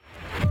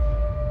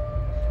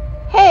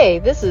Hey,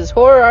 this is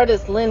horror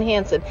artist Lynn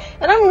Hansen,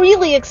 and I'm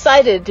really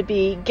excited to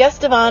be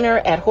guest of honor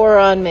at Horror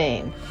on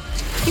Main.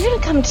 You're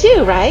gonna come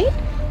too, right?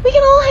 We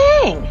can all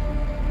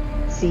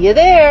hang. See you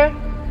there.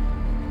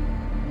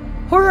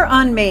 Horror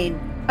on Main,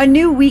 a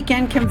new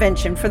weekend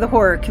convention for the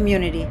horror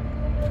community.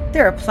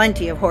 There are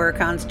plenty of horror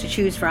cons to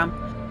choose from.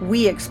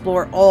 We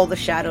explore all the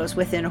shadows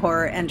within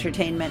horror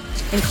entertainment,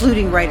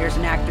 including writers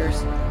and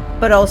actors,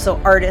 but also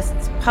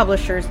artists,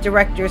 publishers,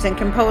 directors, and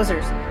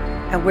composers,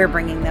 and we're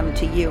bringing them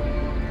to you.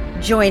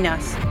 Join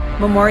us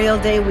Memorial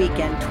Day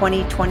weekend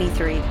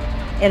 2023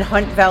 in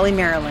Hunt Valley,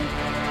 Maryland.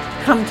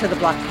 Come to the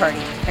block party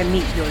and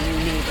meet your new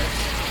neighbors.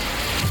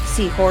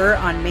 See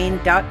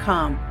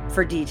horroronmain.com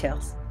for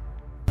details.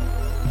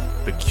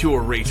 The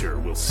Curator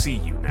will see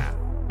you now.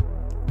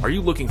 Are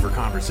you looking for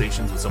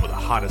conversations with some of the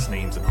hottest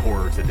names in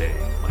horror today,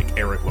 like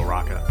Eric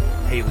LaRocca,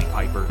 Haley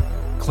Piper,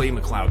 Clay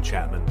McLeod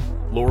Chapman,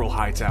 Laurel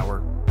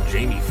Hightower,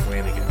 Jamie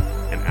Flanagan,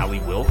 and Ali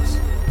Wilkes,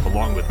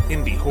 along with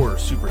indie horror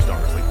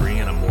superstars like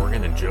Brianna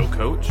Morgan and Joe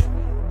Coach?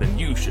 Then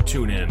you should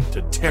tune in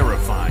to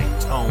Terrifying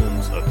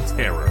Tomes of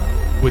Terror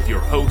with your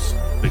host,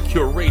 the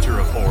Curator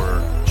of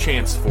Horror,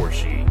 Chance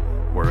Forshee,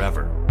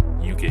 wherever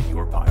you get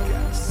your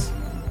podcasts.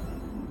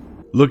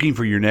 Looking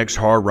for your next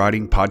horror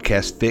writing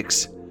podcast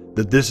fix?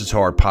 The This Is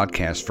Horror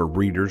podcast for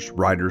readers,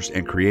 writers,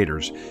 and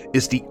creators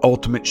is the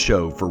ultimate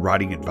show for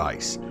writing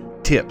advice,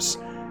 tips,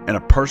 and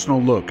a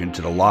personal look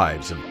into the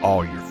lives of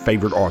all your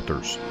favorite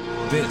authors.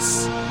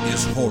 This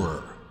is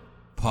Horror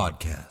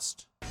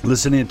Podcast.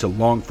 Listen in to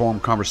long-form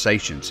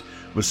conversations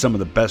with some of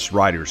the best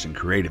writers and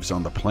creatives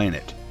on the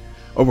planet.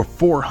 Over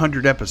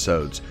 400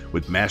 episodes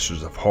with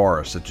masters of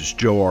horror such as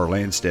Joe R.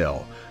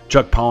 Lansdale,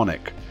 Chuck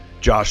Palahniuk,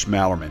 Josh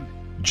Malerman,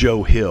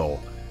 Joe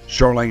Hill,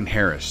 Charlaine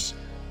Harris,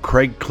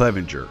 Craig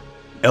Clevenger,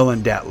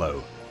 Ellen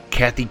Datlow,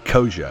 Kathy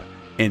Koja,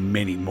 and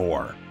many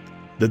more.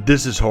 The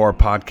This Is Horror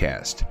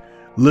podcast.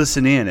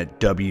 Listen in at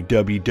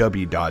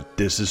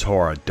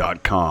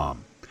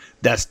www.thisishorror.com.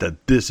 That's the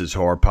This Is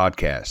Horror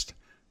podcast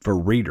for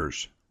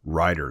readers,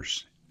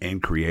 writers,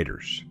 and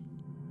creators.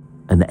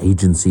 An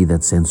agency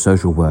that sends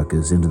social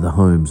workers into the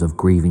homes of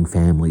grieving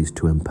families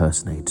to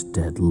impersonate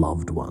dead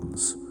loved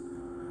ones.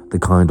 The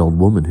kind old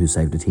woman who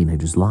saved a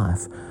teenager's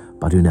life,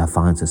 but who now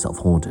finds herself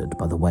haunted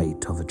by the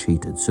weight of a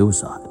cheated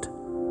suicide.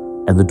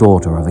 And the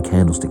daughter of a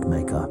candlestick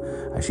maker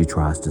as she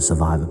tries to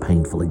survive a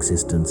painful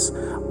existence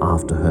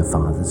after her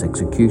father's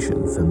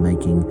execution for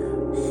making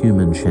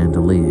human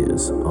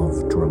chandeliers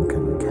of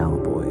drunken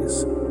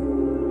cowboys.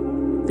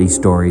 These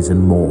stories and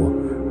more,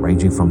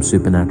 ranging from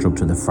supernatural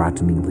to the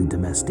frighteningly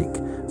domestic,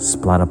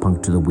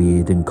 splatterpunk to the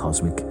weird and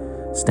cosmic,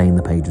 stain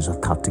the pages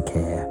of Cut to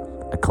Care,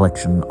 a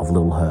collection of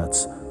little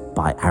hurts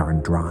by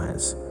Aaron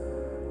Dries.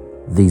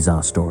 These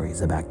are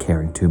stories about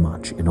caring too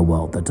much in a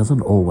world that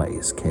doesn't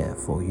always care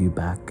for you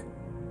back.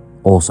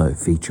 Also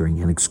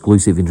featuring an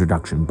exclusive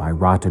introduction by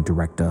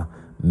writer-director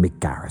Mick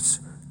Garris,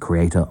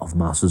 creator of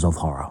Masters of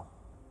Horror.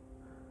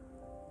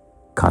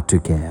 Cut to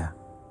Care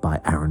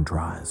by Aaron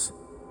Dries,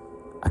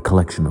 a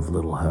collection of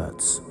little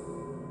hurts.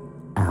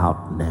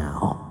 Out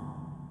now.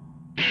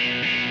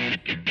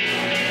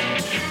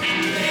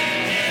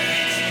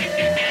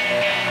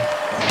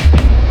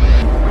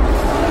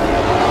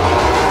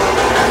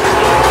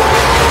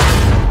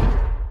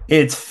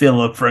 It's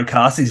Philip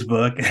Fracassi's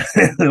book.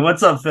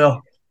 What's up, Phil?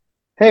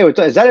 Hey, what's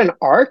that? Is that an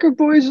arc of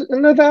Boys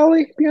in the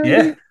Valley?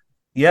 Yeah.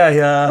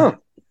 Huh.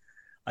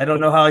 I don't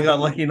know how I got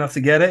lucky enough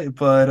to get it,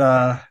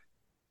 but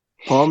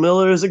Paul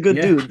Miller is a good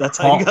dude. That's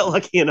how you got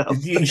lucky enough.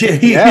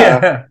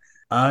 Yeah.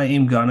 I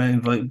am gonna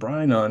invite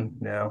Brian on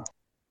now.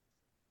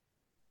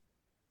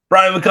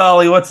 Brian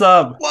McAuley, what's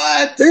up?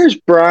 What? There's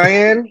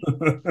Brian.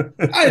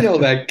 I know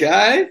that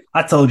guy.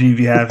 I told you you'd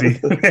be happy.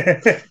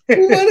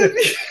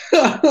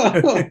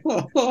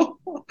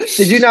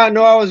 Did you not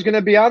know I was going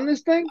to be on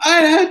this thing? I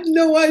had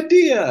no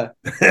idea.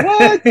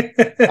 What?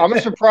 I'm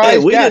a surprise. Hey,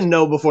 we didn't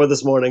know before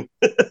this morning.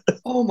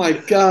 Oh my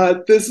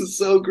God, this is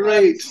so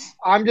great.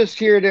 I'm just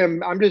here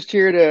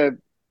to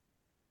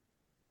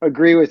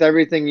agree with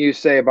everything you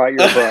say about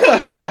your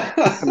book.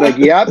 I'm like,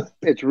 yep,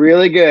 it's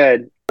really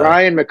good.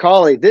 Brian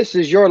McAuley, this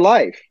is your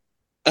life.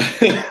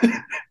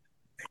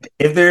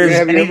 If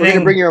there's we're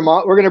gonna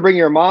bring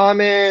your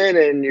mom in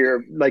and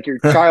your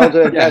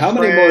childhood. Yeah, how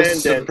many more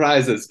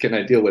surprises can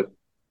I deal with?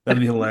 That'd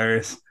be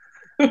hilarious.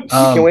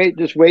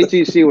 Just wait till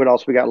you see what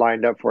else we got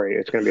lined up for you.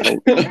 It's gonna be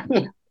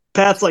hilarious.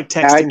 Pat's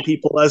texting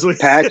people as we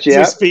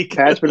speak.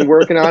 Pat's been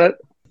working on it.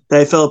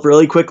 Hey, Philip,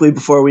 really quickly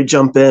before we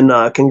jump in,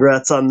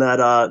 congrats on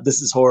that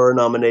This Is Horror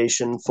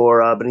nomination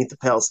for Beneath the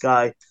Pale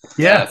Sky.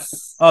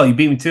 Yes. Oh, you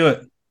beat me to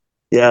it.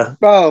 Yeah.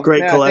 Oh,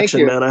 great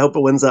collection, man. I hope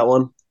it wins that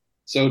one.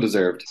 So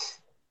deserved.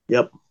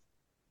 Yep.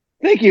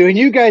 Thank you. And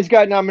you guys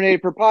got nominated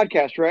for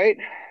podcast, right?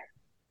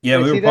 Yeah,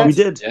 we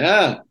did.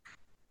 Yeah.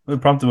 We were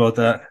pumped about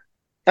that.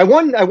 I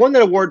won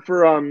that award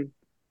for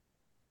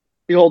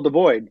Behold the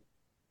Void.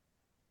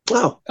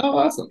 Oh,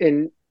 awesome.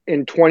 In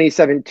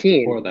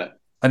 2017. Before that.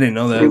 I didn't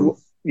know that.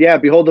 Yeah,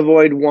 Behold the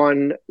Void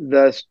won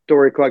the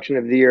story collection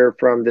of the year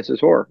from This Is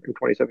Horror in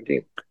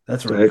 2017.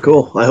 That's very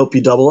cool. I hope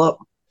you double up.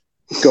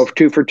 Go for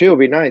 2 for 2 will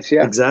be nice.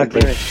 Yeah,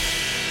 Exactly.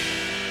 Nice.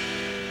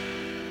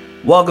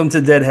 Welcome to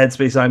Dead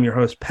Headspace. I'm your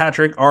host,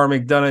 Patrick R.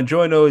 McDonough,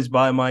 joined always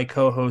by my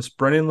co-host,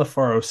 Brennan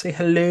LaFaro. Say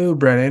hello,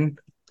 Brennan.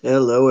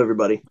 Hello,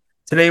 everybody.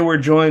 Today we're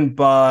joined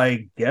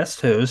by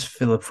guest host,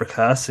 Philip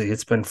Fracassi.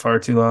 It's been far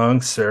too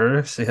long,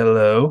 sir. Say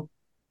hello.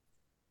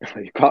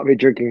 You caught me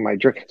drinking my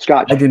drink.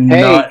 Scotch. I did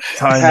not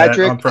time that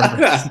on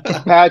purpose.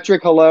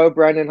 Patrick, hello.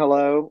 Brendan,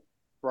 hello.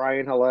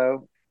 Brian,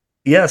 hello.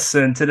 Yes,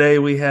 and today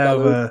we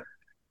have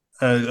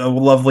a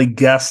lovely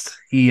guest.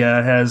 He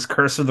has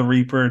Curse of the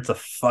Reaper. It's a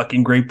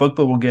fucking great book,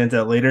 but we'll get into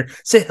that later.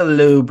 Say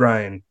hello,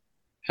 Brian.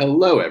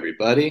 Hello,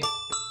 everybody.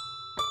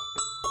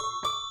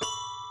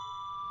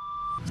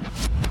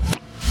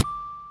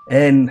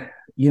 And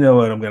you know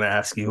what I'm going to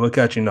ask you. What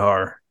got you into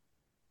horror?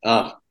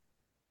 I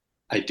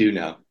do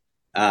know.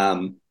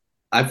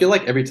 I feel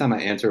like every time I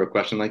answer a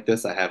question like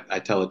this, I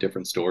tell a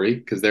different story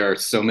because there are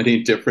so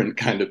many different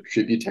kind of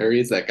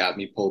tributaries that got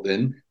me pulled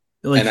in.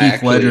 Like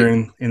Heath Ledger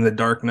in The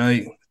Dark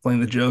Knight playing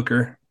the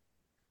Joker.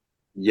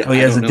 Yeah, he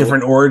has a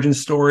different origin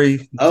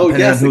story. Oh,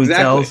 yes, on who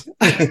exactly.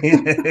 He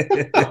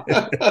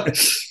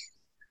tells.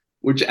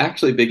 Which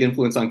actually big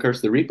influence on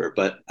Curse the Reaper.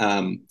 But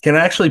can I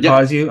actually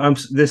pause you?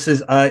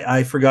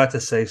 I forgot to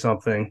say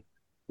something.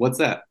 What's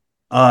that?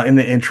 In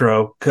the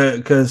intro,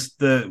 because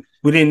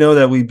we didn't know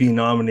that we'd be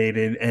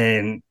nominated,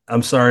 and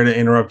I'm sorry to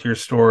interrupt your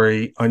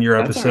story on your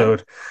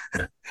episode.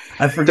 Right.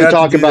 I forgot to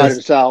talk about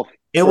himself.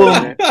 It will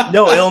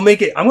it'll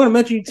make it. I'm going to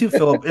mention you too,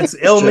 Philip.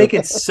 It'll make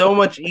it so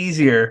much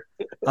easier.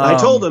 I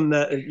told him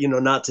that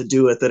not to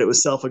do it, that it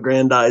was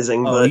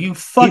self-aggrandizing. Oh, but you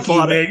fuck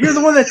you, man! You're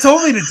the one that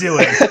told me to do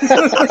it.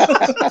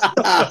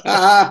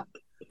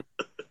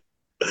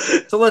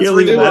 So let's You're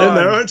leaving that in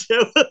there, aren't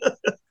you?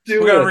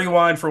 We're gonna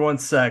rewind for 1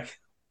 sec.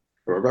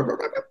 All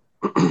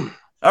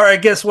right,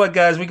 guess what,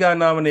 guys? We got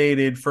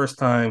nominated first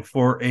time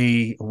for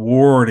a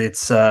award.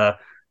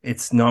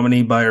 It's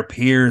nominated by our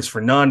peers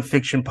for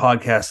nonfiction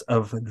podcast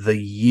of the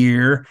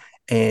year,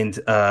 and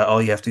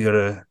all you have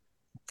to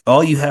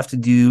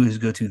do is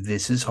go to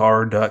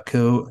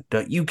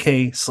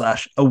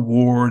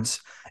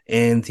thisishorror.co.uk/awards,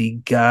 and the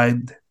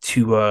guide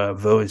to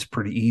vote is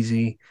pretty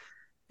easy.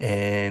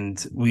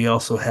 And we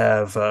also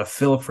have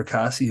Philip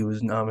Fracassi, who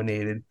was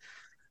nominated.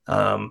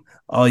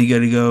 All you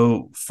got to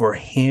go for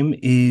him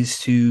is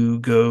to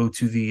go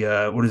to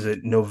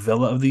the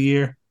novella of the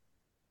year,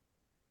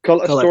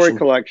 story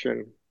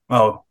collection.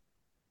 Oh,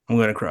 I'm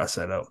going to cross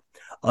that out.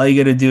 All you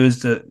got to do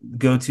is to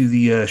go to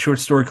the short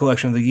story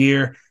collection of the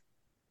year,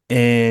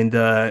 and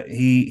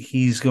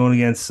he's going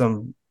against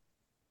some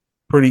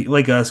pretty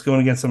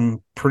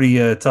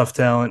tough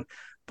talent.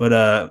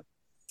 But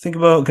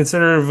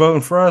consider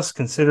voting for us.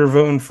 Consider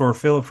voting for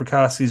Philip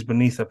Fracassi's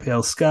Beneath a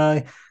Pale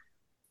Sky.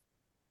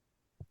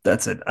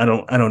 That's it. I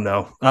don't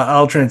know.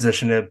 I'll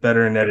transition it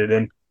better in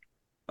editing.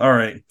 All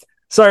right.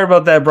 Sorry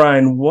about that,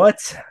 Brian.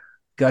 What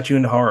got you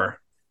into horror?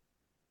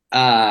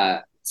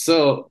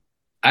 So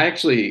I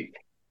actually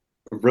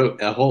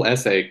wrote a whole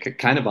essay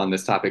kind of on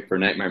this topic for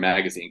Nightmare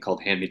Magazine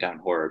called Hand Me Down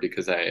Horror,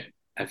 because I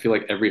feel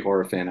like every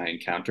horror fan I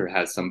encounter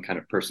has some kind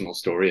of personal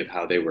story of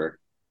how they were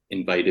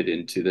invited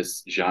into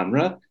this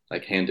genre,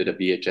 like handed a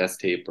VHS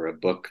tape or a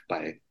book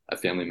by a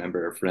family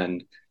member or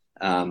friend.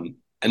 And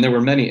there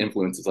were many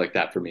influences like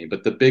that for me,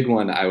 but the big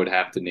one I would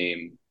have to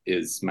name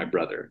is my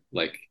brother.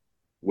 Like,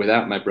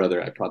 without my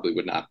brother, I probably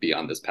would not be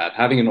on this path.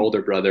 Having an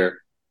older brother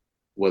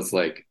was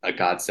like a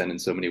godsend in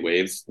so many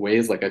ways.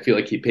 Like, I feel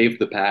like he paved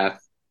the path.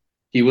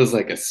 He was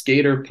like a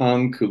skater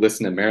punk who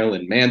listened to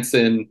Marilyn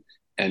Manson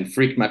and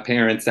freaked my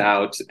parents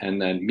out.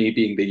 And then me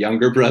being the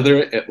younger brother,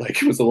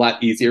 it was a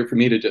lot easier for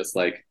me to just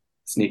like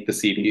sneak the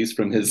CDs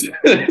from his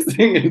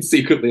thing and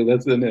secretly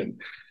listen. And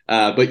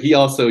but he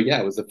also,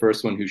 was the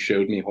first one who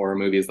showed me horror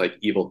movies like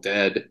Evil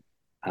Dead.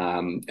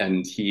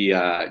 And he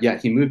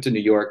moved to New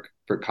York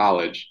for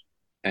college.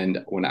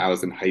 And when I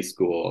was in high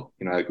school,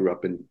 I grew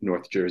up in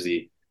North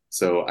Jersey,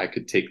 so I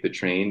could take the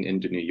train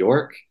into New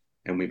York,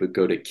 and we would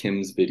go to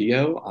Kim's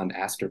Video on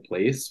Astor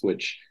Place,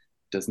 which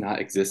does not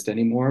exist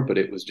anymore, but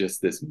it was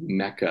just this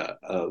mecca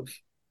of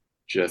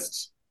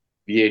just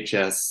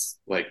VHS.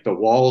 Like, the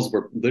walls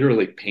were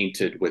literally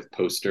painted with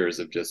posters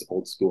of just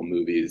old school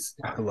movies.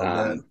 I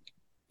love that.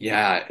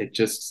 Yeah,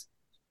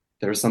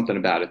 there was something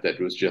about it that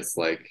was just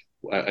like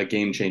a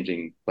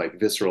game-changing, like,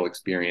 visceral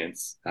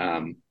experience.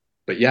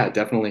 But yeah,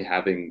 definitely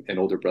having an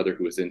older brother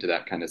who was into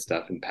that kind of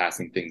stuff and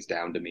passing things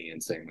down to me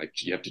and saying, like,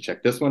 you have to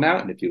check this one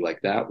out, and if you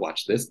like that,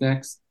 watch this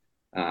next.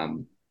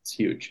 It's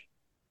huge.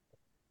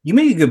 You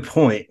made a good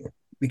point,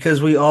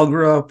 because we all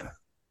grew up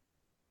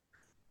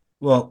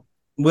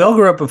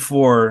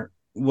before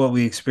what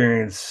we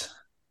experience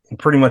in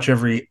pretty much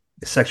every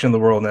section of the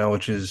world now,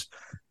 which is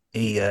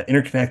a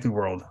interconnected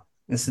world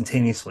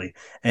instantaneously.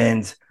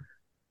 And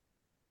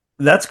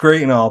that's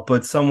great and all,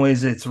 but some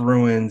ways it's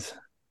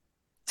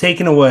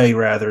taken away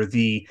rather,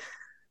 the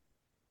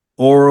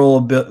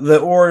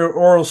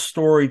oral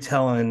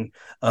storytelling,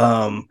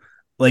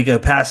 like a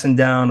passing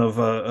down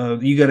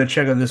of you got to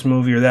check out this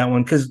movie or that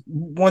one. Because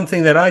one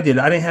thing that I did,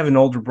 I didn't have an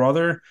older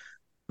brother,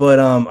 But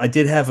I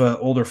did have an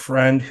older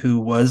friend who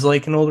was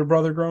like an older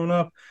brother growing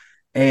up,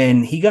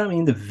 and he got me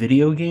into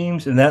video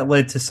games, and that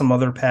led to some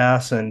other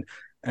paths. And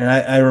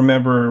I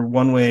remember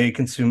one way I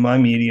consumed my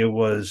media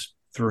was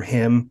through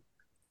him.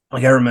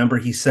 Like I remember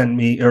he sent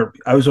me, or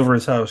I was over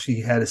his house. He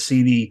had a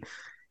CD,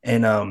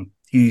 and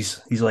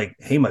he's like,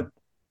 hey,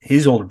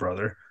 his older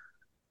brother.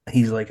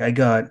 He's like, I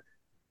got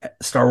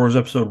Star Wars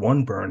Episode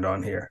 1 burned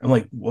on here. I'm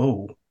like,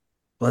 whoa,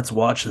 let's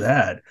watch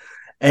that.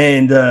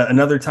 And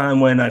another time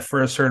when I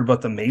first heard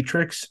about The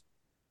Matrix,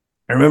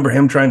 I remember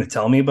him trying to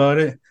tell me about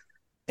it.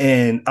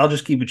 And I'll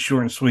just keep it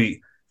short and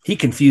sweet. He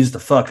confused the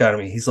fuck out of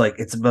me. He's like,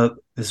 it's about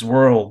this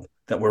world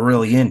that we're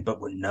really in,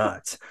 but we're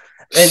not.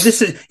 And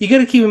this is, you got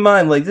to keep in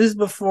mind, like, this is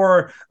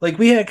before, like,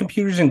 we had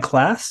computers in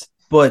class,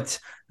 but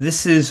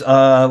this is,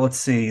 let's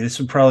see, this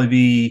would probably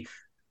be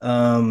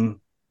the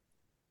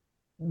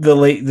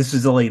late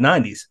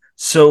 90s.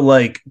 So,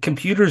 like,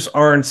 computers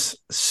aren't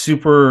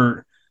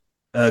super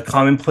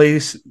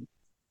commonplace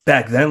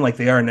back then like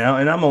they are now.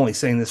 And I'm only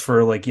saying this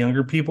for, like,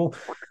 younger people.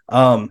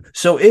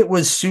 So it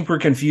was super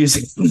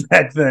confusing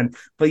back then.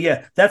 But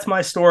yeah, that's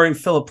my story.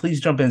 Philip,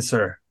 please jump in,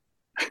 sir.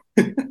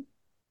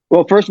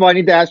 Well, first of all, I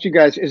need to ask you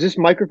guys: is this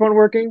microphone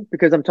working?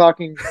 Because I'm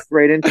talking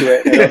right into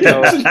it. I don't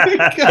know.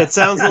 It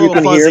sounds a little you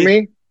can fuzzy. Hear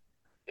me?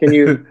 Can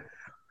you?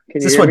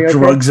 Is this what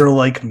drugs are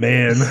like,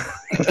 man? My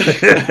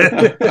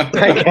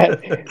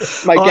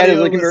cat is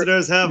looking.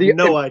 Listeners have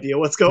no idea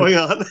what's going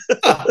on.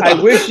 I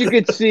wish you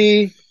could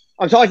see.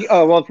 I'm talking.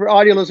 Oh well, for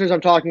audio listeners,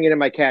 I'm talking into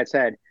my cat's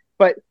head.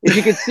 But if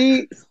you could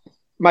see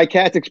my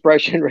cat's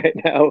expression right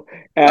now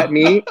at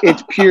me,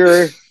 it's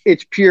pure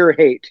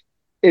hate.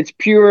 It's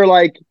pure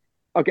like,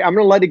 okay, I'm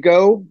gonna let it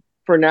go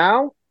for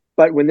now,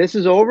 but when this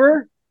is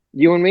over,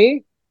 you and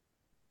me,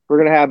 we're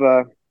gonna have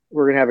a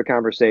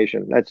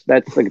conversation. That's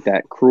like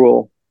that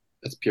cruel.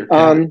 That's pure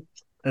cat.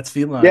 That's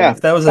feline. Yeah.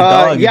 If that was a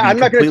dog, yeah, I'm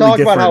not gonna talk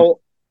different. about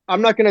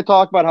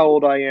how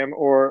old I am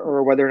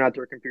or whether or not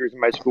there are computers in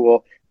my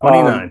school.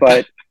 29.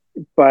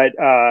 But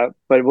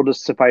we'll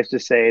just suffice to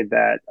say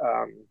that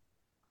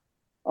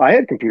I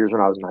had computers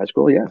when I was in high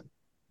school, yeah.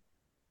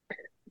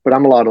 But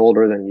I'm a lot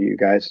older than you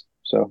guys,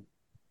 so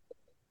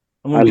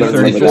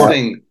it's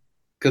interesting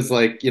because,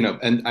 like, you know,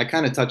 and I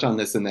kind of touch on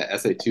this in the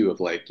essay too, of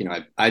like, you know,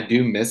 I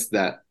do miss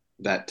that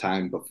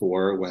time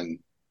before when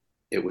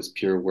it was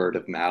pure word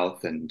of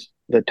mouth and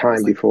the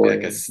time before, I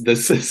guess,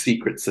 this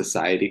secret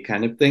society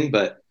kind of thing,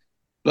 but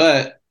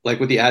like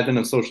with the advent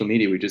of social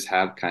media, we just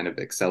have kind of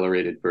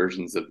accelerated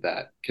versions of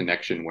that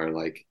connection where,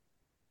 like,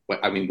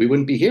 I mean, we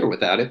wouldn't be here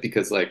without it,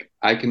 because like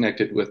I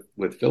connected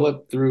with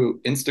Philip through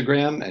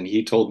Instagram, and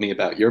he told me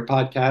about your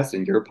podcast,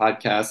 and your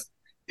podcast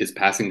is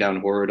passing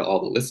down horror to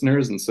all the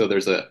listeners. And so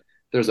there's a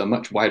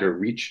much wider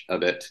reach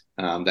of it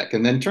that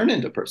can then turn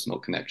into personal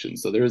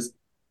connections. So there's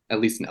at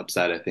least an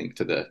upside, I think,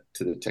 to the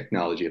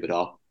technology of it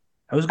all.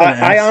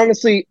 I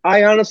honestly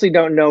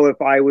don't know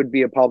if I would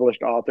be a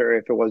published author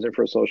if it wasn't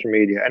for social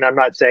media. And I'm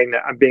not saying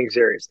that, I'm being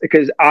serious,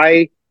 because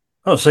I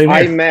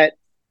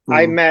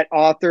met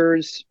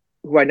authors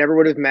who I never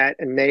would have met,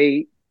 and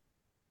they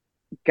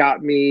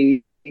got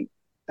me they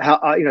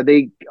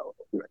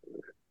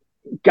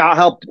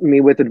helped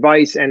me with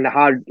advice and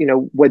how,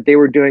 what they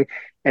were doing,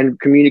 and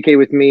communicate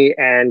with me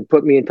and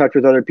put me in touch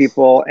with other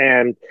people.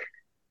 And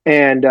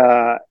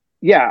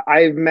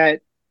I've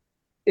met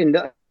in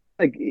the,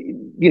 like,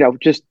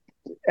 just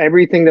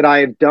everything that I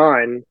have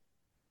done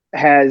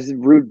has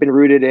been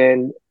rooted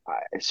in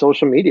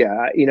social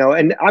media,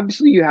 and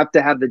obviously you have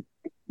to have the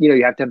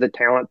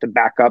talent to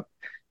back up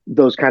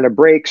those kind of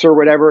breaks or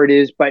whatever it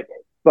is. But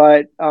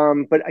it's,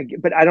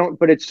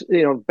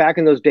 back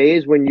in those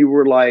days when you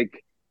were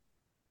like,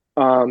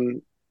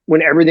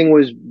 when everything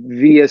was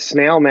via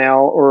snail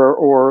mail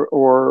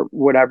or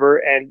whatever,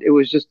 and it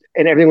was just,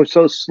 and everything was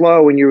so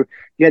slow, and you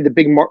had the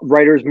big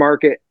writer's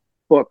market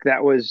book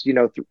that was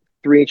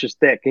 3 inches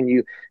thick, and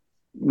you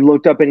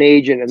looked up an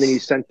agent, and then you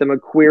sent them a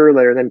query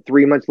letter, and then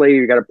 3 months later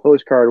you got a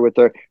postcard with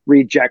a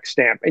reject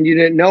stamp, and you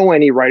didn't know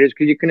any writers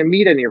because you couldn't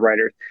meet any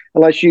writers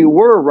unless you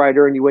were a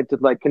writer and you went to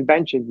like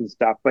conventions and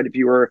stuff. But if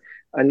you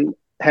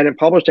hadn't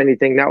published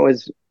anything, that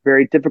was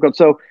very difficult.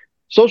 So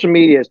social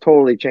media has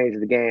totally changed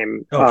the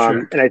game.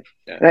 Sure. And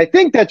I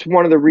think that's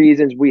one of the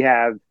reasons we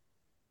have,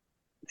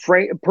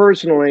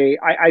 personally,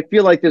 I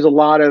feel like there's a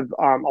lot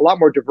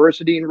more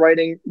diversity in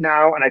writing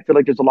now, and I feel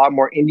like there's a lot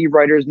more indie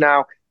writers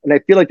now, and I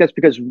feel like that's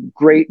because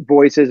great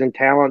voices and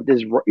talent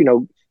is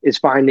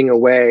finding a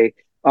way,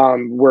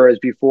 whereas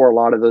before a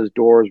lot of those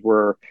doors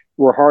were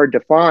hard to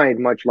find,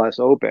 much less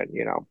open.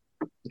 Yeah,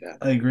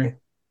 I agree.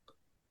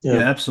 Yeah,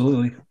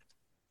 absolutely.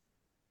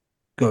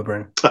 Go ahead,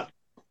 Brandon.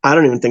 I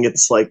don't even think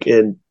it's like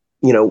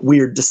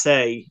weird to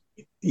say.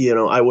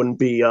 I wouldn't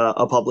be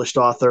a published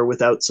author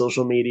without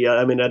social media.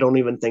 I mean, I don't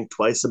even think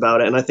twice about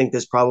it. And I think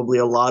there's probably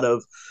a lot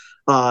of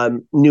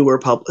newer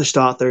published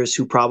authors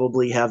who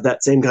probably have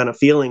that same kind of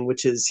feeling,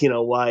 which is,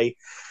 why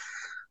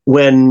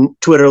when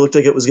Twitter looked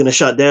like it was going to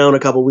shut down a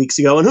couple weeks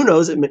ago, and who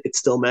knows, it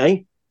still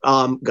may.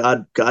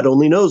 God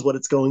only knows what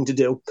it's going to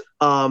do.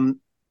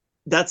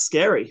 that's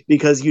scary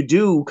because you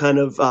do kind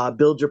of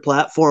build your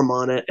platform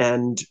on it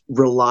and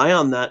rely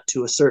on that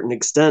to a certain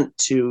extent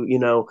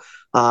to,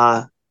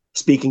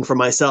 speaking for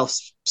myself,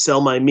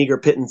 sell my meager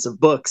pittance of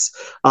books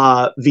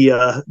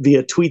via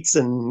tweets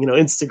and,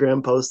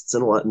 Instagram posts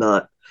and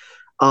whatnot.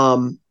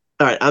 All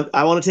right,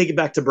 I want to take it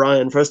back to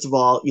Brian. First of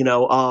all,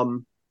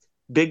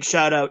 big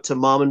shout out to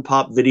mom and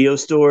pop video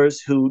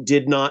stores who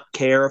did not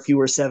care if you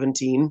were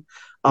 17.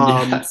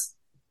 Yes.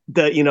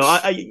 That,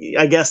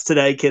 I guess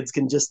today kids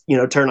can just,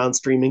 turn on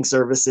streaming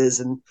services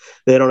and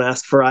they don't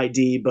ask for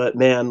ID. But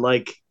man,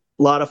 like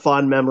a lot of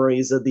fond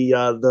memories of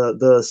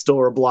the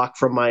store a block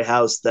from my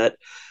house that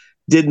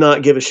did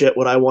not give a shit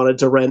what I wanted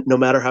to rent, no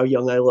matter how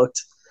young I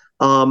looked.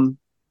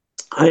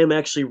 I am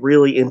actually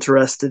really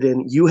interested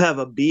in, you have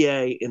a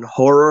BA in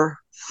horror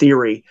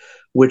theory,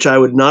 which I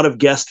would not have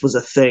guessed was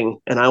a thing.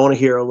 And I want to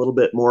hear a little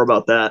bit more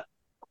about that.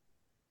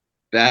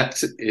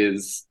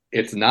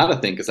 It's not a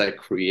thing because I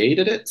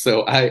created it.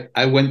 So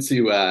I went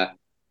to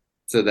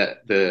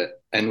the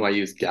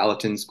NYU's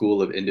Gallatin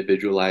School of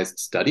Individualized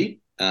Study,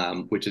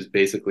 which is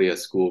basically a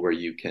school where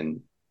you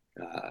can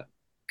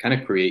kind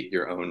of create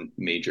your own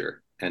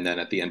major. And then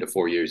at the end of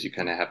 4 years, you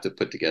kind of have to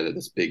put together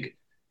this big,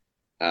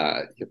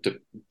 you have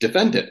to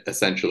defend it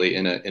essentially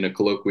in a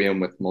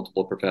colloquium with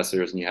multiple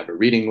professors, and you have a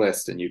reading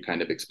list, and you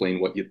kind of explain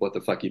what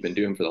the fuck you've been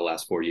doing for the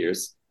last 4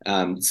 years.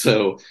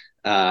 So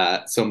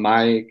I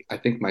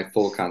think my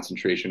full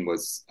concentration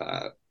was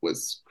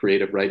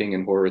creative writing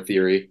and horror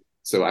theory.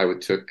 So I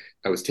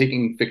was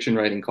taking fiction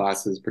writing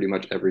classes pretty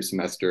much every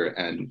semester,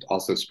 and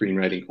also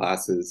screenwriting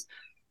classes,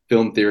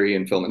 film theory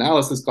and film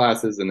analysis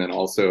classes, and then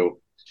also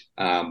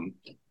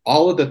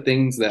all of the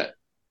things that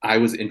I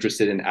was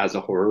interested in as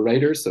a horror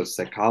writer. So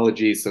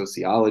psychology,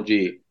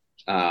 sociology,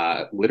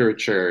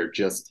 literature,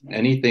 just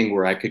anything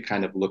where I could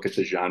kind of look at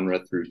the genre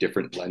through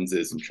different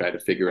lenses and try to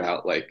figure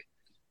out like,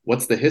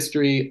 what's the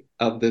history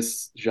of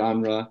this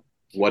genre?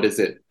 What is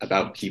it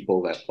about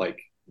people that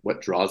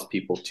what draws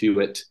people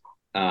to it?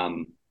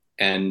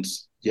 And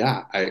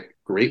yeah, I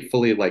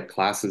gratefully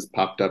classes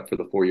popped up for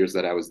the 4 years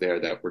that I was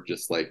there that were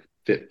just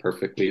fit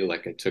perfectly.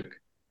 Like I took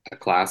a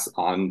class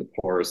on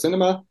horror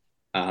cinema,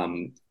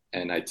 and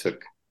I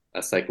took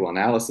a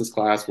psychoanalysis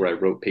class where I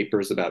wrote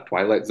papers about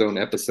Twilight Zone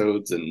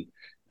episodes, and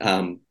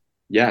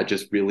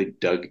just really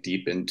dug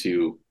deep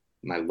into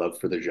my love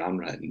for the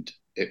genre. And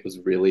it was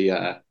really,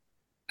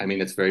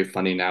 it's very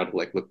funny now to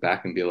look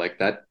back and be like,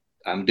 that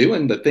I'm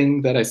doing the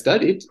thing that I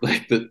studied.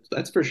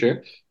 That's for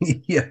sure.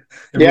 Yeah,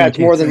 it's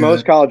more than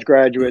most college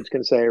graduates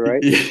can say,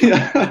 right?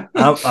 Yeah.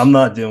 I'm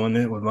not doing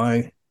it with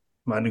my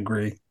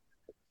degree.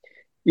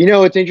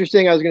 It's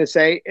interesting. I was going to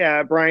say,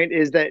 Brian,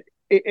 is that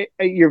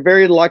you're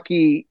very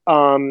lucky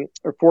or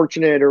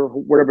fortunate or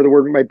whatever the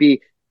word might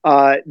be,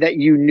 that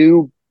you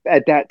knew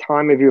at that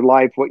time of your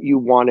life what you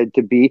wanted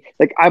to be.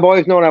 Like I've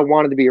always known I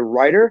wanted to be a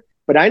writer,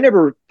 but I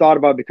never thought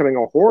about becoming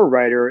a horror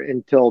writer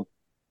until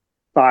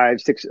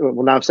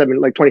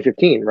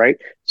 2015, right?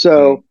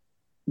 So,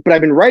 but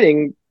I've been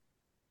writing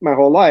my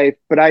whole life,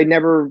 but I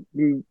never,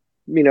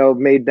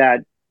 made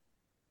that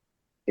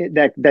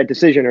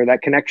decision or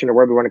that connection or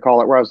whatever you want to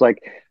call it, where I was like,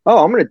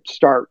 oh, I'm going to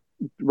start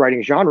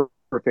writing genre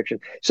fiction.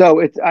 So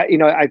it's,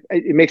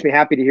 it makes me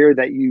happy to hear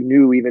that you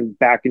knew even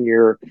back in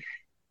your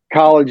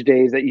college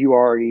days that you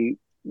already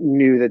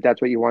knew that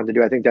that's what you wanted to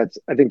do. I think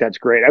that's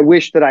great. I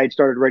wish that I had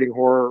started writing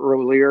horror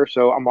earlier.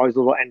 So I'm always a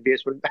little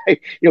envious when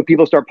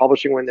people start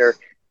publishing when they're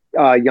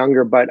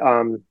younger. But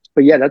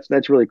yeah,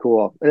 that's really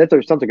cool. And that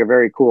sounds like a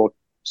very cool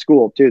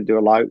school too, to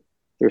allow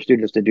their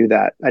students to do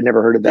that. I'd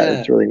never heard of that. Yeah.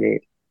 It's really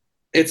neat.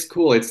 It's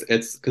cool. It's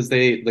because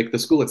they the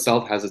school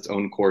itself has its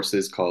own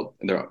courses called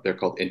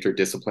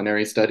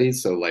interdisciplinary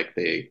studies. So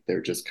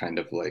they're just kind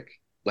of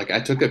I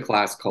took a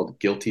class called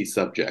Guilty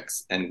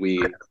Subjects, and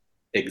we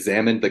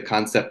examined the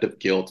concept of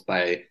guilt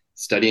by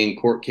studying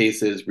court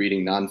cases,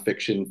 reading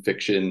nonfiction,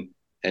 fiction,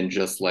 and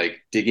just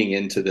digging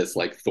into this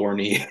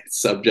thorny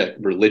subject,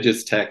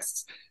 religious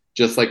texts,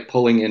 just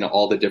pulling in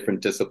all the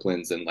different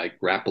disciplines and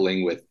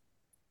grappling with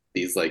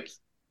these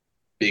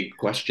big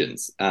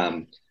questions.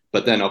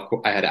 But then of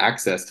course, I had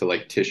access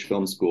to Tisch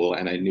Film School,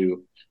 and I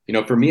knew,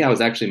 for me, I was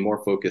actually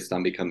more focused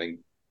on becoming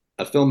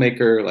a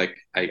filmmaker.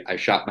 I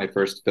shot my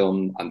first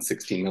film on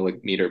 16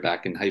 millimeter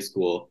back in high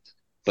school,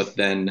 but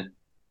then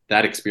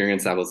that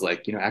experience, I was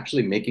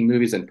actually making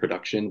movies and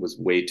production was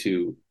way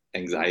too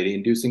anxiety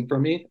inducing for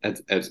me,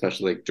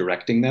 especially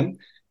directing them.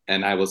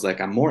 And I was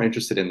I'm more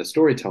interested in the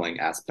storytelling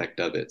aspect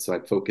of it. So I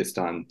focused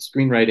on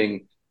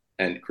screenwriting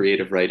and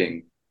creative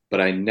writing, but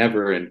I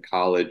never in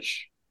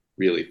college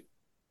really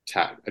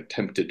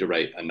attempted to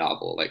write a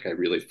novel. I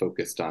really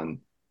focused on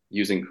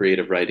using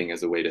creative writing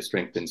as a way to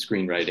strengthen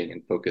screenwriting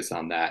and focus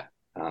on that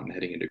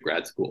heading into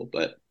grad school.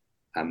 But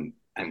I'm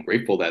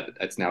grateful that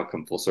it's now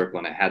come full circle,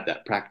 and I had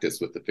that practice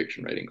with the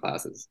fiction writing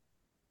classes.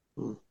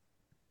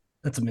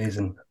 That's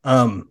amazing.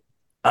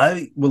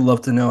 I would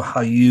love to know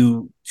how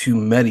you two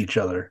met each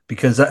other,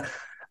 because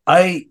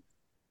I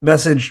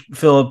messaged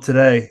Philip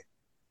today.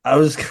 I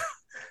was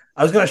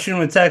I was gonna shoot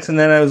him a text, and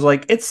then I was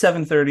like, "It's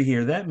 7:30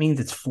 here. That means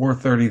it's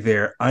 4:30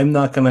 there. I'm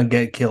not gonna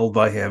get killed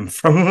by him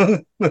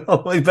from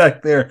all the way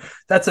back there."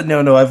 That's a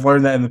no. I've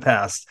learned that in the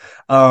past.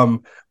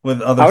 With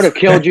other, I would have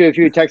killed you if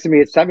you had texted me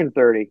at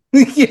 7:30.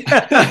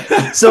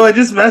 Yeah. So I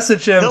just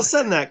messaged him. He'll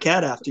send that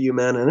cat after you,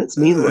 man, and it's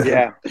mean looking.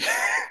 Yeah.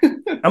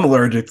 I'm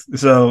allergic,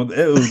 so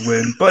it would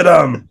win. But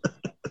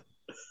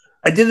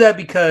I did that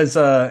because,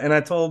 and I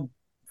told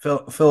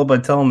Philip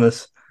I'd tell him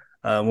this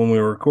when we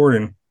were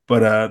recording.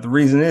 But the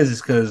reason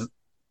is because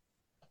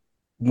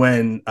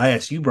when I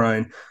asked you,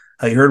 Brian,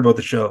 how you heard about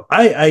the show,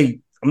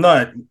 I'm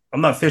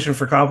not fishing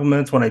for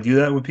compliments when I do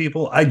that with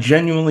people. I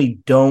genuinely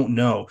don't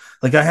know.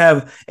 Like, I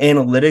have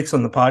analytics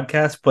on the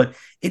podcast, but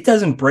it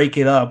doesn't break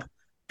it up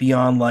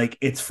beyond like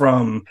it's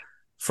from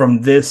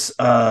this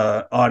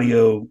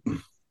audio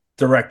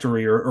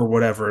directory or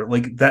whatever.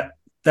 Like that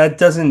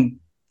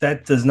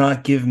does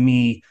not give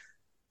me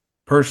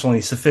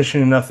personally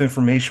sufficient enough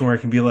information where I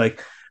can be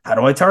like, how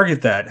do I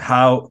target that?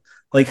 How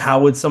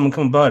would someone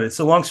come about it?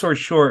 So long story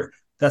short,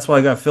 that's why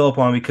I got Philip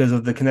on, because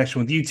of the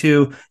connection with you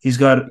two. He's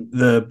got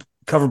the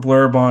cover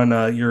blurb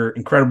on your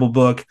incredible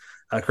book,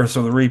 Curse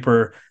of the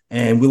Reaper,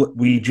 and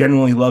we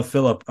genuinely love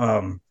Philip.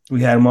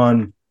 We had him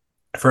on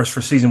first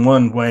for season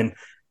 1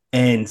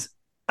 and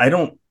I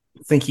don't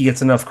think he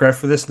gets enough credit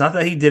for this. Not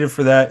that he did it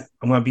for that.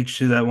 I'm going to beat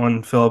you to that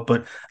one, Philip,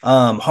 but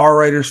horror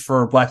writers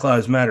for Black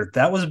Lives Matter.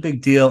 That was a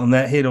big deal, and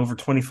that hit over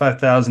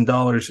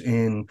 $25,000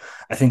 in,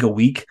 I think, a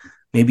week,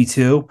 maybe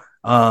 2.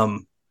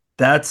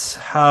 That's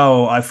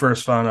how I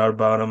first found out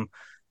about him,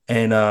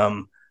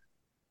 and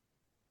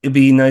it'd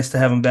be nice to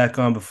have him back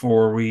on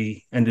before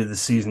we ended the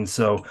season.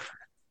 So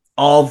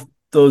all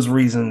those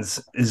reasons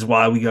is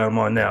why we got him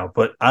on now.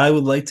 But I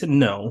would like to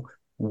know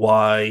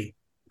why,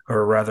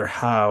 or rather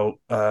how,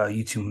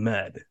 you two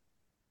met.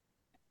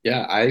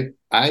 Yeah,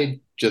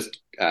 I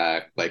just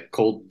like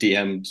cold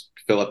DM'd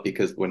Philip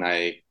because when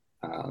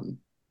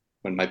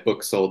my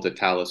book sold to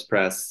Talus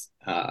Press,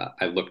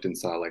 I looked and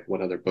saw like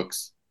what other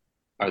books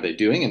are they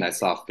doing, and I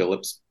saw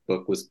Philip's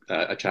book was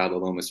A Child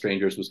Alone with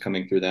Strangers was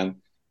coming through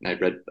them, and I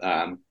read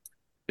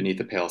Beneath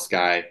the Pale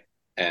Sky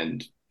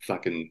and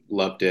fucking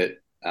loved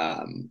it.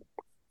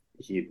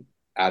 He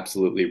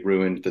absolutely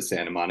ruined the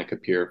Santa Monica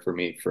Pier for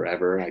me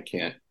forever. I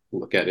can't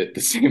look at it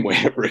the same way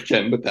ever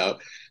again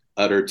without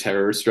utter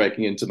terror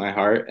striking into my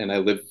heart, and I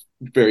live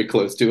very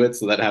close to it,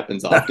 so that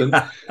happens often.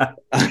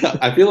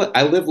 I feel like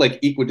I live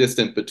like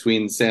equidistant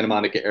between Santa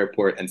Monica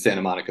Airport and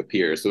Santa Monica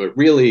Pier, so it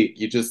really,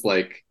 you just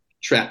like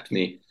trapped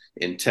me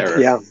in terror.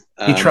 Yeah.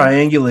 He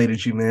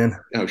triangulated you, man.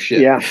 Oh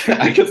shit. Yeah.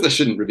 I guess I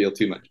shouldn't reveal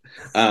too much.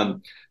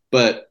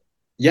 But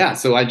yeah,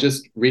 so I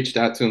just reached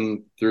out to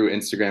him through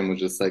Instagram, was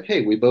just like,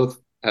 hey, we both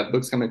have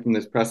books coming from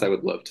this press. I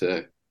would love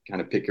to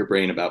kind of pick your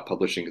brain about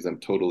publishing because I'm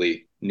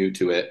totally new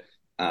to it.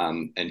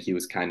 And he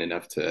was kind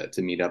enough to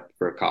meet up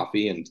for a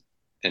coffee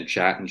and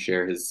chat and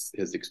share his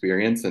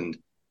experience. And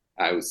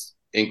I was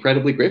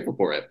incredibly grateful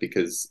for it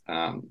because,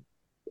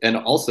 and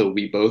also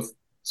we both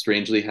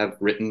strangely have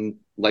written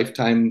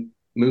Lifetime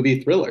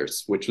movie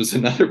thrillers, which was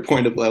another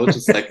point of, I was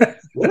just like,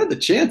 what are the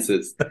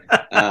chances?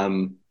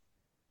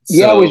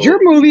 Yeah, was your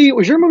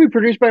movie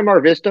produced by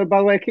Mar Vista, by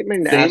the way? I keep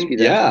meaning to ask you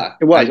that. Yeah,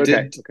 it was.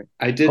 Okay.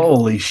 I did.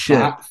 Holy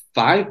shit!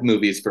 5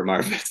 movies for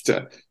Mar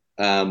Vista.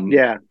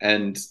 Yeah,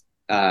 and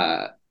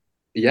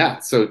yeah.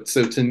 So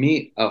to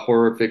meet a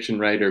horror fiction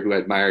writer who I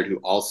admired, who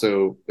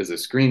also was a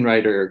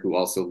screenwriter, who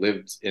also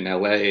lived in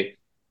LA,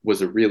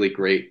 was a really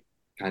great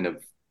kind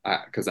of,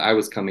 because I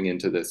was coming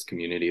into this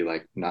community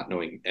like not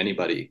knowing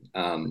anybody.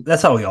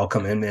 That's how we all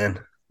come in, man.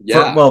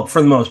 Yeah.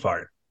 For the most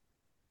part.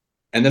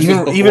 And this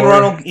even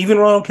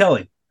Ronald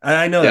Kelly.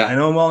 I know that. I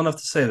know him well enough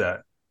to say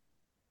that.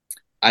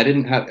 I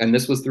didn't have, and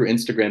this was through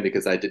Instagram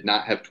because I did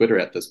not have Twitter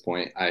at this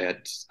point. I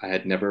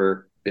had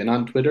never been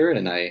on Twitter,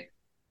 and I,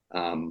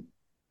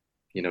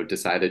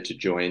 decided to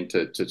join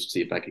to see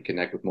if I could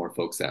connect with more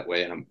folks that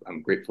way. And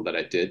I'm grateful that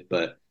I did.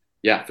 But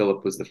yeah,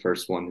 Philip was the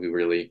first one who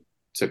really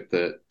took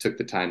the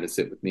time to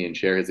sit with me and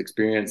share his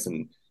experience,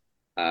 and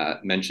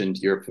mentioned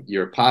your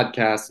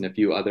podcast and a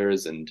few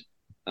others, and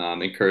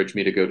encouraged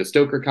me to go to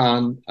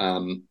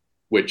StokerCon,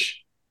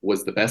 which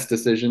was the best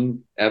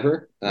decision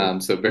ever.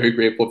 So very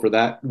grateful for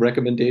that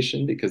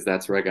recommendation, because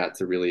that's where I got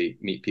to really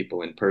meet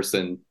people in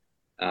person,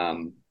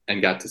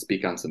 and got to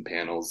speak on some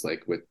panels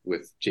like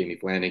with Jamie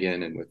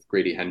Flanagan and with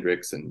Grady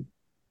Hendrix and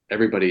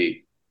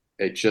everybody.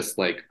 It just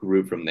like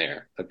grew from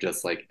there, of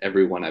just like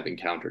everyone I've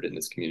encountered in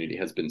this community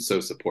has been so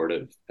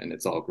supportive, and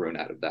it's all grown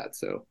out of that.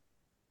 So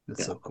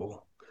that's so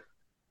cool.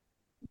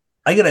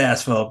 I got to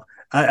ask, Phil,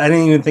 I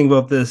didn't even think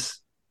about this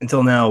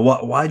until now.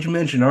 Why'd you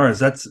mention ours?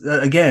 That's,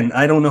 again,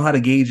 I don't know how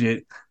to gauge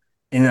it,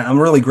 and I'm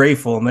really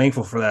grateful and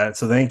thankful for that.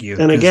 So thank you.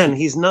 And again,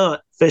 he's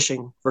not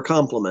fishing for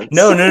compliments.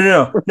 No,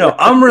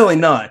 I'm really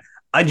not.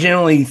 I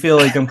generally feel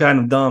like I'm kind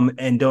of dumb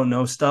and don't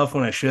know stuff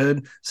when I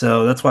should.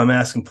 So that's why I'm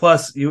asking.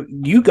 Plus,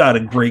 you got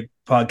a great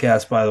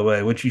podcast, by the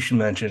way, which you should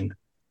mention.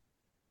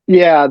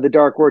 Yeah, The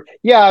Dark Word.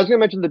 Yeah, I was going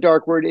to mention The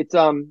Dark Word. It's,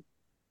 per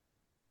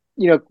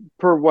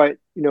what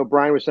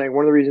Brian was saying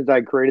one of the reasons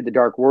I created the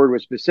Dark Word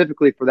was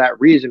specifically for that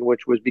reason,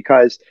 which was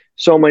because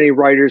so many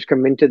writers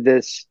come into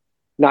this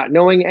not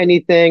knowing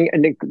anything,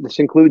 and this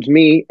includes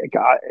me.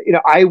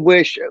 I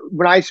wish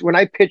when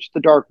I pitched the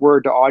Dark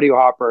Word to Audio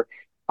Hopper,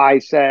 I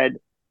said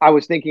I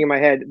was thinking in my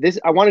head,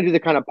 I want to do the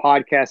kind of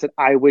podcast that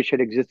I wish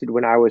had existed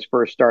when I was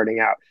first starting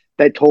out,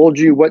 that told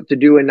you what to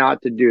do and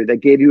not to do, that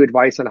gave you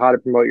advice on how to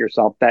promote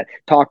yourself, that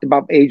talked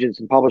about agents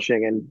and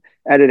publishing and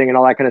editing and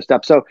all that kind of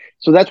stuff. So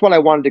that's what I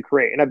wanted to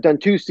create. And I've done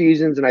 2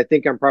 seasons, and I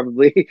think that's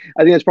probably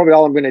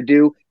all I'm going to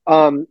do.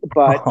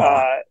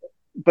 But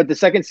the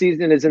second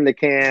season is in the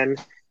can,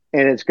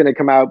 and it's going to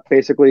come out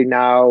basically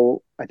now.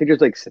 I think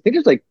there's like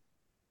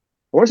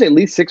I want to say at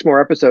least 6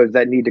 more episodes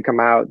that need to come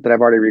out that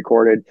I've already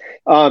recorded.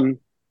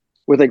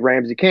 With like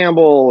Ramsey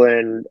Campbell,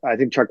 and I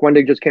think Chuck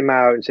Wendig just came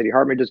out, and Sadie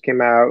Hartman just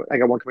came out. I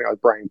got one coming out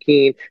with Brian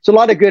Keene. So a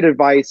lot of good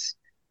advice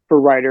for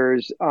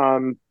writers.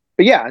 Brian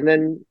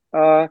and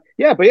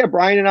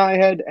I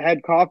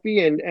had coffee,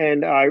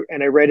 and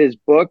I read his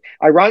book.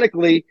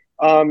 Ironically,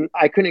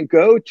 I couldn't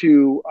go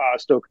to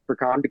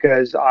StokerCon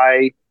because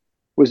I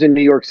was in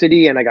New York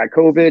City and I got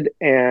COVID,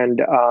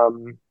 and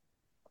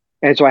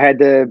so I had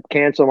to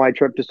cancel my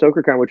trip to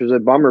StokerCon, which was a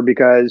bummer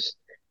because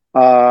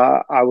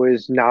I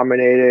was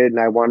nominated and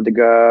I wanted to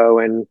go,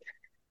 and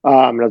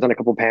I was on a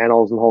couple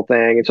panels and the whole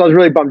thing. And so I was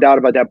really bummed out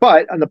about that.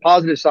 But on the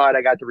positive side,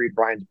 I got to read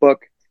Brian's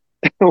book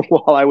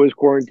while I was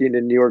quarantined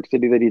in New York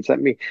City that he'd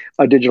sent me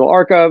a digital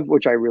archive,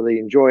 which I really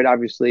enjoyed,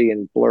 obviously,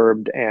 and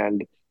blurbed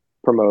and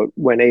promote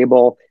when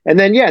able. And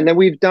then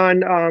we've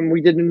done,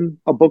 we did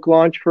a book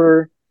launch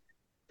for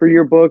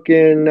your book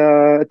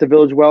at the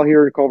Village Well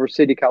here in Culver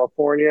City,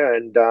 California.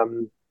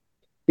 And,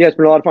 it's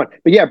been a lot of fun.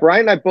 But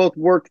Brian and I both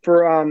wrote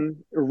for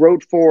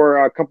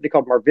a company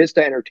called Mar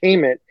Vista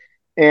Entertainment,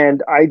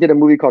 and I did a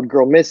movie called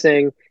Girl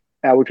Missing,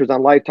 which was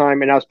on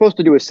Lifetime, and I was supposed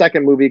to do a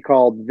second movie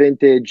called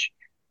Vintage,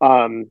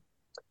 that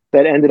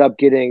ended up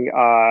getting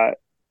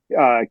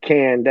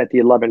canned at the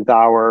 11th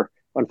hour,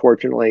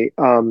 unfortunately.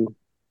 And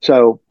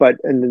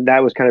that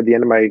was kind of the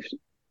end of that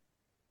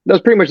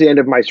was pretty much the end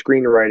of my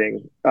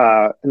screenwriting,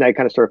 and I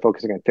kind of started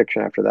focusing on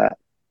fiction after that.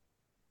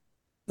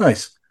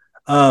 Nice.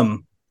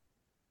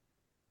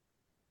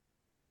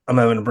 I'm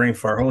having a brain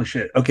fart. Holy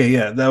shit. Okay,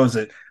 yeah, that was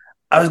it.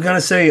 I was going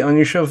to say on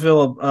your show,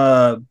 Philip,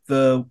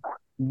 the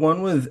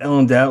one with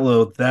Ellen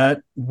Datlow,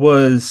 that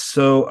was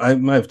I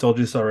might have told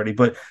you this already,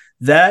 but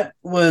that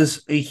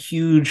was a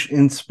huge,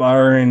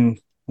 inspiring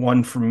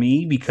one for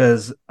me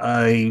because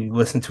I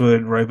listened to it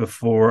right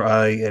before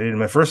I edited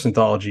my first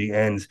anthology,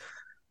 and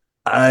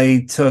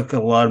I took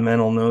a lot of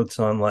mental notes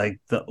on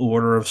like the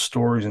order of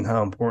stories and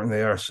how important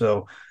they are.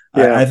 So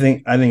I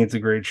think it's a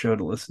great show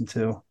to listen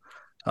to.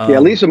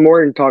 Lisa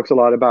Morton talks a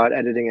lot about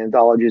editing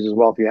anthologies as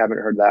well. If you haven't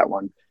heard that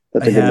one,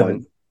 that's a good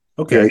one.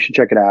 Okay, you should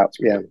check it out.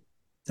 Yeah,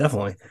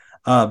 definitely.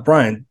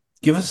 Brian,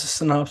 give us a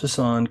synopsis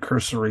on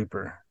Curse of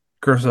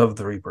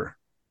the Reaper.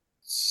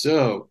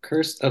 So,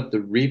 Curse of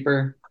the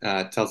Reaper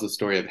tells the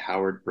story of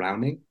Howard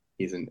Browning.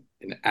 He's an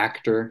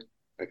actor,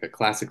 like a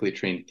classically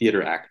trained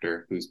theater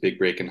actor whose big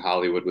break in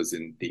Hollywood was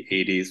in the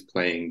 80s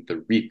playing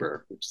the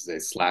Reaper, which is a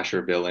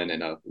slasher villain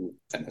in a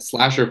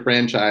slasher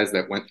franchise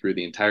that went through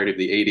the entirety of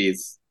the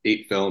 80s,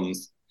 8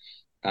 films.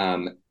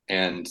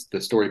 And the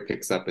story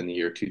picks up in the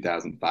year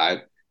 2005,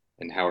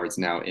 and Howard's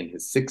now in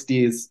his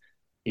 60s.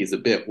 He's a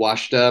bit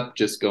washed up,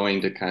 just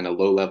going to kind of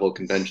low-level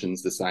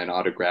conventions to sign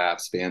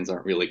autographs. Fans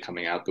aren't really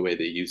coming out the way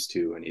they used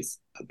to, and he's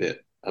a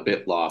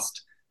bit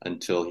lost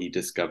until he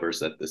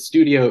discovers that the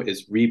studio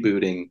is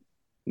rebooting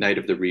Night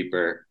of the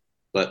Reaper,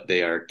 but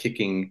they are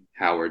kicking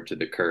Howard to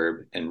the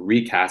curb and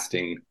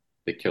recasting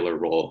the killer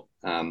role.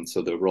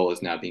 So the role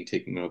is now being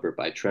taken over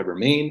by Trevor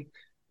Maine,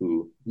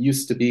 who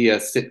used to be a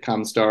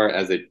sitcom star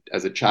as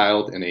a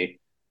child in a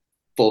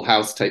Full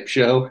House type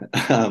show.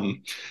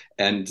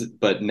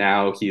 But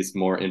now he's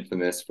more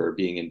infamous for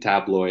being in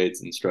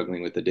tabloids and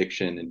struggling with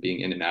addiction and being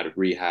in and out of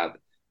rehab.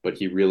 But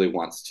he really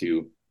wants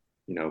to,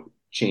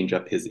 change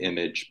up his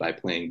image by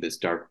playing this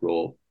dark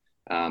role.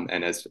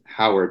 And as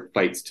Howard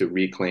fights to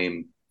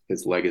reclaim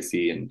his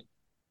legacy and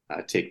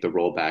take the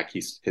role back,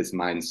 his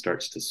mind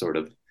starts to sort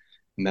of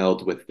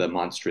meld with the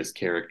monstrous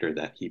character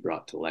that he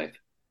brought to life.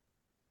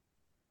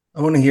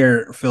 I want to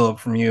hear, Philip,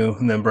 from you,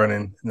 and then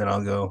Brennan, and then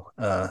I'll go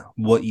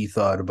what you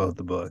thought about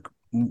the book.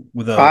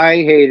 I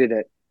hated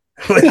it.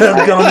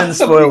 Without going into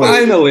spoilers.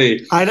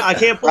 Finally. I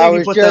can't believe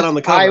you put that on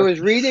the cover. I was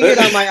reading it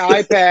on my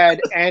iPad,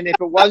 and if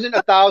it wasn't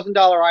a $1,000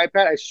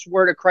 iPad, I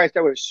swear to Christ,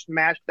 I would have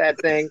smashed that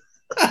thing.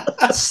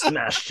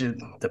 Smashed it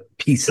to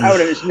pieces.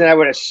 I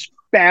would have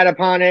spat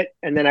upon it,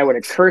 and then I would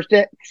have cursed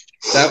it.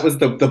 That was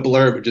the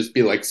blurb would just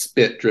be like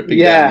spit dripping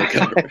down the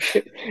cover.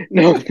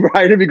 No,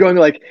 Brian would be going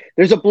like,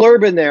 "There's a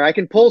blurb in there. I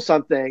can pull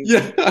something."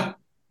 Yeah.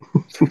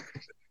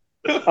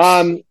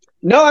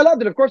 No, I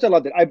loved it. Of course, I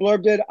loved it. I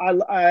blurbed it.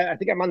 I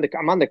think I'm on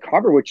the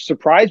cover, which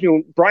surprised me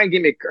when Brian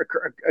gave me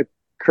a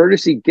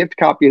courtesy gift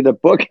copy of the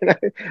book, and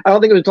I don't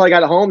think it was until I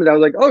got home that I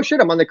was like, "Oh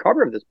shit, I'm on the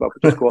cover of this book,"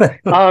 which is cool.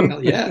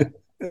 Yeah.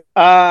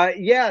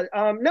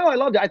 No, I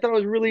loved it. I thought it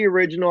was really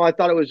original. I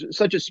thought it was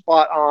such a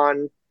spot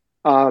on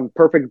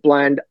perfect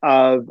blend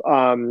of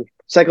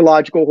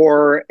psychological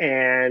horror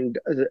and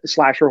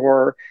slasher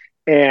horror.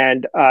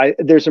 And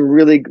there's some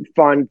really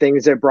fun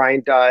things that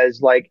Brian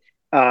does, like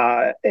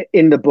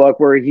in the book,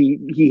 where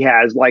he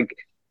has like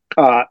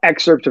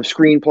excerpts of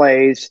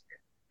screenplays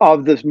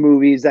of the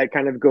movies that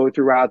kind of go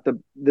throughout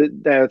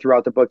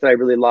throughout the book that I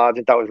really loved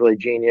and thought was really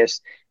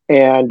genius.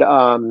 And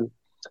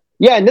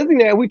yeah, another thing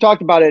that we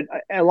talked about it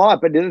a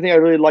lot, but the other thing I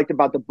really liked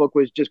about the book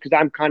was just because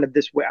I'm kind of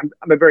this way.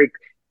 I'm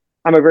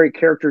a very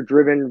character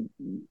driven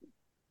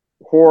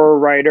horror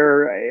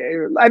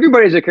writer.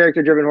 Everybody's a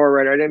character driven horror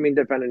writer. I didn't mean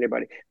to offend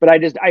anybody, but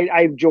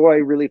I enjoy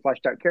really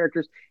fleshed out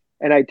characters,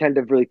 and I tend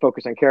to really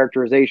focus on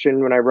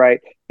characterization when I write.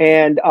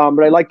 And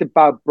what I liked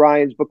about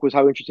Brian's book was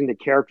how interesting the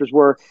characters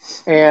were,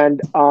 and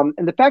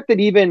the fact that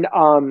even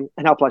and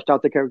how fleshed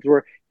out the characters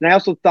were. And I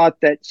also thought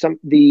that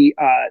the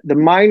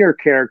minor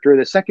character,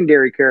 the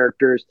secondary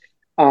characters,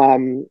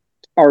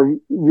 are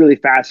really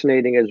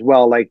fascinating as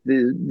well. Like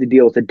the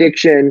deal with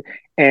addiction,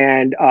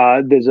 and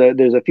there's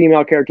a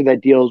female character that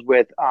deals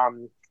with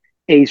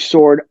a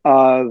sort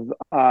of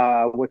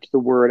what's the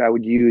word I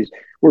would use,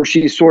 where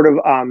she sort of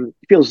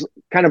feels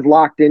kind of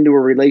locked into a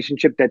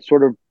relationship that's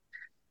sort of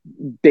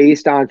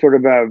based on sort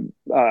of a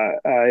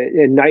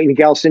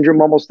Nightingale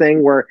syndrome almost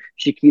thing, where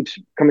she keeps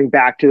coming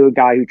back to a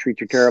guy who treats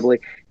her terribly.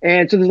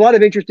 And so there's a lot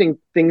of interesting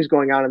things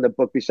going on in the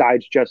book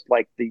besides just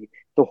like the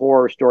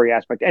horror story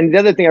aspect. And the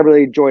other thing I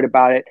really enjoyed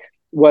about it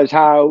was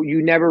how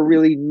you never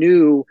really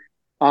knew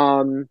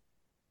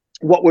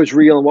what was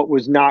real and what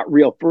was not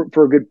real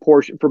for a good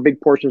portion, for big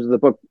portions of the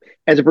book,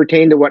 as it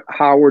pertained to what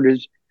Howard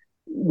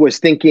was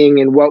thinking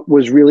and what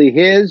was really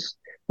his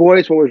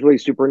voice, what was really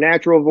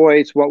supernatural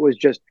voice, what was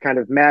just kind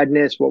of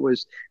madness, what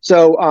was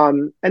so.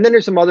 And then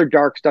there's some other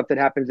dark stuff that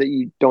happens that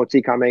you don't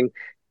see coming.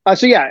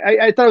 So yeah,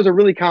 I thought it was a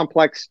really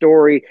complex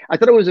story. I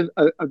thought it was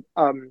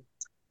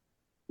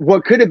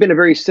what could have been a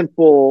very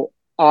simple,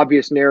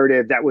 obvious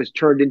narrative that was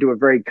turned into a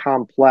very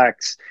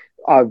complex,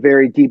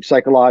 very deep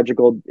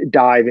psychological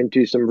dive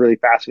into some really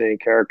fascinating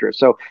characters.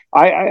 So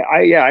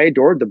I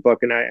adored the book,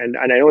 and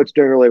I know it's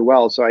doing really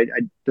well. So it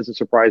doesn't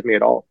surprise me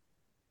at all.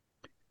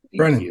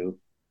 Brennan.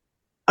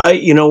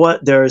 You know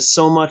what? There is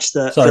so much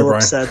that Sorry, Philip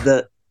Brian. said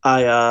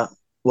that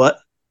what?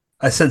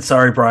 I said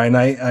sorry, Brian.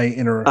 I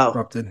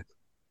interrupted,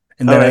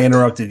 and then I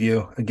interrupted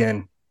you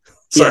again.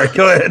 Sorry,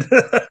 Go ahead.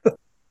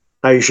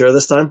 Are you sure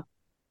this time?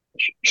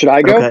 Should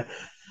I go? Okay.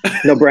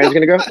 No, Brian's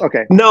gonna go.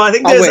 Okay. No, I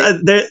think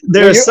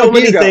there's so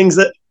many things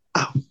that.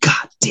 Oh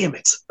God damn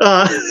it!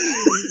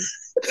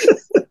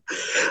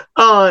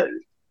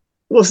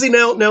 Well, see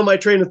now my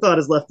train of thought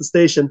has left the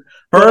station.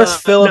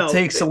 First, Philip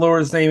takes the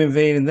Lord's name in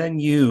vain, and then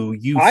you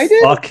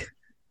fuck. Did?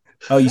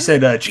 Oh, you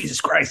said Jesus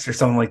Christ or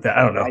something like that.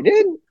 I don't know. I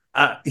did.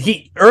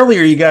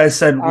 Earlier you guys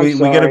said we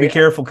got to be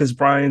careful because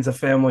Brian's a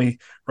family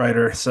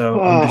writer,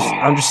 so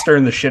I'm just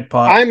stirring the shit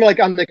pot. I'm like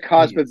on the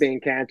cusp of being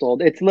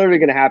canceled. It's literally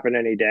going to happen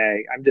any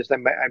day.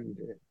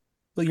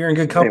 Well, you're in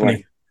good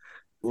company.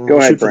 Anyway, go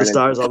ahead, shoot for the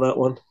stars on that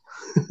one.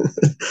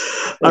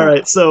 All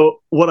right.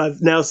 So what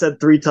I've now said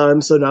 3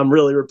 times, so now I'm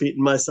really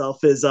repeating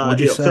myself. Is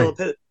Philip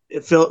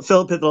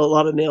hit a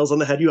lot of nails on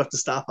the head. You have to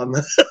stop on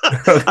that.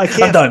 I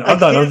can't. I'm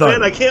done.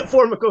 Man, I can't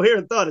form a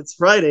coherent thought. It's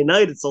Friday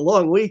night. It's a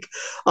long week.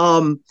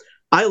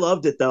 I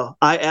loved it though.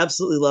 I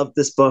absolutely loved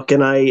this book,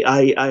 and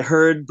I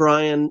heard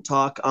Brian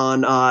talk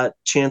on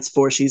Chance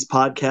Forshey's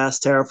podcast,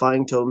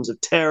 Terrifying Tomes of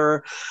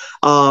Terror,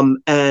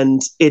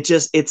 and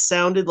it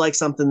sounded like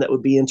something that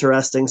would be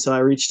interesting. So I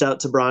reached out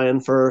to Brian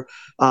for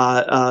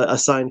a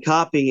signed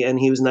copy, and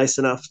he was nice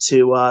enough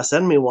to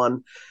send me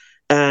one.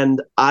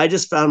 And I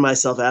just found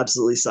myself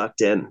absolutely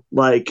sucked in.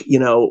 Like,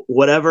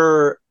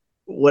 whatever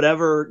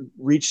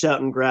reached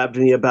out and grabbed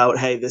me about,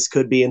 hey, this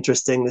could be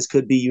interesting, this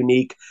could be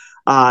unique.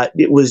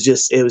 It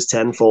was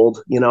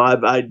tenfold.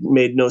 I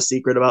made no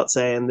secret about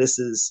saying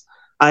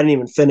I didn't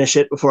even finish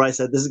it before I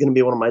said this is going to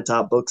be one of my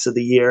top books of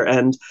the year.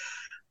 And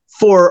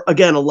for,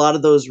 again, a lot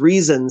of those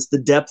reasons, the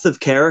depth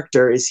of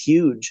character is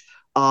huge.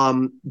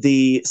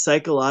 The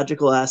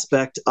psychological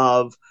aspect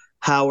of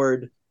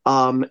Howard,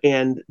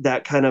 and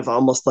that kind of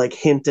almost like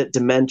hint at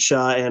dementia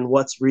and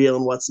what's real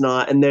and what's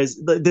not. And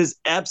there's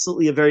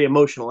absolutely a very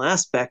emotional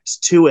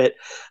aspect to it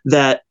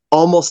that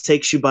almost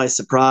takes you by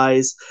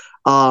surprise.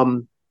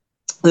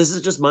 This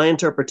is just my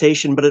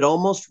interpretation, but it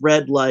almost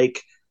read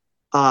like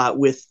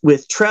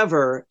with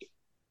Trevor.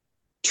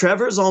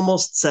 Trevor's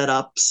almost set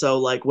up so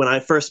like when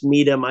I first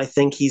meet him, I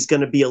think he's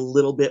going to be a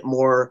little bit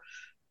more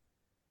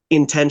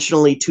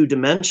intentionally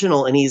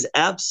two-dimensional, and he's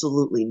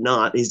absolutely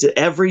not. He's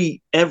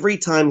every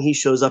time he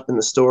shows up in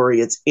the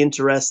story, it's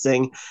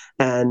interesting,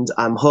 and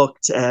I'm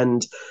hooked,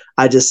 and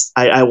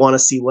I want to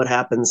see what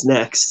happens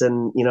next.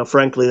 And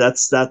frankly,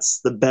 that's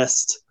the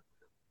best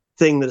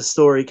thing that a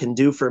story can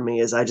do for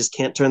me, is I just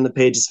can't turn the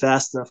pages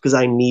fast enough because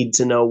I need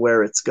to know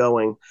where it's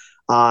going.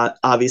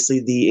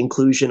 Obviously, the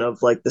inclusion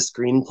of like the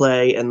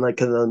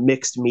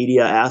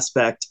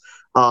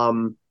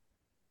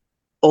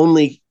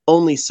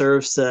only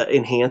serves to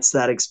enhance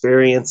that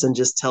experience and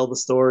just tell the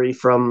story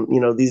from,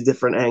 these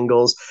different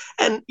angles.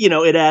 And,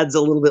 it adds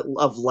a little bit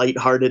of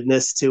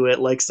lightheartedness to it.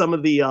 Like some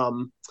of the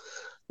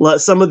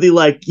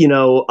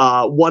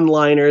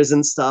one-liners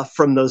and stuff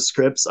from those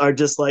scripts are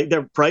just like,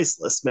 they're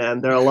priceless, man.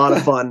 They're a lot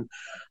of fun.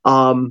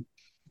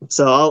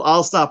 So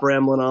I'll stop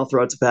rambling. I'll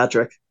throw it to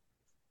Patrick.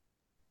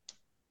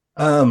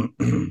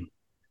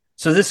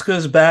 So this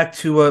goes back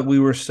to what we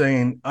were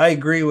saying. I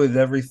agree with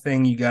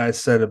everything you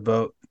guys said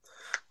about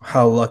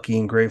how lucky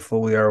and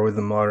grateful we are with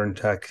the modern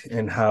tech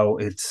and how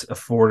it's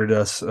afforded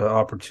us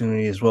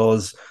opportunity, as well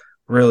as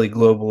really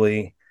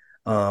globally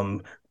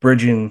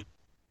bridging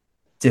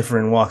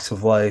different walks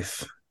of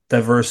life,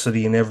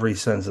 diversity in every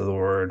sense of the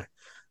word,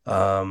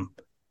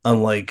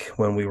 unlike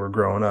when we were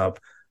growing up.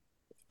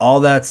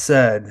 All that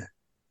said,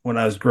 when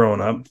I was growing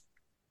up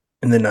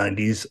in the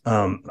 90s,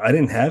 I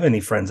didn't have any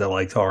friends that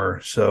liked horror.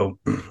 So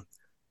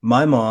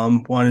my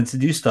mom wanted to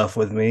do stuff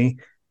with me,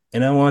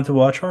 and I wanted to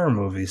watch horror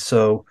movies.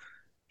 So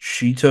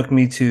she took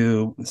me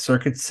to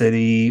Circuit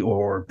City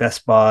or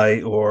Best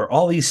Buy or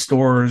all these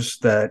stores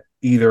that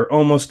either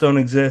almost don't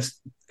exist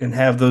and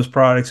have those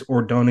products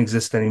or don't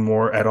exist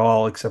anymore at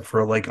all, except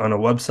for like on a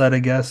website, I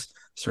guess.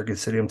 Circuit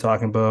City I'm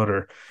talking about,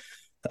 or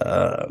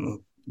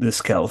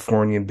this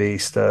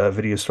California-based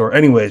video store.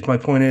 Anyways, my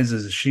point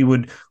is she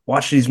would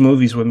watch these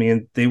movies with me,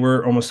 and they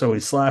were almost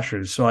always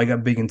slashers. So I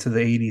got big into the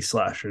 80s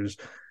slashers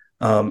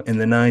in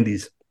the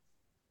 90s.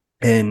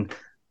 And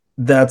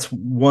that's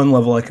one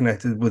level I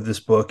connected with this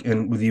book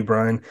and with you,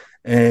 Brian.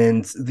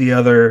 And the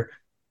other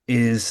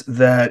is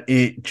that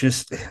it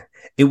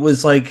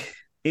was like,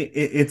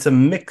 it's a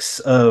mix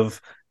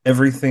of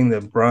everything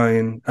that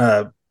Brennan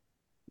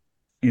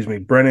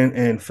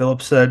and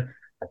Philip said.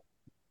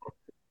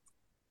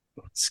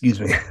 Excuse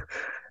me.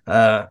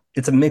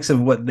 It's a mix of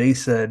what they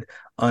said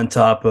on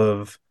top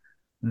of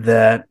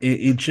that.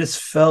 It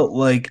just felt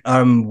like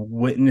I'm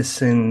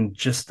witnessing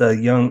just a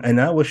young,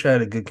 and I wish I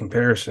had a good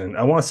comparison.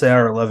 I want to say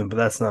R11, but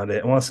that's not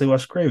it. I want to say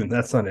Wes Craven.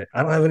 That's not it.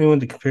 I don't have anyone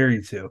to compare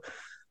you to,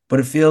 but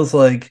it feels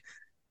like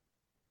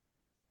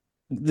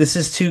this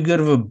is too good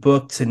of a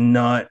book to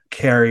not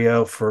carry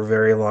out for a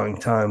very long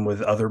time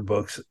with other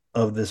books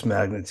of this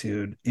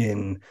magnitude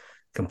in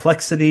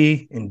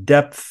complexity, in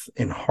depth,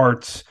 in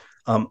hearts.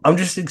 I'm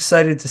just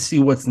excited to see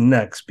what's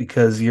next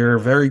because you're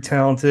very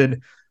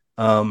talented,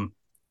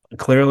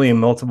 clearly in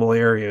multiple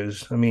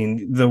areas. I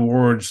mean, the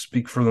words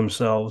speak for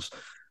themselves.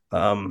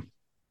 I'm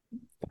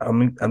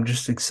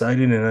just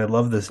excited, and I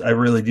love this. I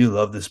really do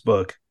love this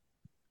book.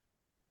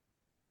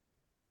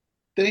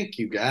 Thank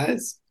you,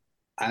 guys.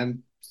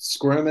 I'm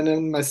squirming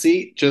in my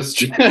seat,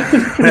 just like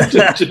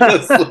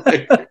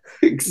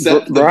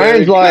accept the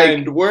very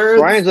kind words.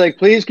 Brian's like,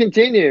 please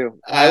continue.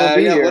 I will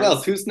be here. What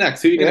else? Who's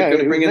next? Who are you going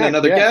to bring in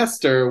another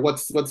guest, or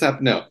what's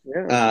happening?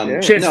 No,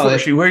 Chance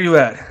Fletchy, where are you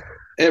at?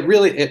 It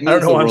means I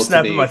don't know why I'm to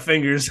snapping me. my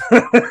fingers.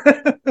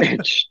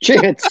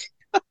 Chance.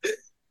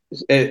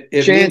 It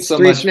Chance means so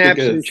 3 much snaps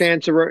because and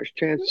Chance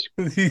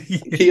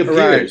he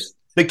appears.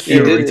 The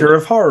curator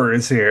of horror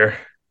is here.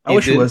 I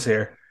wish he was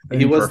here.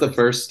 He was the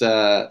first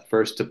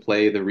to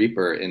play the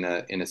Reaper in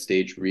a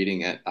staged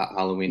reading at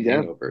Halloween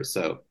Hangover.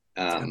 So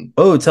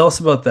tell us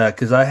about that,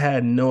 because I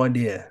had no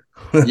idea.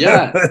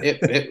 Yeah,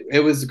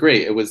 it was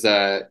great. It was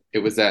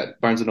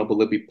at Barnes and Noble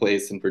Libby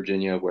Place in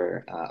Virginia,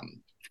 where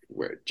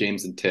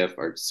James and Tiff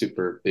are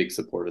super big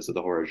supporters of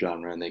the horror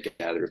genre, and they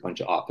gathered a bunch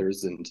of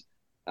authors and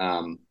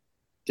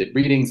did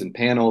readings and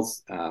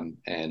panels.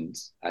 And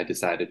I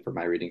decided for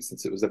my reading,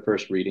 since it was the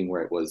first reading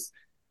where it was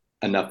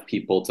enough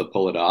people to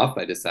pull it off,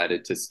 I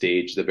decided to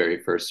stage the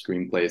very first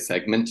screenplay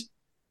segment,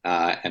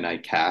 and I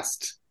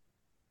cast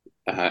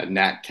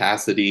Nat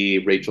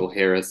Cassidy, Rachel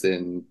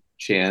Harrison,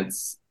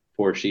 Chance,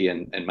 Portia,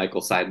 and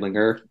Michael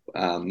Seidlinger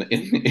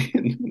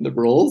in the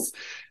roles,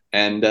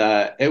 and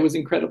it was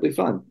incredibly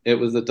fun. It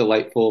was a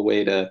delightful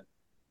way to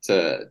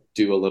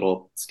do a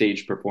little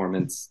stage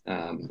performance.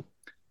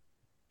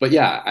 But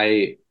yeah,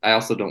 I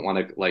also don't want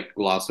to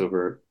gloss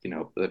over,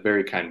 the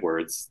very kind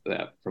words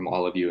from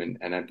all of you,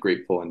 and I'm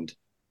grateful. And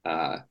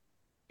I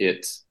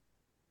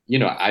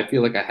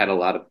feel like I had a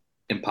lot of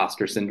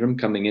imposter syndrome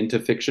coming into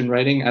fiction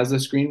writing as a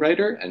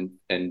screenwriter,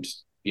 and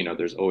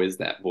there's always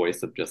that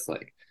voice of just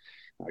like,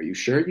 are you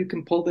sure you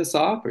can pull this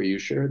off? Are you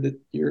sure that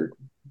you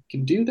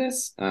can do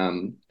this?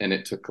 And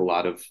it took a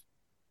lot of,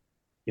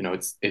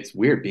 it's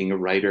weird. Being a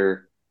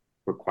writer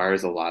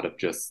requires a lot of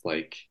just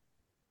like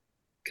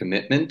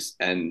commitment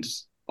and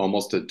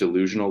almost a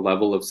delusional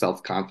level of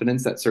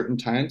self-confidence at certain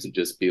times, to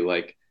just be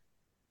like,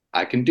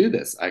 I can do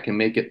this. I can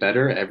make it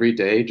better every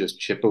day, just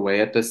chip away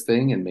at this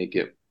thing and make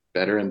it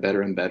better and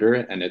better and better.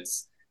 And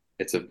it's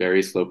a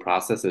very slow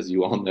process, as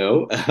you all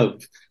know,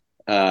 of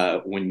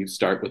when you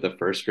start with a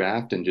first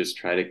draft and just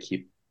try to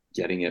keep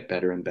getting it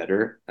better and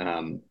better.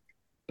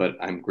 But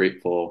I'm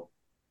grateful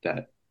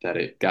that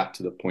it got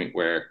to the point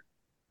where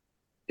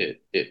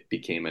it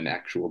became an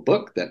actual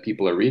book that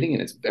people are reading,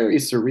 and it's very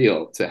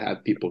surreal to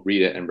have people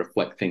read it and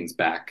reflect things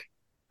back.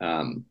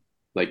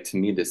 Like, to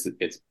me,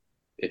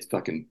 it's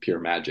fucking pure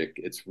magic.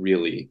 It's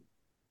really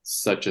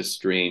such a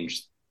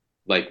strange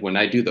like when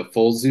I do the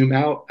full zoom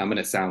out, I'm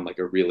gonna sound like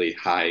a really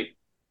high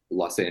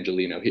Los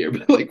Angelino here,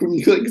 but like when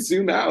you like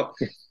zoom out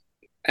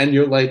and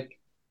you're like,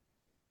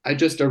 I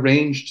just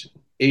arranged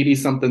 80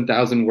 something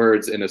thousand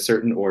words in a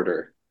certain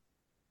order,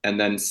 and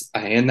then I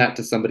hand that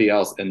to somebody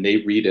else and they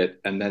read it,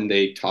 and then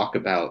they talk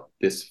about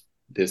this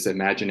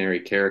imaginary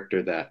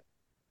character that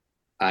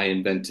I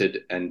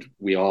invented and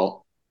we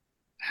all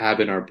have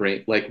in our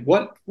brain. Like,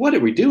 what are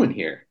we doing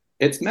here?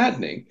 It's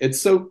maddening. It's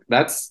so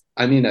that's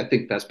I mean, I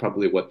think that's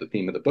probably what the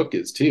theme of the book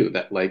is too,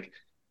 that like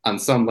on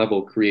some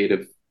level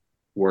creative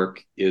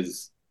work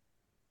is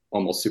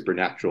almost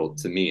supernatural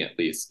to me at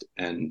least.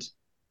 And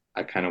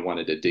I kind of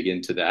wanted to dig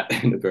into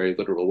that in a very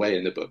literal way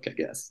in the book, I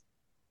guess.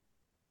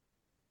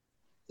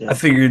 I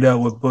figured out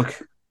what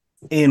book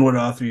and what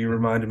author you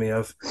reminded me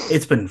of.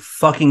 It's been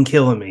fucking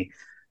killing me.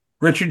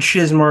 Richard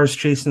Chizmar's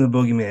Chasing the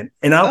Boogeyman.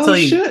 And I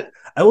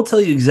will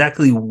tell you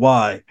exactly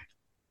why.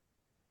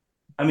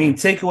 I mean,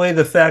 take away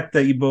the fact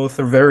that you both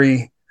are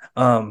very,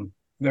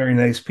 very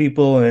nice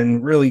people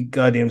and really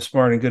goddamn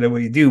smart and good at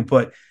what you do.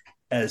 But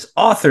as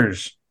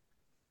authors,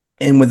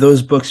 and with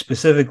those books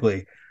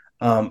specifically,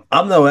 I'm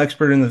no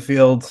expert in the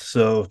field,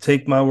 so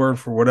take my word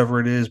for whatever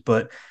it is.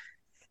 But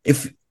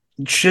if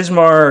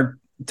Chizmar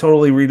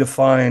totally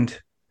redefined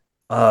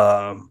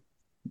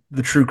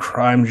the true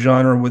crime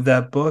genre with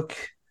that book,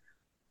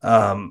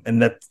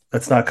 and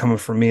that's not coming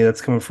from me.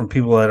 That's coming from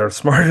people that are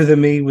smarter than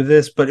me with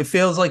this. But it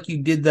feels like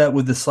you did that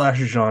with the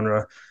slasher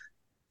genre.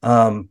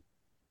 You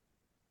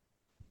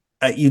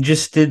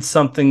just did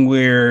something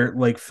where,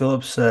 like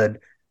Philip said,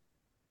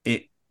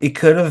 it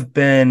could have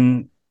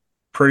been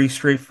pretty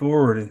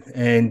straightforward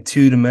and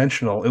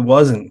two-dimensional. It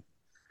wasn't.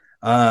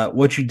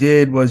 What you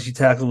did was you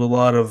tackled a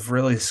lot of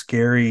really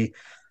scary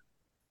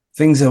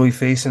things that we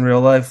face in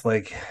real life.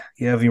 Like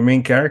you have your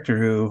main character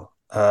who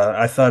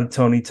I thought of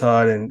Tony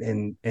Todd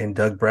and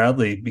Doug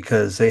Bradley,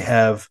 because they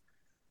have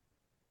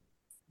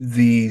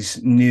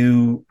these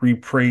new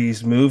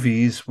repraised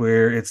movies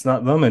where it's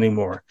not them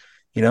anymore.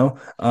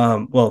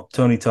 Well,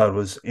 Tony Todd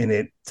was in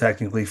it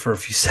technically for a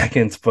few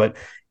seconds, but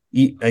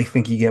I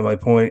think you get my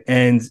point.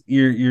 And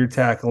you're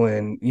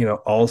tackling,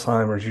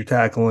 Alzheimer's. You're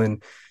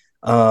tackling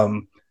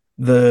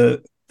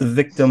the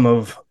victim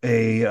of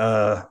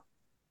a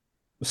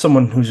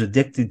someone who's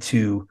addicted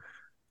to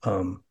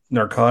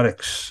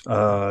narcotics.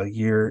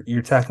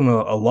 You're tackling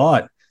a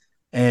lot,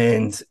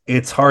 and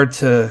it's hard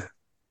to.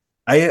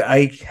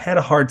 I had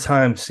a hard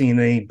time seeing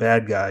a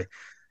bad guy,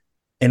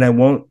 and I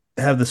won't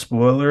have the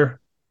spoiler.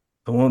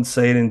 I won't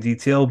say it in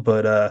detail,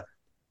 but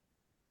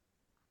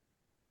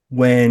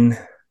when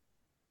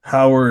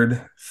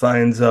Howard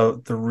finds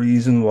out the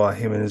reason why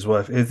him and his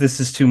wife, if this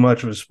is too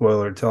much of a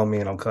spoiler, tell me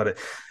and I'll cut it.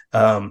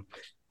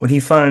 When he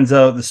finds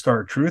out the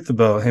stark truth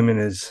about him and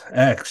his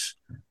ex,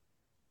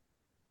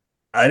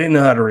 I didn't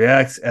know how to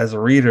react as a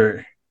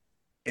reader.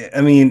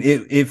 I mean,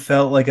 it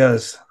felt like I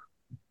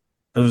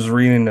was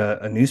reading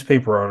a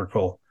newspaper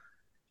article,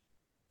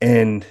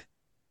 and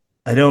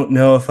I don't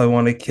know if I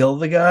want to kill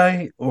the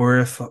guy or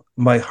if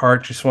my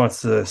heart just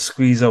wants to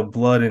squeeze out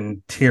blood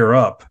and tear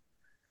up.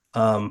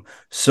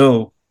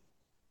 So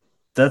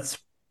that's,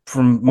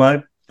 from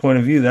my point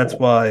of view, that's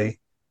why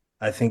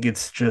I think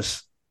it's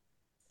just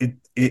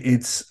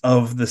it's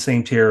of the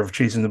same tier of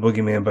Chasing the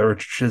Boogeyman by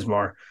Richard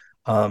Chizmar.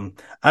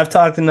 I've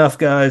talked enough,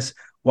 guys.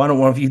 Why don't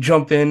one of you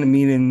jump in,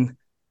 meaning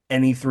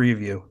any three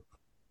of you,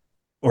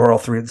 or all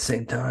three at the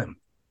same time?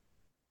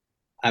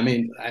 I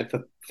mean,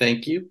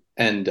 thank you,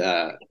 and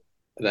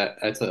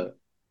that's a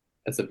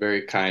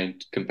very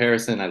kind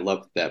comparison. I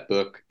loved that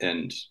book,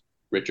 and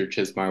Richard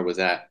Chizmar was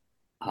at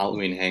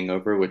Halloween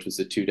Hangover, which was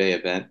a 2-day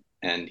event,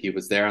 and he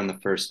was there on the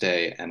first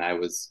day, and I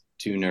was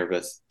too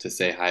nervous to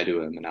say hi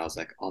to him, and I was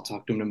like, I'll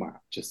talk to him tomorrow.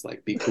 Just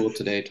like, be cool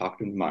today, talk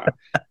to him tomorrow.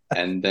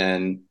 And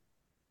then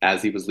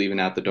as he was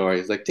leaving out the door, he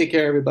was like, take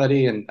care,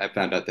 everybody. And I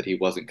found out that he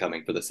wasn't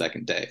coming for the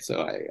second day.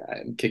 So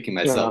I'm kicking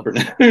myself for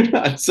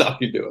not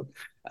talking to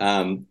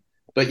him.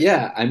 But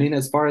yeah, I mean,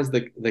 as far as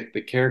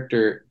the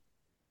character,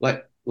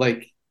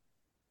 like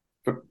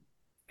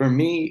for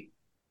me,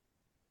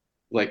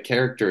 like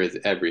character is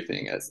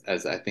everything,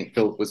 as I think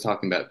Philip was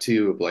talking about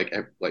too, of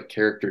like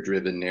character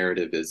driven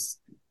narrative is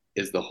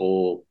the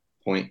whole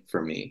point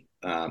for me,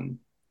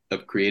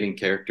 of creating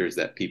characters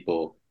that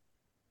people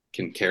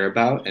can care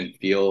about and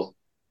feel.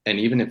 And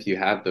even if you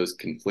have those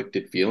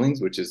conflicted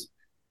feelings, which is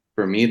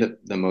for me the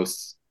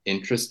most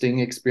interesting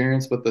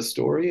experience with the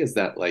story, is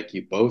that like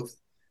you both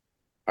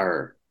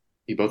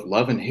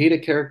love and hate a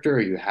character,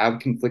 or you have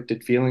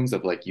conflicted feelings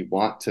of like you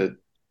want to,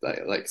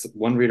 like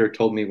one reader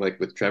told me, like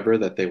with Trevor,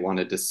 that they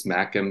wanted to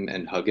smack him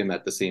and hug him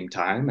at the same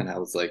time. And I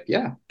was like,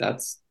 yeah,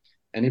 that's,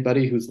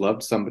 anybody who's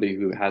loved somebody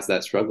who has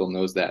that struggle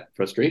knows that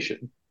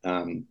frustration,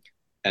 and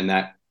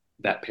that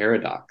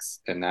paradox.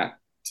 And that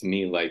to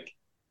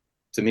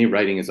me,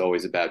 writing is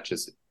always about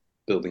just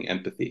building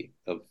empathy,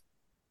 of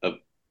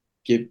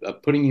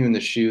putting you in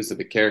the shoes of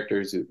the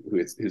characters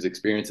whose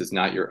experience is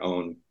not your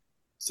own,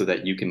 so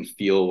that you can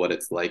feel what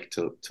it's like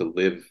to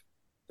live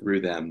through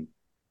them.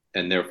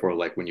 And therefore,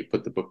 like when you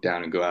put the book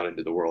down and go out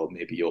into the world,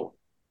 maybe you'll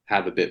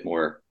have a bit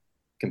more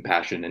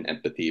compassion and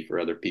empathy for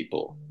other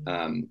people.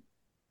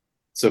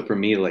 So for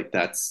me, like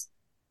that's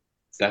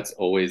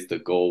always the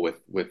goal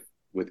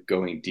with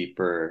going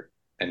deeper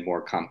and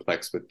more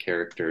complex with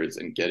characters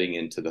and getting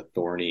into the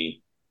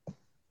thorny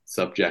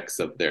subjects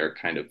of their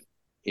kind of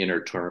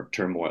inner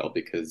turmoil,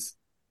 because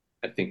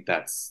I think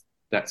that's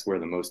where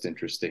the most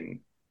interesting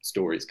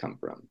stories come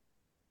from.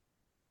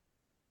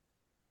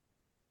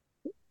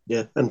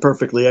 Yeah, and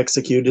perfectly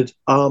executed.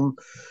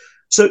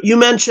 So you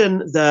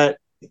mentioned that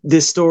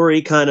this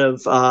story kind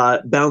of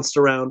bounced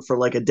around for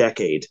like a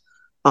decade,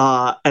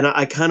 and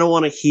I kind of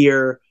want to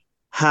hear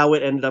how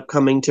it ended up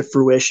coming to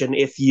fruition.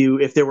 If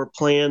there were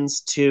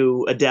plans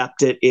to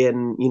adapt it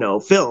in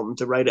film,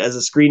 to write it as a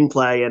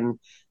screenplay, and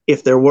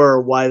if there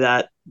were,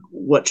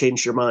 what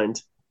changed your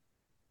mind?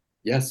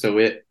 Yeah, so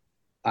it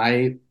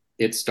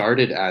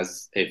started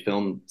as a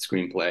film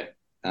screenplay.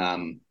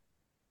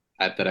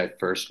 That I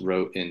first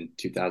wrote in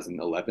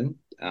 2011.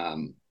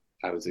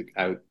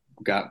 I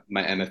got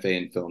my MFA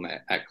in film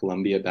at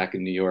Columbia back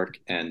in New York,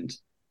 and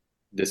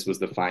this was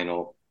the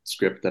final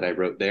script that I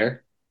wrote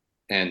there.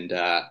 And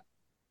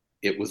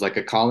it was like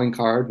a calling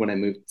card when I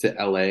moved to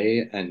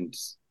LA and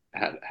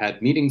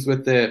had meetings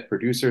with it.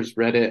 Producers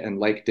read it and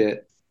liked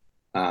it.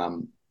 A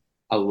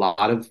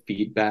lot of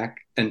feedback,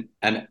 and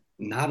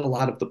not a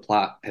lot of the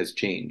plot has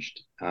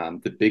changed.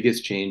 The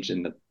biggest change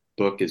in the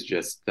book is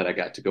just that I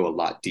got to go a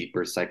lot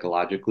deeper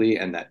psychologically,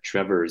 and that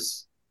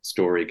Trevor's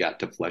story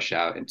got to flesh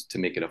out and to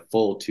make it a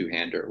full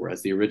two-hander,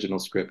 whereas the original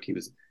script, he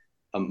was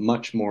a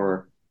much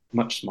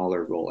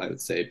smaller role, I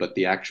would say, but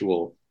the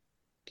actual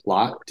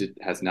plot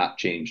has not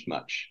changed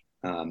much.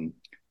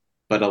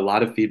 But a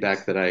lot of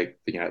feedback that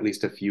at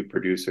least a few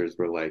producers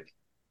were like,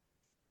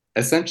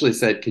 essentially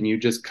said, can you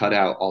just cut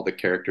out all the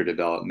character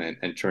development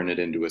and turn it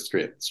into a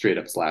straight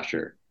up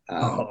slasher?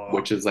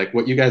 Which is like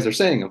what you guys are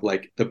saying, of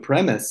like the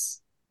premise,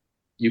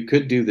 you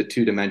could do the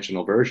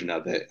two-dimensional version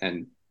of it,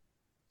 and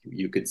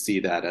you could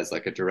see that as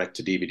like a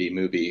direct-to-DVD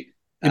movie.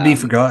 It'd be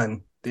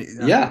forgotten.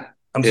 Yeah.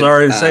 I'm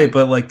sorry to say,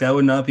 but like that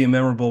would not be a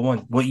memorable one.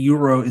 What you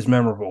wrote is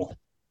memorable.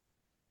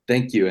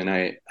 Thank you. And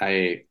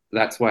I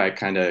that's why I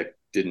kind of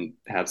didn't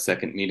have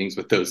second meetings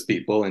with those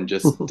people and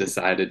just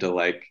decided to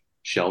like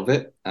shelve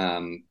it.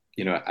 I'm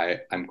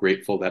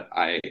grateful that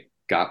I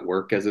got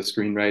work as a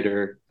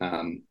screenwriter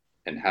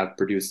and have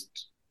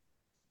produced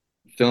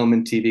film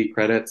and TV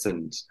credits.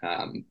 And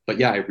but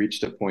yeah, I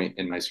reached a point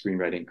in my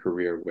screenwriting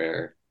career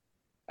where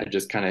I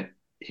just kind of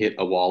hit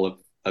a wall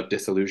of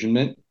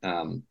disillusionment.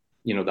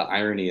 The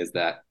irony is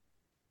that,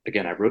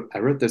 again, I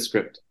wrote this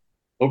script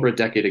over a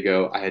decade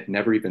ago. I had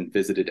never even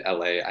visited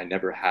LA. I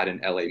never had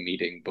an LA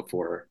meeting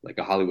before, like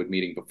a Hollywood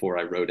meeting before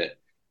I wrote it.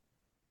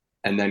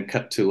 And then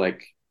cut to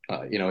like,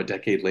 a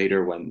decade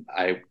later when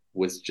I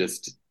was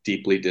just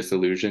deeply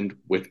disillusioned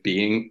with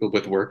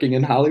working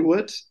in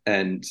Hollywood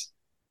and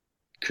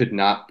could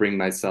not bring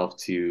myself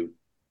to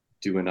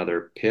do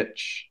another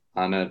pitch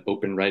on an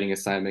open writing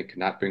assignment, could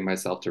not bring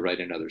myself to write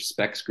another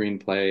spec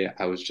screenplay.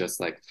 I was just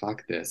like,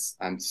 fuck this.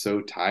 I'm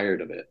so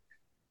tired of it.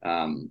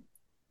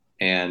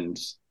 And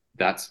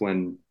that's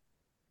when,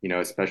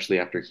 especially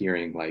after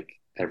hearing like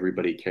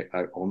everybody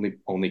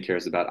only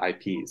cares about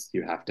IPs,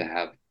 you have to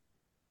have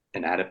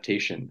an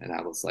adaptation. And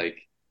I was like,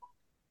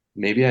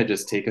 maybe I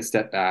just take a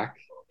step back,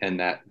 and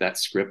that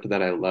script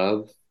that I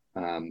love,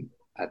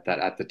 at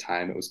the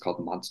time it was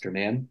called Monster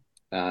Man.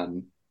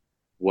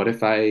 What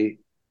if I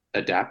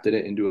adapted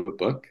it into a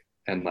book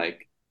and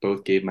like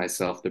both gave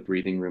myself the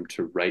breathing room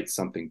to write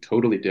something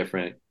totally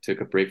different, took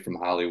a break from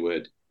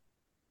Hollywood,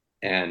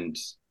 and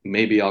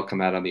maybe I'll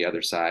come out on the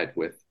other side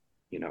with,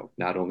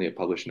 not only a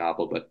published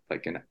novel, but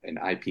like an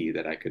IP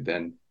that I could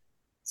then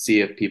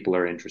see if people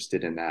are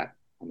interested in that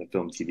on the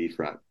film TV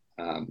front.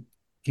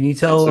 Can you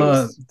tell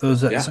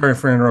those that, sorry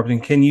for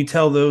interrupting, can you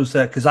tell those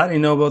that, because I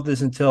didn't know about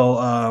this until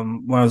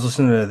when I was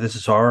listening to This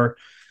Is Horror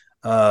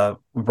with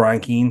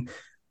Brian Keene.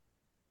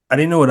 I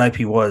didn't know what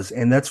IP was,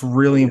 and that's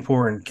really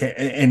important.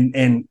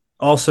 And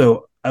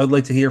also, I would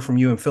like to hear from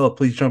you, and Philip,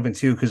 please jump in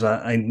too, because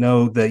I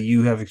know that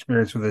you have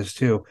experience with this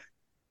too.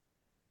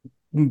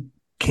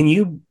 Can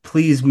you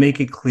please make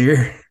it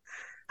clear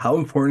how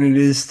important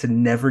it is to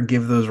never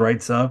give those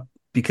rights up?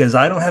 Because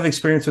I don't have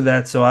experience with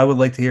that, so I would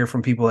like to hear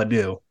from people that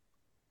do.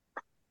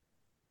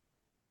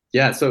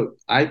 Yeah, so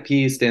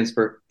IP stands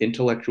for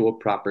intellectual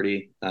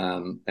property,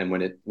 and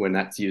when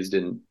that's used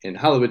in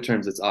Hollywood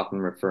terms, it's often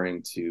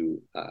referring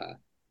to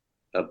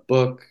a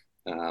book,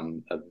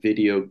 a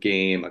video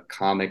game, a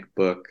comic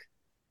book,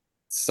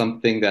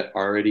 something that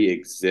already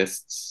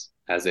exists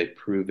as a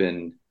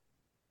proven,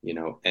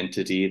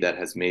 entity that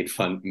has made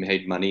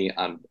money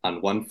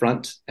on one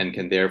front, and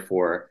can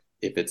therefore,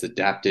 if it's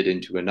adapted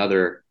into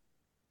another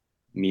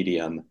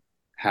medium,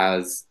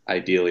 has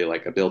ideally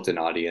like a built-in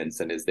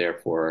audience and is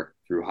therefore,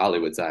 through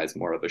Hollywood's eyes,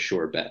 more of a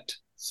sure bet.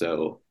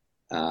 So,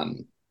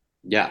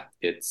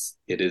 it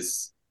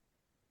is,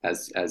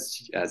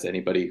 as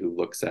anybody who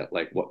looks at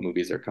like what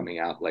movies are coming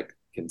out like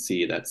can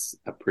see, that's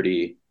a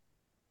pretty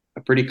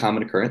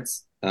common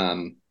occurrence.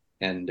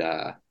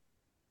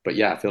 But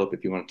yeah, Philip,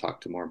 if you want to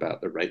talk to more about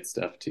the right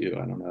stuff too,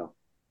 I don't know.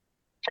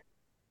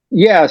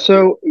 Yeah,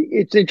 so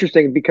it's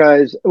interesting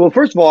because, well,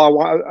 first of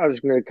all, I was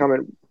going to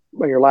comment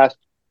on your last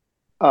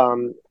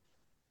um,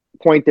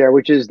 point there,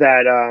 which is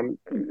that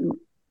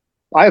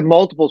I have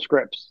multiple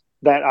scripts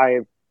that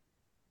I've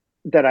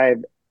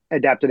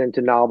adapted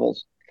into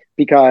novels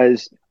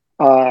because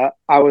I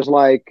was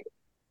like,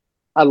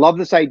 I love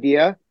this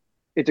idea.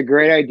 It's a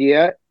great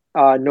idea.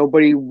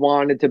 Nobody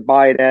wanted to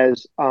buy it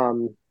as a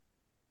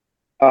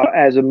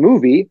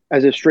movie,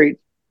 as a straight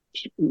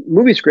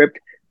movie script,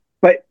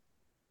 but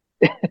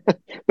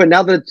but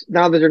now that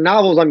they're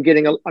novels, I'm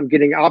getting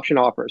option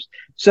offers.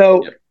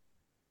 So Yep.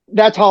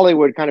 that's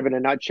Hollywood kind of in a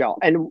nutshell.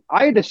 And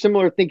I had a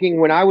similar thinking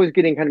when I was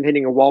getting kind of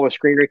hitting a wall with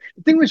screenwriting.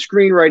 The thing with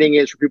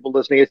screenwriting is, for people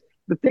listening, is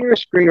the thing with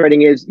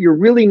screenwriting is you're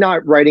really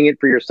not writing it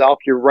for yourself.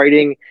 You're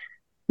writing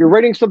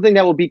something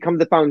that will become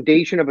the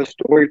foundation of a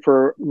story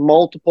for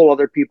multiple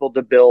other people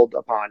to build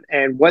upon.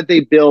 And what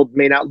they build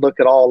may not look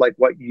at all like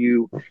what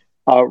you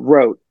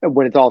wrote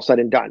when it's all said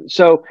and done.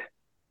 So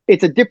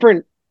it's a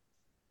different,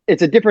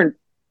 it's a different,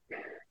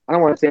 I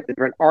don't want to say it's a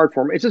different art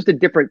form. It's just a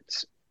different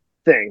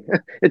thing.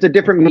 It's a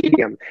different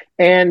medium.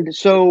 And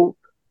so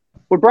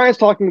what Brian's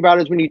talking about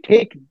is when you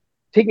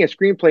taking a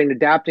screenplay and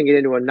adapting it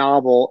into a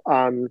novel,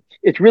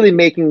 it's really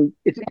making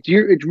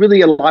it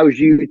really allows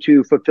you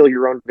to fulfill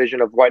your own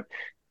vision of what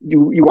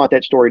you want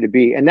that story to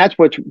be, and that's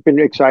what's been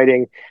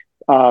exciting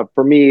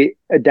for me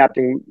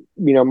adapting,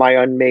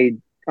 my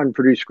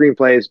unproduced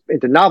screenplays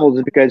into novels,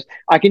 is because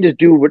I can just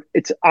do what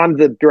it's. I'm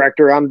the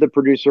director, I'm the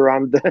producer,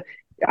 I'm the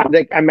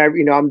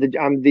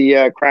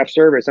craft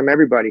service, I'm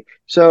everybody.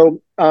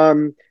 So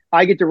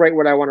I get to write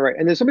what I want to write,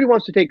 and then somebody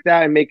wants to take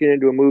that and make it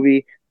into a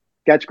movie.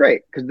 That's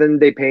great because then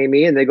they pay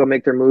me and they go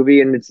make their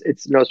movie, and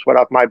it's no sweat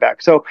off my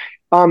back. So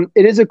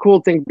it is a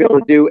cool thing to be able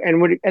to do.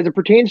 And as it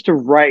pertains to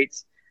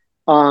rights,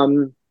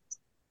 um,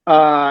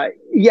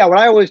 yeah, what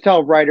I always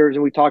tell writers,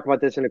 and we talk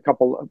about this in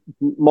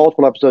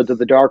multiple episodes of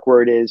The Dark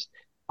Word, is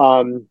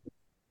um,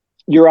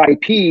 your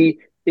IP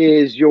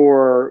is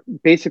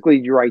basically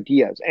your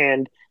ideas,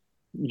 and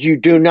you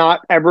do not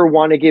ever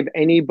want to give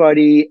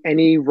anybody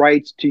any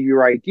rights to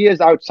your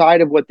ideas outside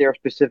of what they're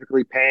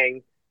specifically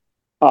paying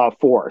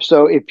for.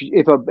 So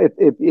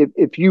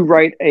if you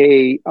write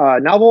a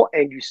novel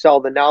and you sell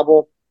the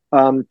novel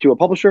to a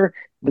publisher,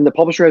 then the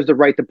publisher has the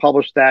right to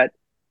publish that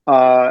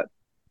uh,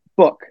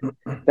 book.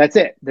 That's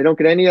it. They don't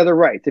get any other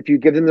rights. If you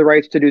give them the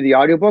rights to do the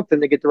audiobook,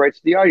 then they get the rights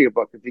to the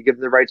audiobook. If you give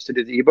them the rights to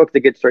do the ebook, they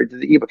get the rights to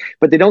the ebook.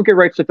 But they don't get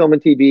rights to film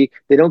and TV.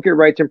 They don't get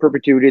rights in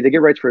perpetuity. They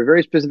get rights for a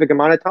very specific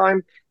amount of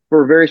time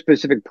for a very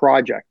specific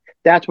project.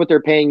 That's what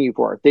they're paying you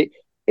for. The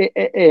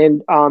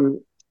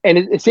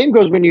same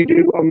goes when you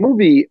do a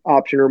movie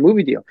option or a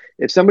movie deal.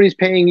 If somebody's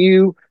paying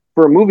you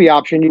for a movie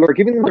option, you are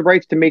giving them the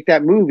rights to make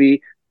that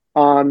movie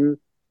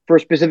for a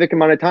specific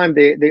amount of time.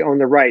 They own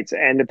the rights,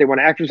 and if they want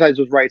to exercise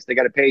those rights, they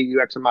got to pay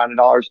you X amount of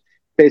dollars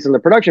based on the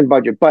production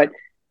budget.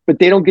 But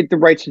they don't get the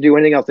rights to do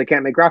anything else. They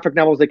can't make graphic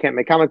novels. They can't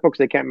make comic books.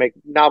 They can't make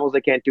novels. They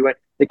can't do it.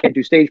 They can't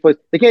do stage plays.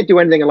 They can't do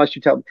anything unless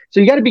you tell them. So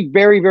you got to be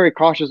very, very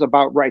cautious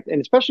about rights,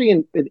 and especially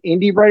in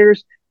indie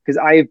writers, because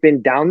I have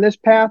been down this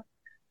path.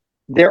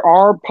 There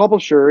are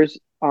publishers,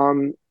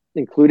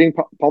 including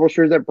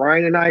publishers that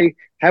Brian and I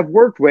have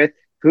worked with,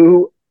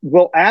 who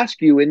will ask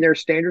you in their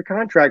standard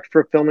contract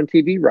for film and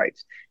TV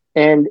rights.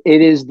 And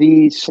it is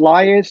the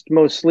slyest,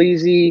 most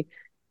sleazy,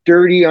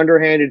 dirty,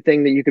 underhanded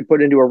thing that you could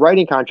put into a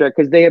writing contract,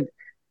 because they have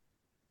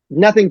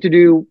nothing to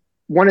do.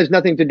 One has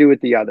nothing to do with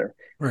the other.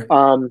 Right.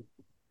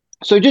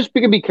 So just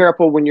be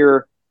careful when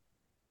you're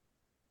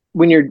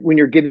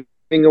giving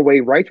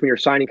away rights, when you're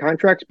signing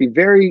contracts. Be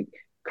very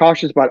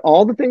cautious about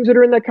all the things that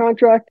are in that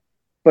contract,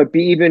 but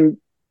be even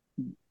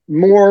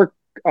more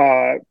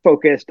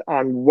focused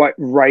on what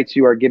rights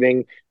you are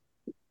giving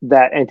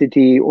that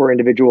entity or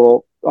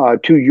individual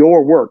to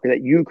your work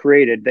that you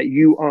created, that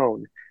you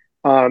own.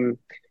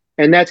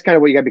 And that's kind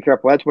of what you got to be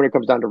careful. That's when it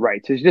comes down to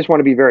rights. You just want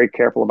to be very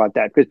careful about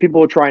that, because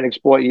people will try and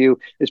exploit you,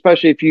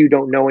 especially if you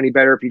don't know any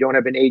better, if you don't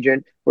have an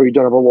agent or you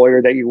don't have a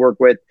lawyer that you work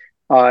with.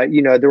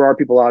 There are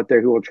people out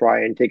there who will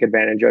try and take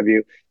advantage of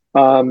you.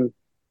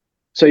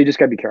 So you just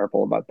got to be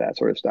careful about that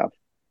sort of stuff.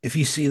 If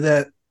you see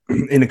that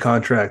in a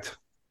contract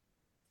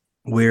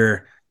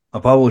where a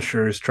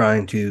publisher is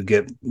trying to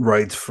get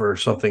rights for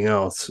something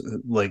else,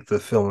 like the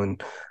film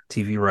and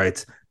TV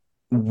rights,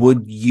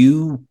 would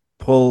you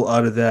pull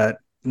out of that?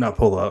 Not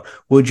pull out.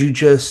 Would you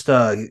just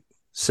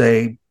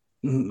say,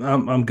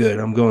 I'm good,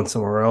 I'm going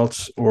somewhere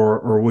else?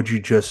 Or would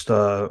you just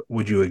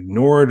would you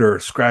ignore it or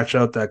scratch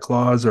out that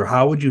clause? Or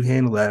how would you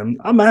handle that?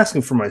 I'm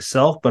asking for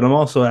myself, but I'm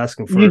also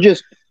asking for... You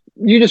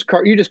just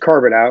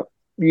carve it out.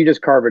 Because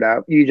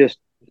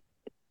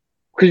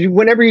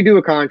whenever you do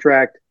a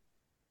contract,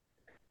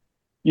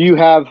 you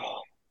have,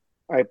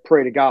 I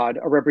pray to God,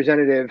 a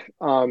representative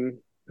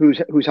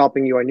who's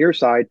helping you on your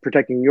side,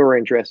 protecting your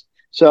interests.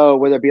 So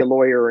whether it be a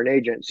lawyer or an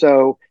agent.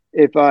 So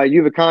if you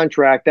have a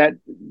contract that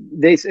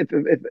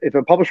if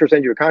a publisher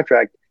sends you a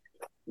contract,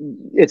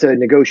 it's a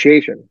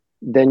negotiation.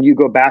 Then you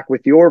go back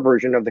with your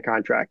version of the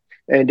contract,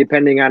 and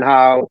depending on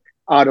how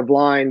out of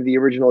line the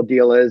original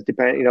deal is,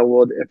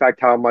 will affect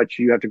how much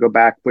you have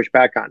to push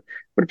back on.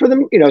 But for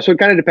them, so it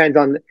kind of depends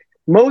on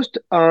most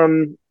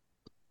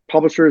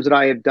publishers that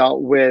I have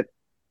dealt with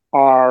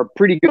are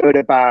pretty good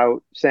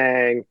about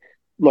saying,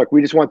 look,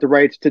 we just want the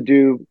rights to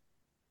do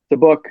the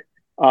book.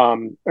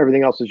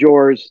 Everything else is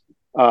yours.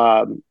 Here's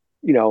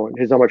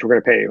how much we're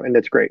going to pay you. And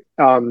that's great.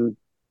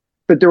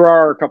 But there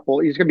are a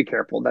couple, you just got to be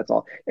careful. That's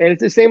all. And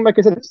it's the same, like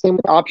I said, it's the same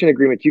with option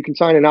agreements. You can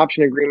sign an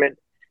option agreement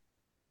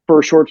for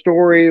a short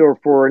story or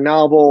for a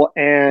novel.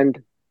 And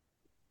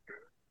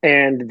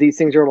these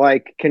things are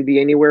can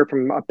be anywhere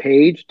from a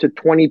page to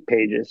 20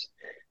 pages.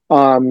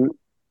 So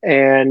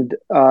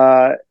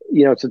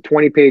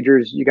 20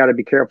 pagers you got to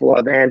be careful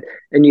of, and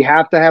you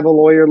have to have a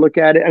lawyer look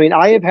at it. I mean,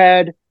 I have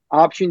had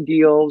option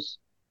deals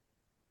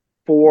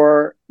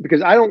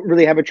because I don't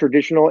really have a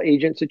traditional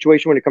agent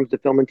situation when it comes to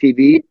film and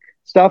TV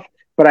stuff,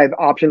 but I've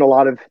optioned a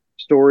lot of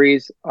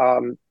stories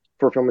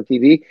for film and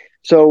TV.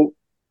 So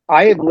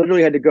I have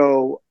literally had to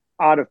go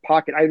out of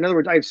pocket. In other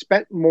words, I've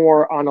spent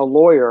more on a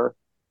lawyer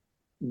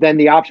than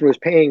the option was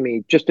paying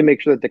me just to make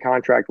sure that the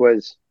contract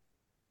was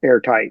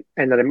airtight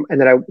and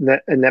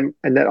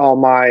that all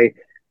my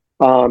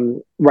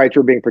rights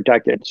were being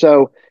protected.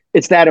 So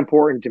it's that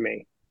important to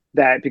me,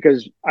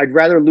 because I'd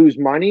rather lose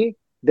money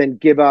than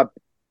give up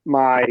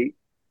my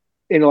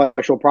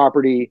intellectual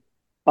property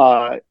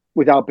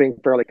without being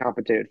fairly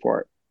compensated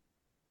for it.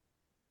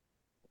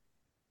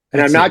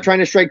 And I'm not trying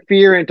to strike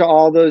fear into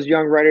all those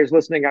young writers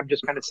listening. I'm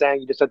just kind of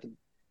saying you just have to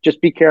just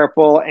be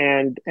careful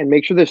and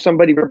make sure there's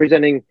somebody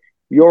representing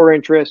your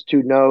interest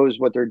who knows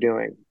what they're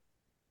doing.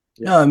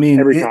 No, I mean,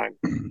 every time.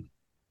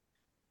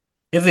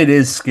 If it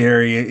is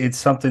scary, it's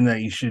something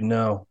that you should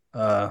know.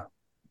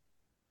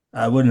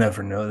 I would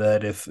never know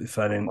that if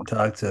I didn't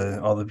talk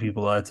to all the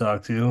people I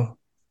talked to.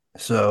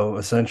 So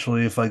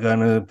essentially, if I got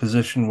in a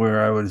position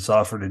where I was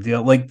offered a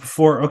deal, like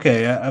before,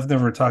 okay, I've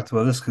never talked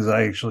about this because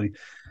I actually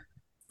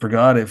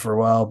forgot it for a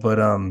while, but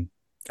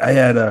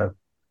I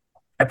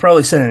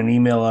probably sent an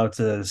email out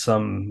to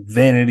some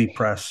vanity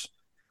press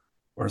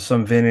or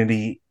some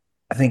vanity,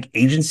 I think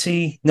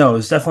agency. No, it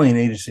was definitely an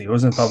agency. It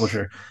wasn't a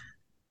publisher.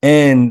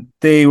 And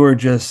they were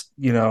just,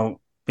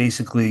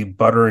 basically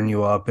buttering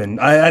you up. And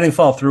I didn't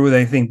follow through with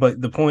anything.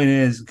 But the point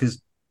is, because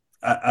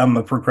I'm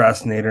a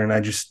procrastinator and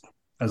I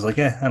was like,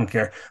 I don't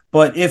care.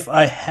 But if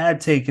I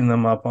had taken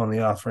them up on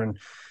the offer and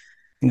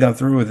gone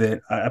through with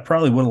it, I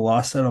probably would have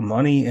lost out on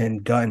money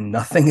and gotten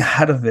nothing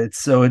out of it.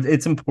 So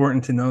it's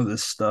important to know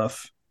this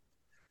stuff.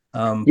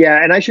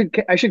 Yeah, and I should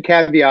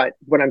caveat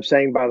what I'm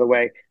saying, by the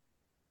way.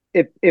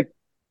 If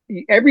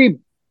every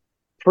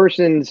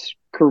person's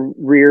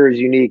career is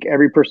unique,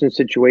 every person's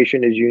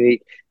situation is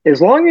unique. As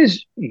long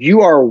as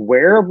you are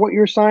aware of what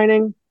you're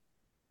signing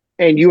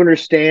and you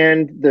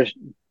understand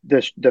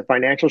the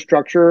financial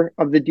structure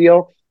of the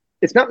deal,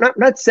 it's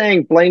not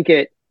saying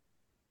blanket.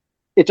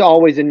 It's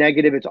always a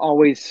negative. It's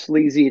always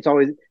sleazy. It's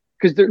always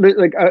because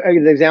like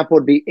an example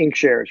would be ink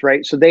shares,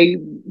 right? So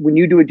when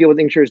you do a deal with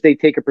ink shares, they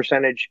take a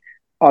percentage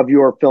of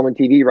your film and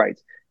TV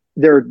rights.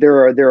 They're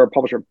a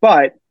publisher,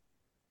 but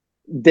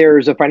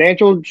there's a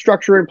financial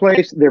structure in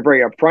place. They're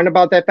very upfront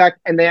about that fact,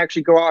 and they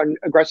actually go out and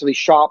aggressively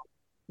shop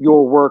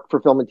your work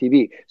for film and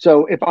TV.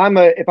 So if I'm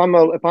a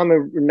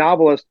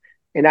novelist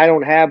and I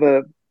don't have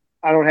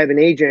an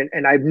agent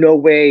and I have no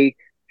way,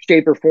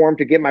 shape, or form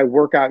to get my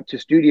work out to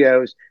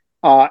studios,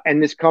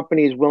 and this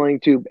company is willing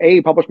to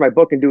publish my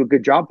book and do a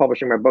good job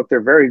publishing my book.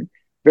 They're very,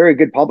 very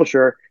good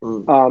publisher.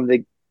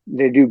 They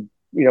do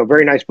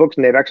very nice books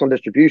and they have excellent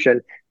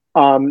distribution.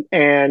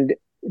 And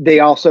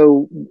they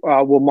also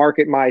will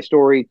market my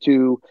story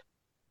to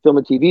film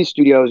and TV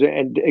studios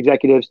and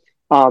executives.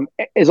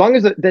 As long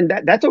as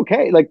that's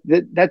okay. Like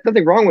that's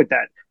nothing wrong with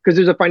that because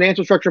there's a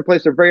financial structure in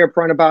place. They're very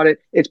upfront about it.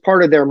 It's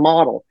part of their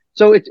model.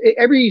 So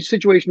every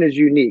situation is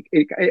unique.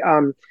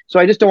 So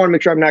I just don't want to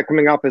make sure I'm not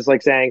coming off as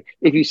like saying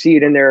if you see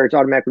it in there, it's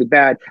automatically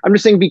bad. I'm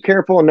just saying be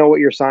careful and know what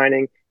you're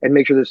signing and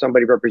make sure there's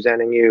somebody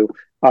representing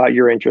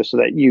your interests so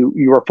that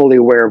you are fully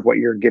aware of what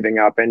you're giving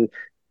up and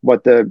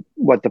what the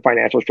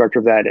financial structure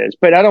of that is.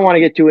 But I don't want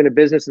to get too into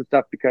business and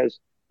stuff because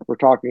we're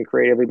talking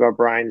creatively about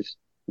Brian's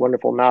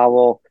wonderful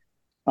novel,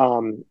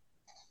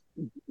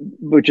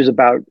 which is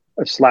about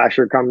a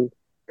slasher come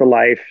to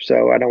life.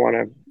 So I don't want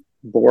to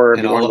bore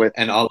everyone with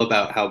all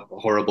about how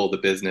horrible the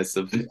business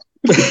of being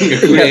a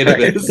creative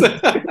is.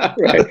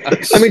 Right.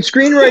 I mean,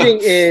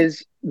 screenwriting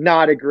is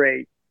not a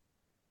great.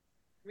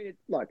 I mean,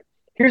 look.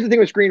 Here's the thing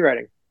with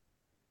screenwriting.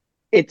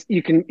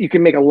 You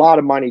can make a lot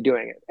of money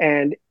doing it,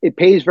 and it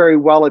pays very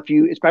well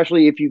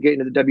especially if you get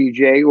into the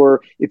WJ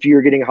or if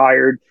you're getting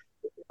hired.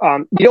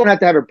 You don't have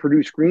to have a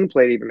produced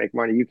screenplay to even make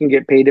money. You can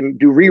get paid to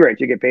do rewrites.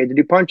 You get paid to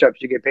do punch ups.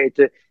 You get paid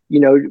to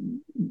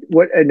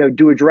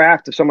do a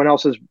draft of someone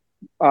else's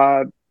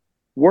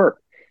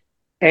work,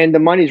 and the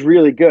money's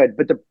really good.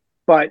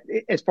 But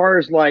as far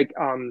as like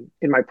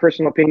in my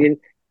personal opinion,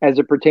 as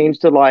it pertains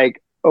to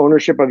like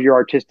ownership of your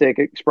artistic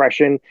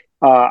expression,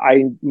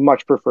 I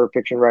much prefer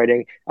fiction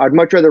writing. I'd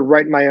much rather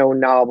write my own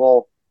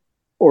novel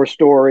or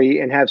story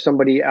and have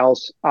somebody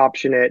else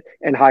option it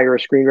and hire a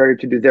screenwriter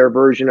to do their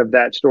version of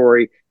that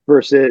story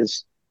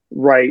versus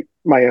write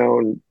my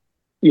own,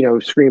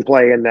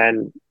 screenplay and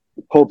then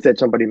hope that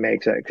somebody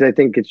makes it. Because I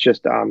think it's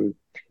just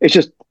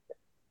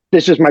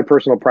my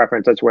personal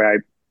preference. That's why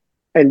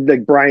and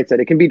like Brian said,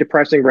 it can be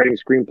depressing writing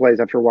screenplays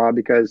after a while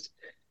because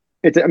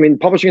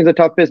publishing is a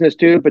tough business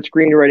too, but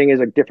screenwriting is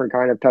a different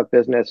kind of tough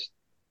business.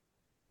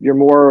 You're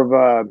more of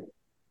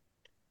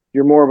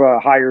a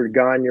hired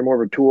gun. You're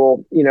more of a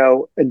tool, in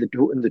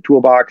the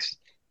toolbox,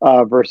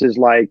 versus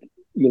like,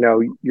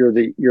 you're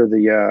the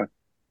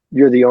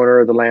owner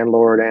or the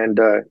landlord and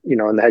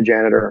and the head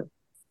janitor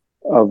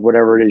of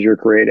whatever it is you're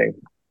creating.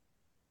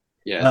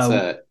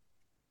 Yeah.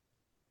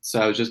 So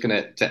I was just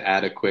to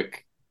add a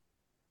quick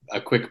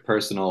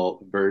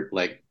personal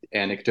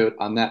anecdote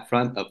on that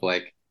front of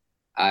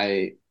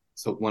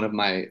so one of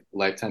my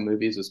Lifetime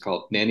movies was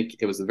called Nanny.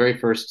 It was the very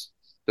first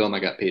film I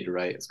got paid to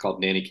write. It's called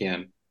Nanny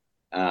Cam.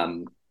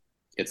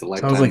 It's a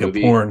Lifetime Sounds like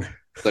movie, a porn.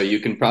 so you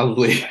can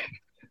probably,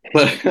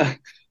 but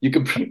you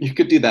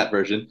could do that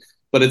version.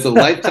 But it's a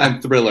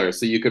Lifetime thriller,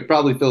 so you could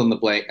probably fill in the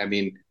blank.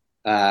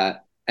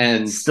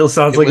 And still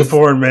sounds like a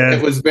porn, man.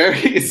 It was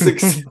very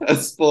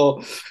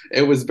successful.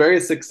 It was very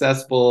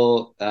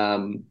successful.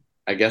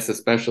 I guess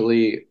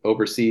especially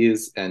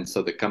overseas, and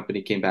so the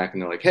company came back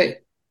and they're like, "Hey,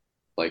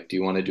 do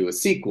you want to do a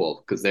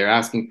sequel?" Because they're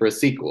asking for a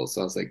sequel.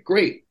 So I was like,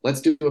 "Great,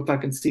 let's do a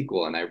fucking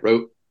sequel." And I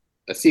wrote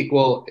a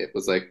sequel. It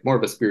was more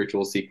of a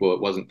spiritual sequel.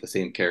 It wasn't the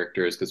same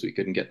characters because we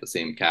couldn't get the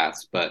same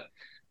cast, but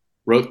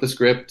wrote the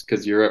script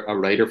because you're a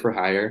writer for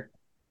hire,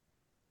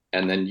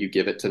 and then you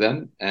give it to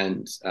them,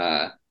 and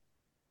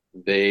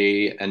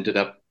they ended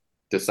up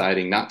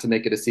deciding not to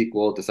make it a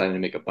sequel, deciding to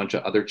make a bunch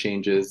of other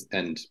changes,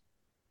 and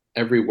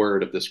every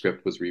word of the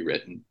script was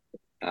rewritten.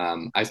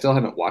 I still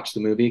haven't watched the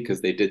movie because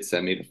they did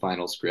send me the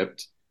final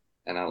script,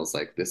 and I was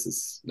like, this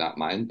is not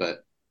mine,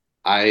 but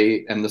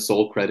I am the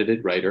sole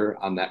credited writer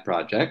on that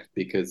project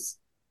because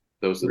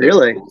those are the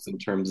rules in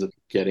terms of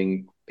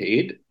getting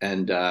paid.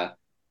 And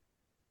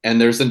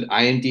there's an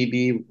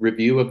IMDb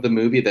review of the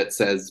movie that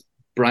says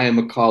Brian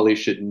McAuley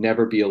should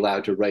never be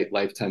allowed to write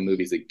Lifetime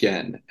movies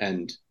again.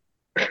 And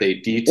they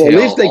detail. Well,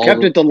 at least they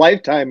kept it to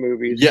Lifetime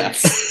movies.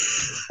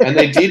 Yes. And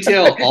they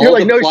detail all You're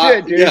like, the no plot.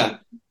 shit, dude. Yeah.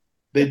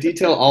 They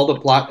detail all the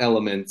plot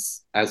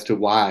elements as to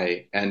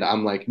why. And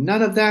I'm like,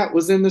 none of that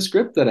was in the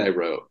script that I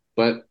wrote.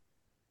 But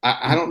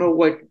I don't know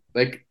what,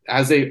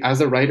 as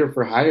a writer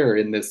for hire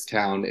in this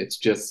town, it's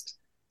just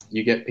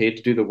you get paid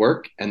to do the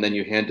work and then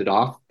you hand it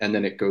off and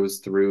then it goes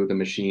through the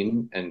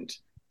machine and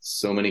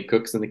so many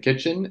cooks in the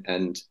kitchen,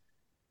 and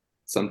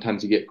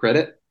sometimes you get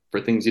credit for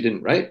things you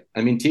didn't write.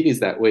 TV's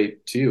that way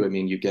too.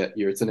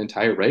 It's an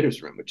entire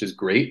writer's room, which is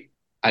great.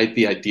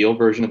 The ideal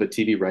version of a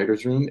TV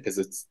writer's room is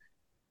it's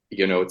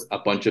a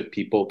bunch of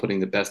people putting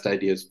the best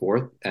ideas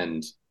forth,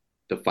 and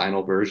the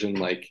final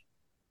version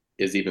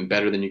is even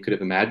better than you could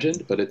have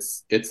imagined. But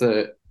it's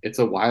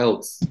a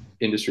wild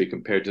industry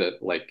compared to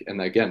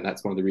and again,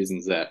 that's one of the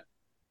reasons that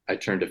I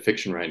turned to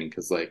fiction writing,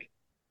 because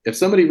if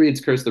somebody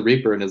reads Curse the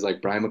Reaper and is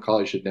like, Brian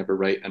McAuley should never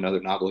write another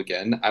novel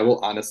again, I will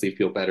honestly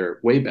feel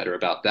way better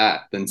about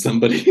that than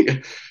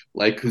somebody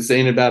who's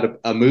saying about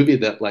a movie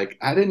that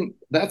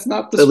that's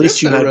not the At script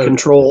least you I had wrote.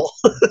 control.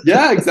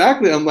 Yeah,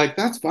 exactly. I'm like,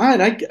 that's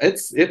fine.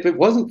 If it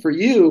wasn't for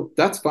you,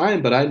 that's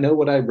fine. But I know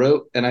what I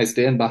wrote and I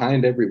stand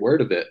behind every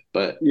word of it.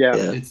 But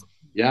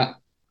yeah.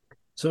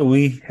 So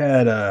we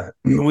had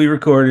we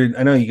recorded,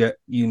 I know you got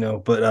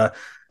but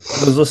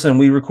I was listening,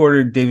 we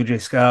recorded David J.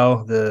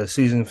 Scow, the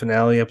season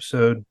finale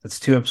episode. That's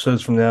 2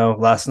 episodes from now,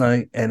 last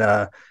night. And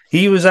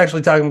he was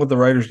actually talking about the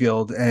Writers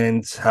Guild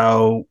and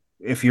how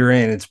if you're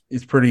in,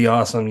 it's pretty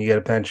awesome. You get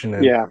a pension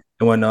and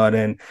whatnot.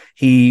 And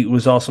he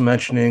was also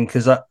mentioning,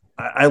 because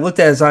I looked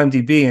at his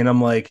IMDb and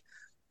I'm like,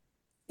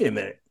 wait a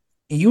minute,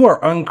 you are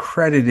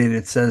uncredited,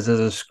 it says, as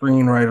a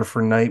screenwriter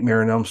for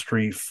Nightmare on Elm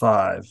Street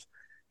 5.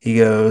 He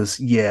goes,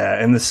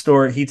 yeah, and the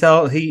story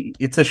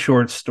it's a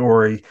short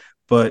story,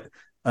 but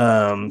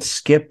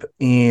Skip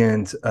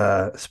and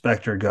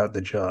Spectre got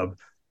the job,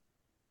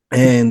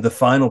 and the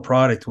final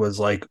product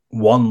was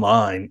one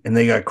line, and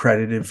they got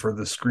credited for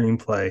the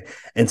screenplay.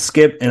 And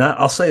Skip, and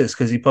I'll say this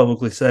because he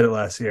publicly said it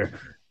last year,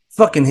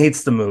 fucking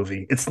hates the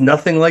movie. It's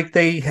nothing like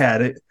they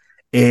had it.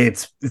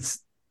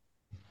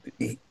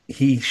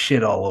 He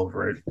shit all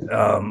over it.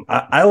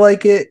 I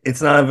like it.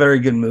 It's not a very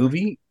good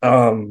movie.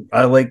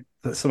 I like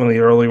some of the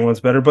earlier ones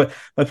better, but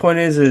my point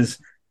is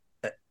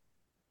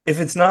if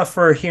it's not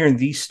for hearing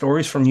these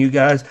stories from you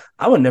guys,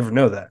 I would never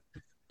know that.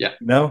 Yeah.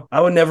 No, I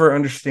would never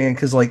understand,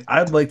 because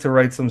I'd like to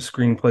write some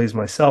screenplays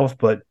myself,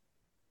 but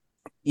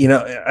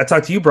I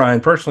talked to you, Brian,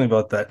 personally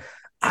about that.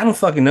 I don't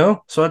fucking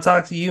know. So I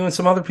talked to you and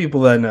some other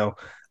people that know.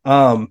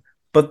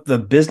 But the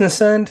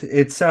business end,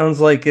 it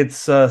sounds like it's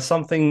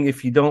something,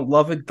 if you don't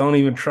love it, don't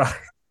even try.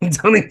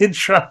 Don't even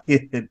try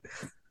it.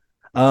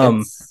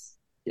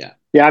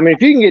 Yeah,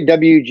 if you can get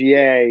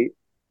WGA,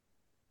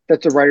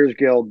 that's a Writers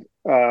Guild.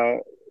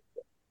 And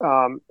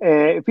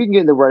if you can get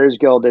in the Writers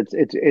Guild, it's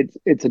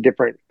a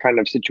different kind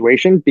of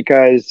situation,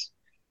 because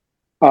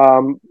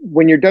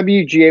when you're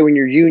WGA, when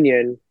you're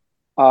union,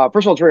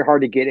 first of all, it's very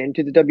hard to get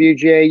into the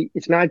WGA.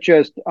 It's not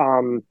just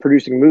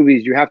producing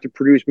movies. You have to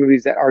produce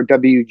movies that are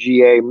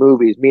WGA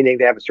movies, meaning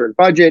they have a certain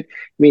budget,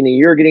 meaning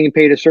you're getting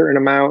paid a certain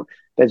amount.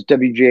 That's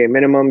WGA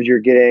minimums.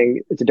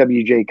 It's a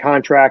WGA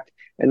contract.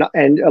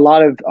 And a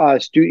lot of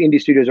indie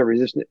studios are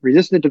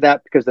resistant to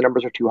that because the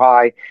numbers are too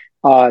high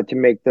to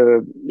make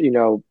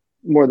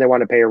more than they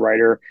want to pay a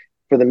writer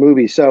for the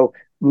movie. So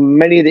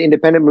many of the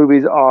independent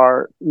movies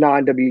are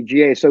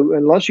non-WGA. So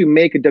unless you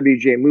make a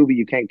WGA movie,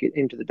 you can't get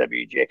into the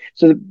WGA.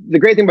 So the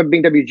great thing about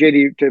being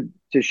WGA, to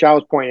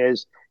Xiao's point,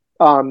 is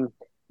the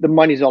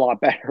money's a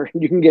lot better.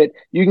 You can get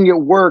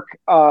work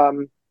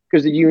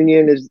because the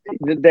union is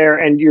there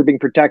and you're being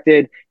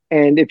protected.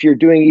 And if you're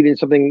doing even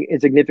something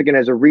insignificant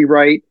as a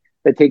rewrite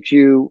that takes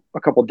you a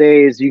couple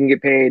days, you can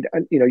get paid.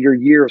 Your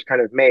year is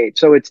kind of made.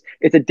 So it's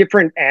a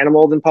different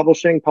animal than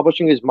publishing.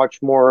 Publishing is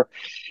much more.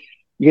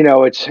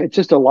 It's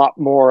just a lot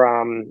more,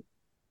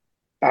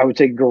 I would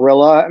say,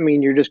 guerrilla. I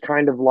mean, you're just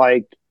kind of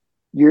like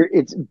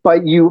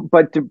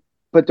but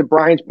to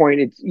Brian's point,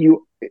 it's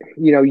you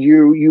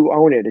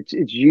own it.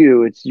 It's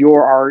you, it's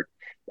your art.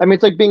 I mean,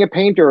 it's like being a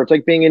painter. It's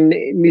like being a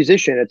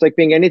musician. It's like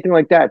being anything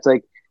like that. It's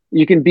like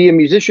you can be a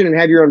musician and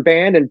have your own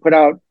band and put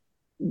out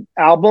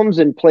albums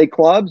and play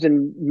clubs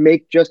and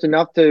make just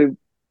enough to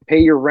pay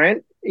your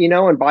rent,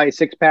 and buy a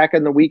 6-pack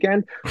on the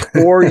weekend,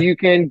 or you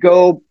can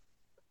go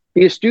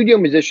be a studio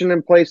musician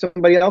and play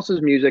somebody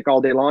else's music all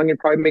day long and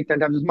probably make 10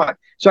 times as much.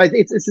 So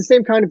it's the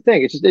same kind of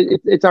thing. It's just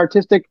it's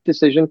artistic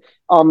decision.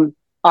 I've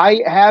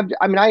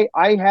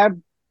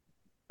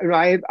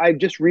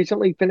just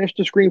recently finished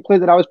a screenplay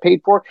that I was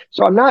paid for,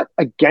 so I'm not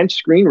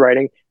against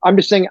screenwriting. I'm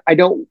just saying I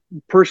don't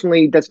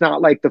personally. That's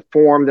not like the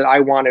form that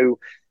I want to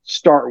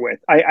start with.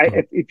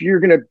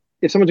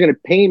 If someone's gonna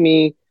pay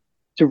me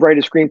to write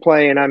a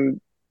screenplay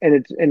and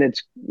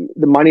it's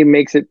the money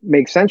makes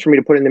sense for me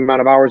to put in the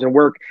amount of hours and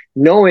work,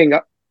 knowing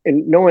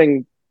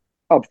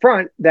up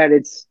front that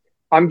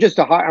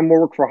I'm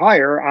work for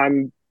hire.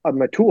 I'm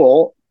a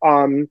tool.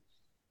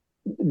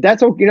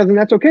 That's okay. Then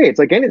that's okay. It's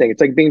like anything.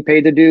 It's like being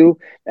paid to do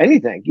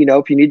anything.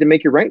 If you need to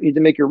make your rent, you need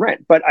to make your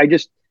rent. But I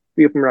just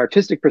feel from an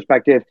artistic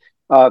perspective,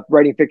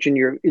 writing fiction,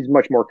 you have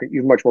much more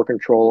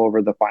control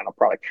over the final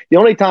product. The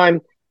only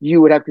time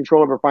you would have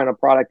control over a final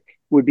product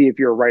would be if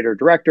you're a writer or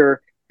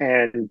director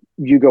and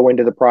you go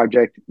into the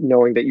project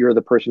knowing that you're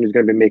the person who's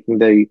going to be making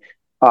the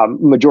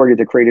majority of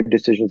the creative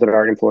decisions that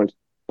are influenced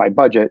by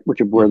budget,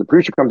 which is where the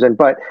producer comes in.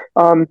 But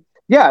so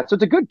it's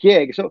a good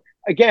gig. So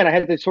again, I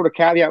had this sort of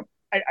caveat.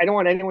 I don't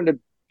want anyone to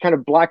kind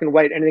of black and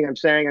white anything I'm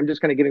saying. I'm just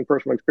kind of giving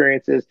personal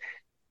experiences.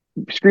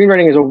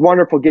 Screenwriting is a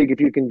wonderful gig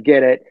if you can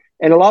get it.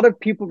 And a lot of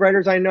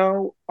writers I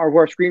know who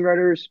are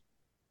screenwriters.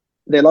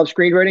 They love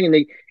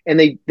screenwriting and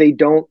they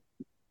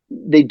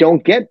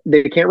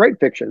can't write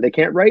fiction. They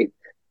can't write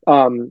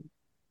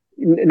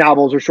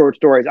novels or short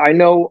stories. I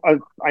know a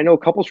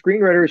couple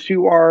screenwriters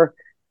who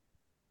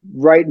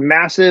write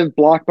massive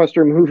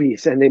blockbuster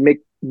movies and they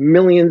make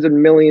millions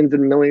and millions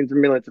and millions and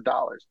millions of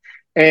dollars.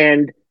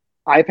 And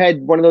I've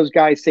had one of those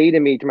guys say to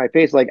my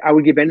face, like, I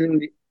would give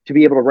anything to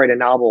be able to write a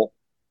novel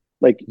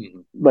like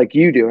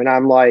you do. And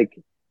I'm like,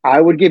 I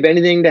would give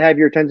anything to have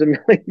your tens of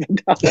millions of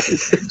dollars.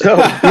 So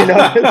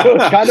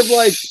it's kind of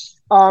like,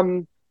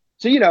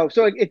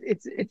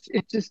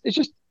 it's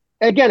just,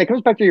 again, it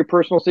comes back to your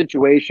personal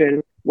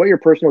situation, what your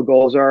personal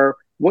goals are,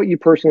 what you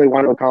personally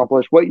want to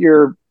accomplish, what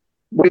you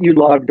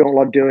love, don't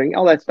love doing,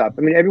 all that stuff.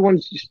 I mean, everyone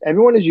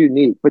is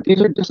unique, but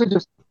this is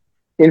just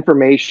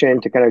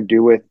information to kind of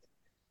do with,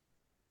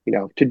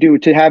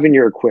 to have in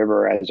your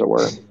quiver, as it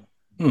were.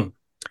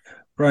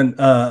 Brian,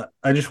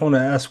 I just want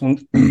to ask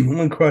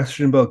one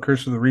question about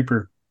Curse of the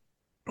Reaper,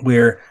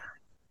 where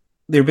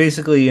they're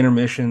basically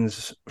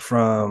intermissions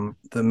from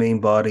the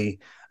main body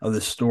of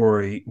the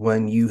story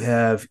when you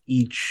have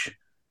each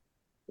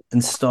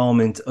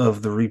installment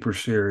of the Reaper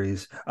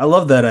series. I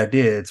love that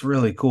idea. It's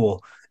really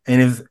cool.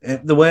 And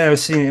if the way I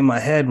was seeing it in my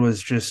head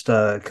was just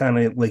kind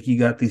of like you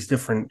got these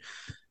different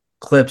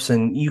clips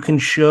and you can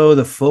show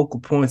the focal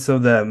points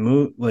of that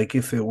movie, like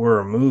if it were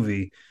a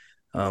movie,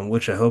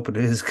 which I hope it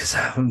is because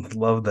I would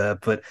love that.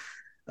 But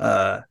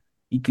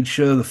you could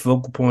show the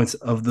focal points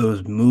of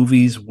those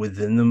movies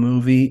within the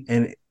movie,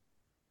 and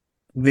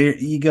there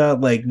you got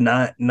like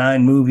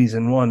nine movies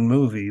in one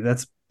movie.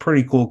 That's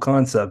pretty cool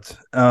concept.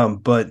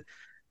 But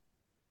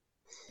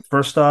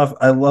first off,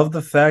 I love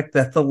the fact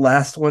that the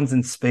last one's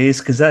in space,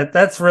 because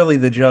that's really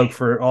the joke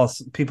for all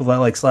people that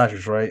like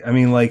slashers, right? I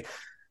mean, like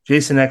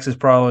Jason X is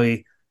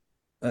probably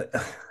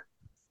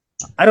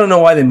I don't know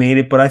why they made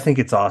it, but I think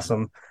it's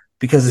awesome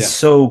because it's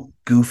so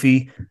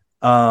goofy.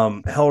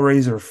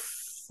 Hellraiser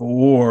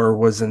 4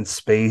 was in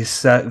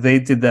space. They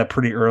did that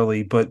pretty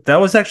early, but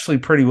that was actually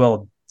pretty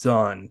well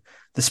done.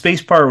 The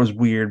space part was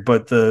weird,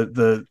 but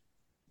the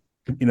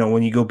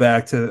when you go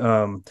back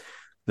to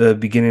the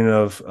beginning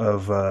of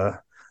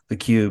the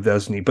Cube, that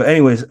was neat. But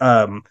anyways,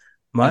 my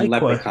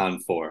Leprechaun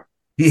 4.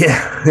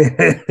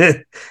 Yeah.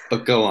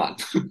 But go on.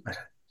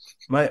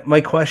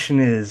 My question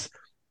is,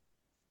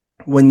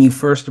 when you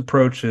first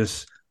approach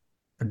this,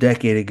 a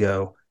decade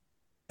ago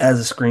as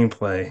a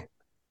screenplay.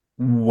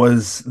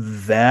 Was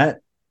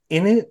that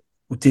in it?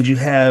 Did you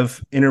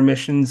have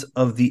intermissions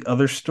of the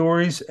other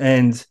stories,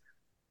 and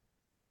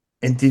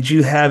did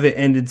you have it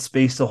ended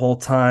space the whole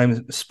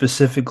time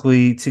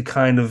specifically to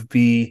kind of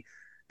be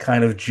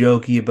kind of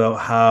jokey about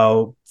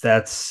how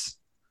that's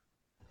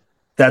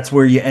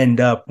where you end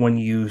up when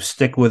you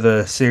stick with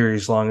a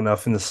series long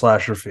enough in the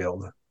slasher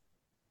field?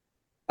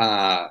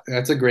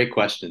 That's a great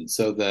question.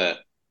 So the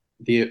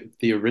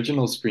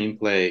original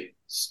screenplay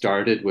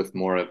started with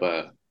more of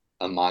a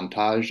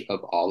montage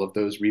of all of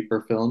those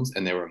Reaper films,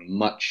 and they were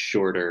much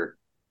shorter,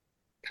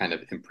 kind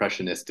of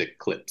impressionistic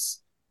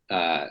clips.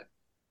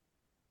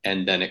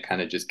 And then it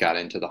kind of just got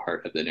into the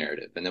heart of the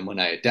narrative. And then when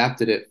I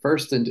adapted it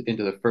first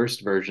into the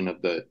first version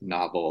of the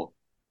novel,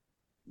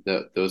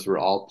 those were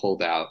all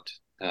pulled out.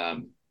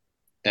 And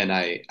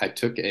I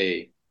took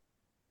a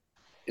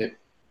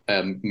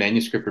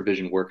manuscript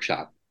revision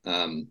workshop.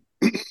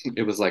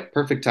 It was like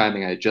perfect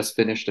timing. I had just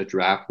finished a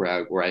draft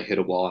where I hit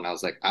a wall, and I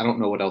was like, I don't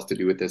know what else to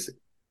do with this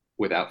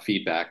without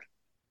feedback,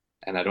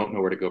 and I don't know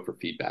where to go for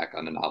feedback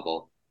on a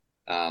novel.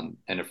 And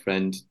a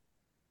friend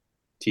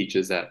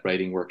teaches at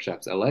Writing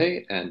Workshops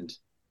LA, and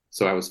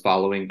so I was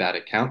following that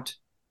account,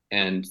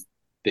 and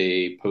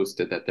they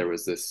posted that there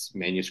was this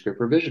manuscript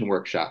revision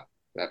workshop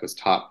that was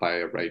taught by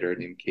a writer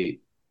named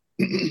Kate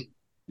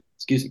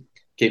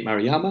Kate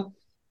Maruyama.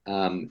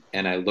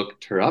 And I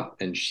looked her up,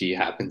 and she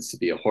happens to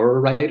be a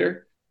horror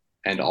writer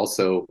and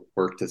also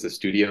worked as a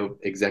studio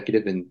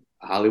executive in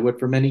Hollywood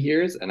for many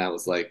years. And I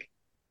was like,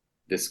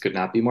 this could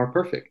not be more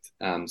perfect.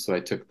 So I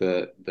took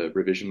the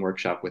revision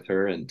workshop with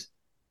her, and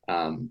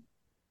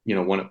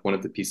one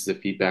of the pieces of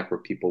feedback where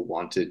people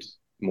wanted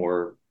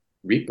more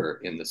Reaper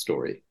in the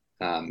story,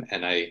 and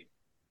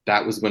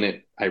that was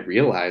when I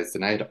realized,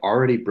 and I had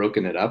already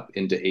broken it up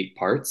into 8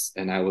 parts,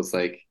 and I was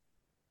like,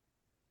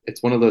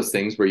 it's one of those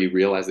things where you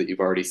realize that you've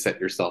already set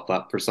yourself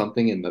up for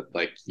something, and that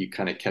like you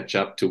kind of catch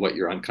up to what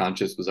your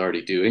unconscious was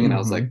already doing. And I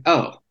was like,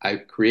 oh, I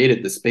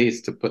created the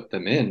space to put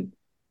them in.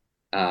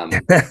 So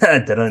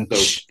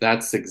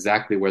that's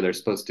exactly where they're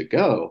supposed to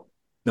go.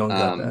 No one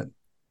got that.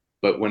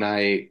 But when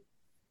I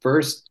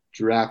first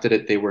drafted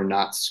it, they were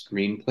not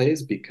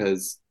screenplays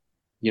because,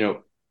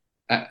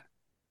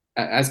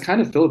 as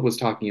kind of Philip was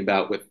talking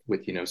about with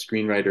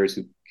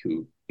screenwriters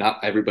who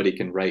not everybody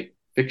can write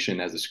fiction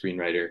as a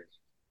screenwriter.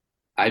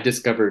 I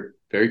discovered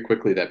very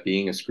quickly that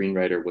being a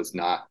screenwriter was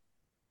not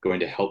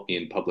going to help me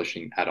in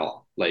publishing at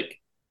all. Like,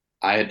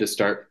 I had to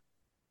start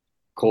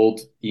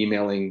cold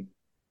emailing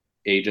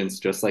agents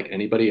just like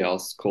anybody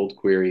else, cold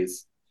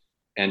queries.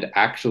 And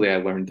actually I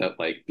learned that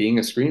like being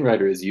a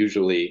screenwriter is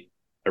usually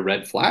a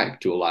red flag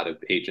to a lot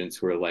of agents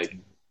who are like,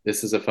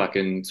 this is a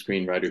fucking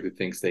screenwriter who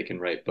thinks they can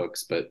write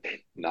books, but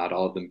not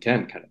all of them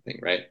can, kind of thing,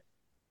 right?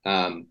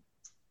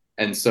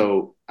 And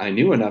so I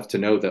knew enough to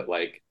know that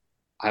like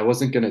I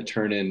wasn't going to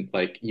turn in,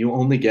 like, you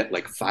only get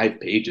like 5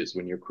 pages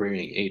when you're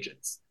querying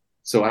agents.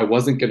 So I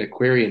wasn't going to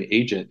query an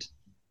agent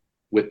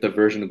with the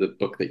version of the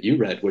book that you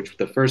read, which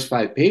the first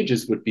 5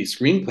 pages would be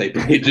screenplay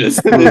pages.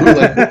 And they were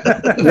like,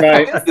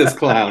 right. How is this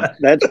clown?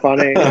 That's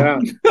funny. Yeah.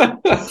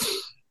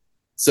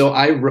 So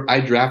I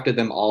drafted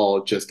them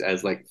all just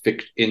as like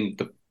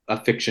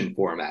a fiction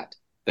format.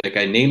 Like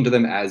I named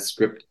them as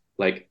script,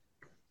 like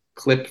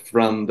clip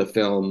from the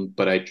film,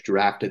 but I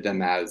drafted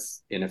them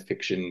as in a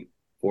fiction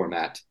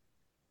format.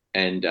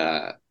 And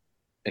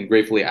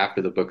gratefully,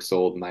 after the book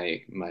sold,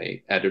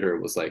 my editor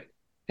was like,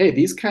 hey,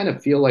 these kind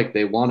of feel like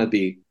they want to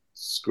be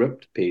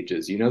script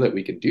pages. You know that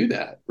we can do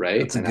that,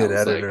 right? That's a good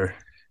editor. Like,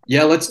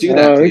 yeah, let's do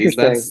that, please.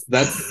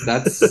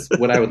 That's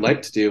what I would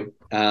like to do.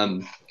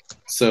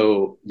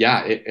 So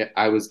yeah,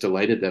 I was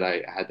delighted that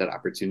I had that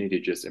opportunity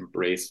to just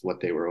embrace what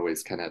they were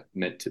always kind of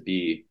meant to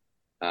be.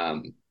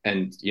 And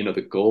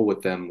the goal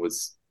with them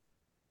was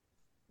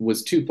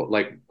to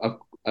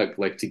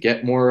like to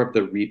get more of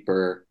the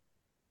Reaper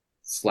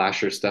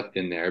slasher stuff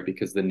in there,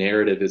 because the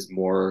narrative is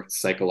more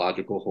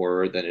psychological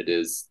horror than it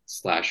is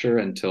slasher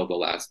until the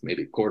last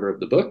maybe quarter of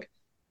the book.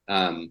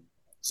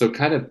 So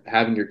kind of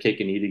having your cake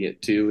and eating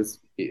it too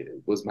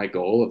was my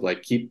goal of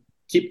like keep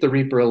the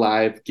Reaper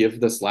alive, give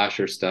the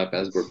slasher stuff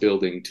as we're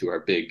building to our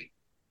big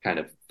kind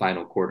of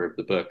final quarter of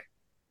the book.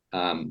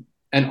 And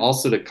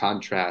also to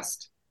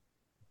contrast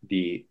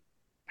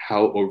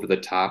how over the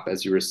top,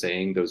 as you were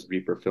saying, those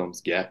Reaper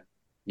films get.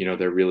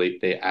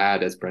 They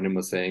add, as Brendan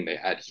was saying, they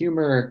add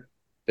humor.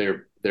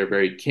 They're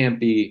very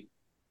campy.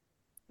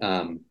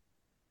 And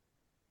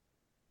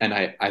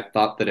I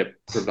thought that it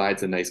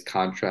provides a nice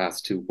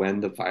contrast to when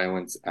the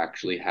violence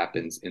actually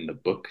happens in the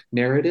book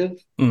narrative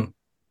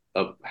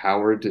of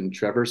Howard and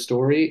Trevor's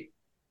story.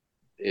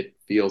 It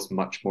feels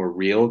much more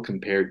real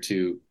compared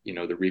to,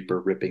 the Reaper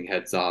ripping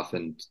heads off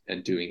and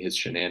doing his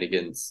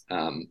shenanigans.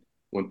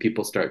 When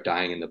people start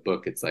dying in the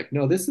book, it's like,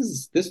 no,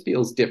 this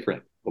feels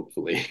different,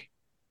 hopefully.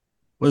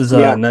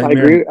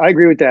 Nightmare... I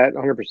agree with that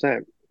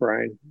 100%,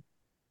 Brian.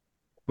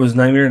 Was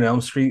Nightmare on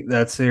Elm Street,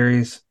 that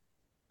series,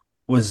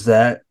 was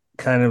that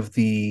kind of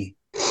the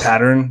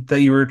pattern that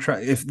you were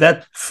trying? If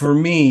that, for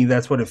me,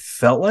 that's what it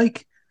felt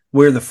like.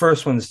 where the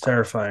first one is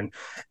terrifying,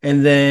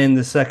 and then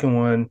the second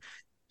one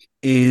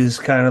is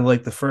kind of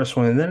like the first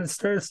one, and then it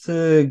starts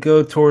to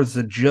go towards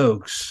the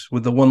jokes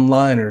with the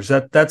one-liners.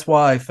 That's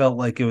why I felt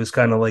like it was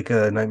kind of like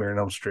a Nightmare on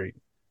Elm Street.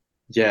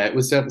 Yeah, it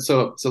was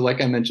so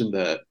like I mentioned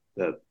the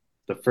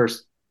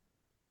first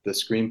the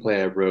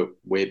screenplay I wrote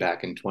way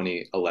back in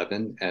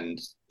 2011, and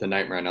the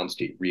Nightmare on Elm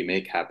Street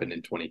remake happened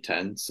in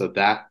 2010. So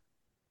that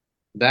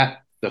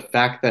the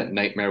fact that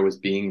Nightmare was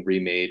being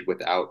remade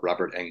without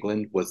Robert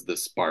Englund was the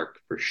spark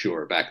for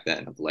sure back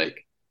then of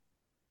like,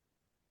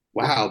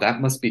 wow,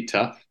 that must be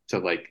tough to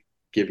like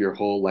give your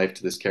whole life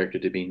to this character,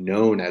 to be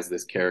known as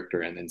this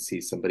character, and then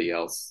see somebody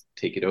else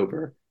take it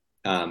over.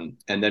 And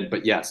then,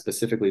 but yeah,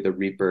 specifically the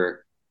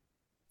Reaper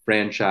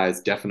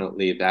franchise,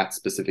 definitely that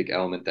specific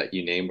element that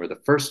you name, where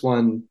the first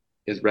one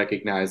is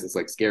recognized as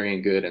like scary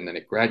and good, and then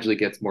it gradually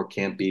gets more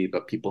campy,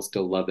 but people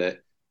still love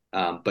it.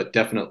 But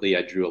definitely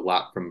I drew a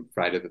lot from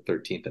Friday the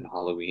 13th and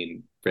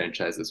Halloween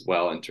franchise as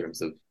well, in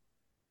terms of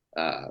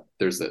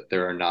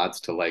there are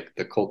nods to like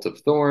the Cult of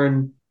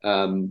Thorn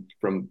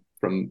from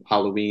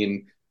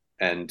Halloween,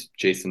 and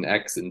Jason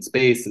X in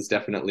space is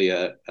definitely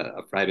a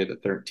Friday the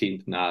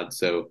 13th nod.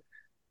 So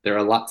there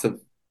are lots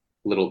of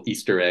little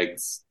Easter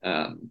eggs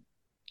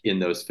in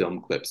those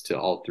film clips to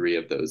all three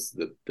of those,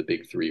 the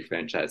big three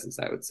franchises,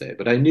 I would say.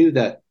 But I knew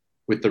that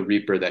with the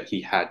Reaper that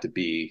he had to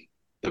be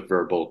the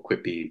verbal,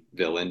 quippy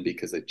villain,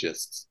 because it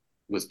just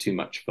was too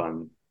much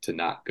fun to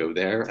not go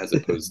there, as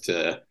opposed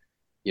to,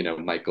 you know,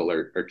 Michael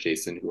or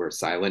Jason, who are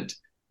silent.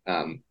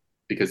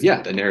 Because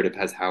yeah, the narrative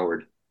has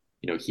Howard,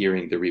 you know,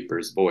 hearing the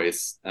Reaper's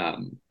voice.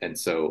 And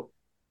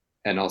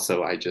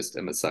also I just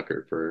am a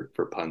sucker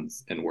for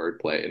puns and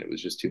wordplay, and it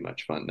was just too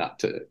much fun not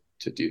to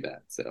do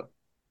that. So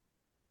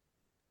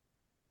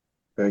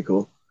very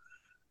cool.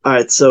 All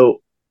right,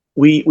 so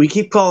we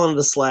keep calling it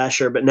a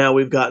slasher, but now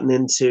we've gotten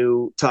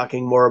into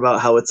talking more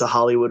about how it's a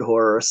Hollywood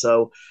horror.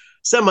 So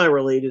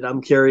semi-related,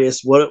 I'm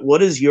curious,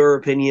 what is your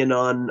opinion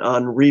on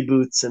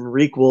reboots and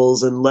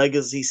requels and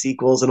legacy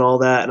sequels and all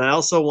that? And I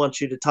also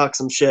want you to talk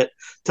some shit.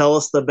 Tell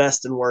us the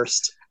best and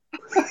worst.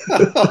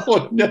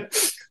 Oh no.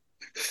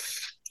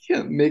 You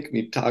can't make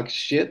me talk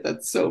shit.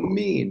 That's so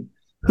mean.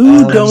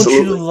 Who don't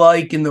you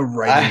like in the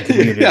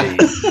writing community?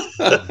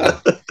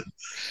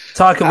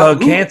 Talk about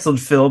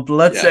canceled, Philip.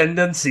 Let's end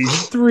on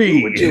season 3.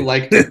 Who would you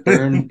like to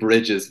burn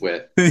bridges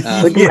with?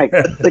 Look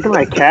at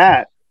my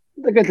cat.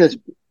 Look at this.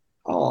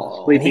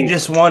 Oh, he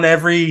just won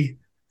every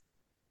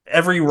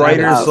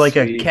writer's like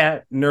sweet. A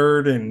cat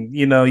nerd, and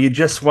you know, you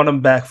just won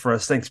him back for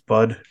us. Thanks,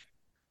 bud.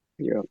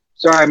 Yeah.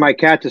 Sorry, my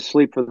cat's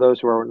asleep, for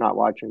those who are not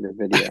watching the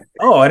video.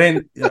 Oh, I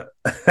didn't. I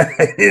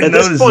didn't At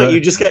this point,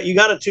 you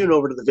got to tune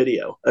over to the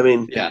video. I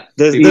mean, yeah.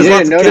 You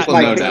didn't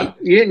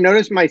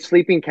notice my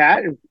sleeping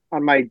cat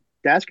on my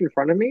desk in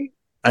front of me?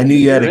 I knew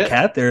you had a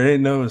cat there. I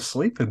didn't know it was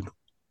sleeping.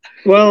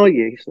 Well,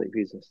 yeah,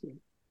 he's asleep.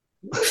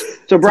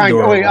 So Brian,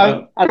 wait, I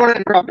don't want to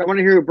interrupt. I want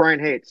to hear who Brian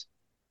hates.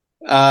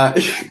 Son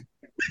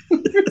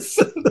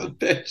of a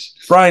bitch.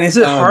 Brian, is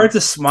it hard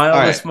to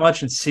smile this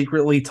much and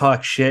secretly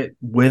talk shit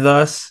with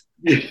us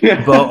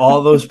about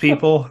all those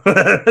people?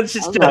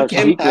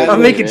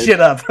 I'm making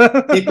shit up.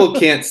 People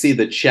can't see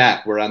the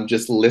chat where I'm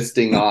just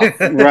listing off.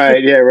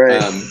 Right, yeah,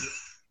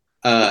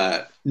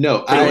 right.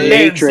 No,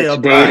 Matrix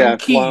data.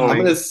 I'm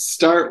going to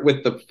start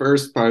with the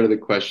first part of the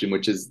question,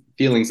 which is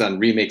feelings on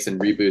remakes and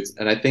reboots.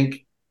 And I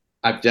think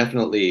I've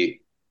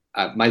definitely,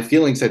 my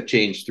feelings have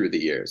changed through the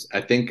years. I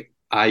think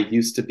I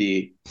used to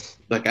be,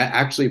 like, I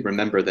actually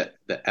remember that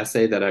the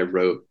essay that I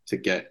wrote to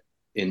get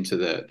into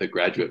the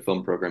graduate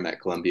film program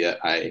at Columbia,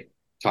 I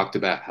talked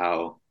about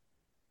how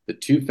the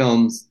two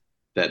films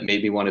that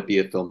made me want to be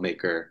a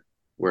filmmaker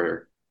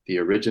were the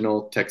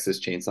original Texas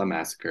Chainsaw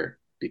Massacre,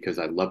 because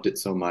I loved it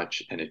so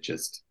much, and it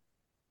just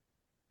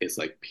is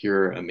like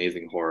pure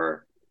amazing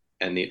horror.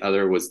 And the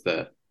other was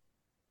the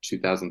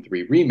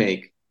 2003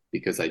 remake,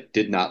 because I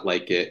did not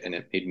like it, and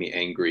it made me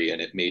angry,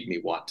 and it made me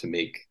want to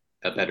make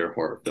a better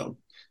horror film.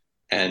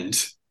 And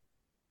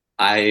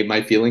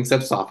my feelings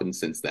have softened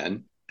since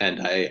then.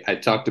 And I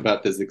talked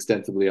about this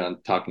extensively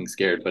on Talking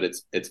Scared, but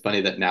it's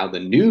funny that now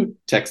the new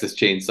Texas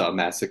Chainsaw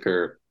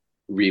Massacre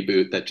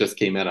reboot that just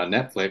came out on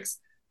Netflix,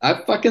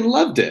 I fucking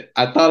loved it.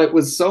 I thought it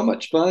was so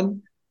much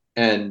fun.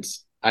 And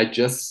I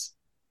just,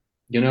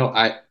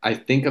 I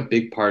think a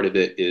big part of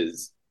it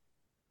is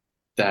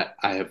that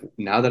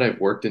now that I've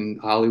worked in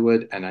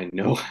Hollywood and I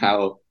know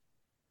how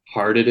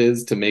hard it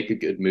is to make a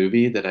good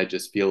movie, that I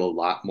just feel a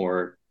lot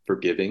more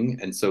forgiving.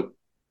 And so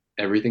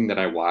everything that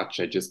I watch,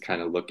 I just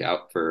kind of look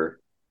out for,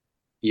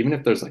 even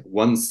if there's like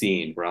one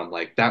scene where I'm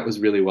like, that was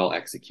really well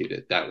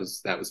executed. That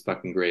was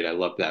fucking great. I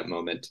love that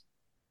moment.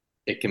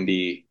 It can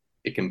be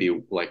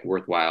like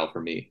worthwhile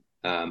for me.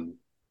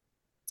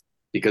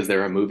 Because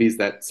there are movies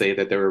that say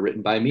that they were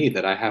written by me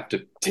that I have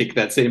to take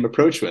that same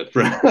approach with.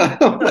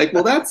 I'm like,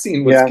 well, that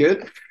scene was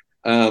good.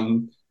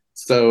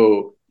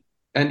 So,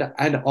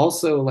 and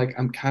also, like,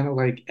 I'm kind of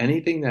like,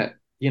 anything that,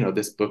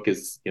 this book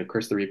is,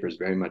 Curse the Reaper is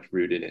very much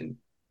rooted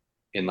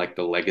in like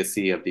the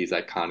legacy of these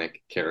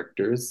iconic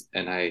characters.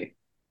 And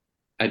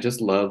I I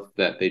just love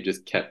that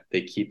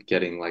they keep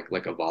getting like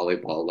a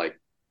volleyball, like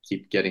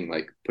keep getting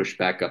like pushed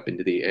back up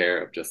into the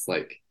air of just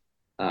like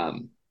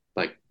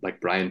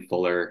Brian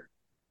Fuller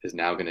is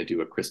now going to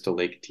do a Crystal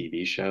Lake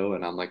TV show,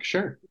 and I'm like,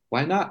 sure,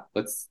 why not?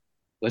 Let's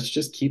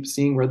just keep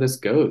seeing where this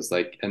goes.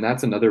 Like, and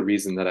that's another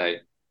reason that I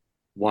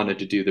wanted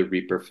to do the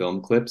Reaper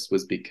film clips,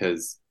 was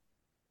because,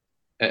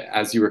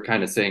 as you were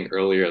kind of saying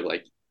earlier,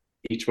 like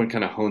each one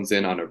kind of hones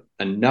in on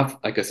enough,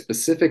 like a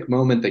specific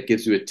moment that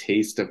gives you a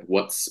taste of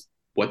what's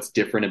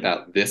different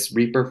about this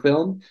Reaper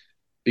film.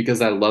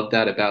 Because I love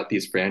that about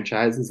these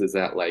franchises, is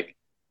that like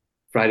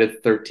Friday the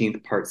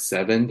 13th Part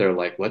 7, they're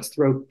like, let's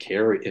throw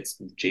Carrie. It's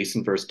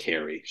Jason versus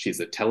Carrie. She's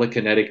a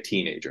telekinetic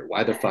teenager.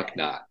 Why the fuck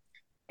not?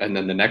 And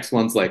then the next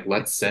one's like,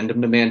 let's send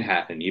him to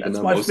Manhattan. Even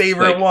That's though my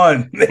favorite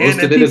one.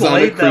 Most of it is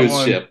on a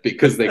cruise ship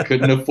because they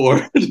couldn't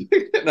afford.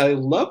 And I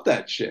love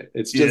that shit.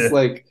 It's just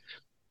like,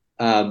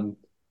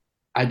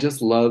 I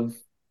just love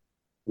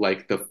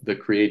like the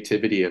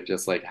creativity of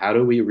just like, how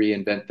do we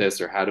reinvent this,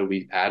 or how do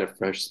we add a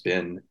fresh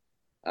spin?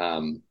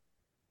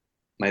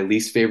 My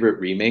least favorite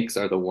remakes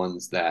are the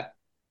ones that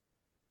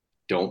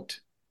don't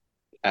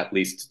at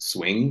least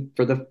swing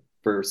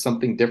for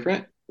something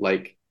different.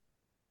 Like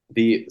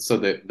the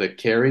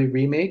Carrie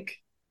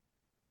remake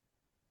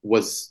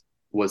was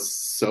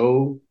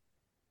so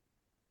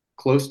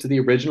close to the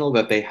original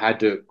that they had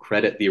to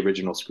credit the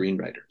original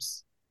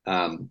screenwriters,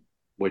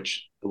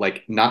 which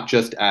like not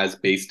just as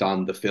based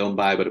on the film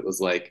by, but it was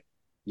like,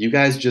 you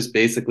guys just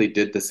basically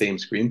did the same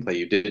screenplay.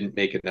 You didn't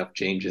make enough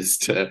changes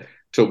to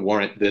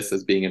warrant this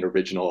as being an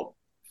original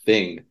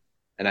thing.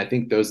 And I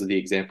think those are the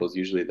examples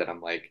usually that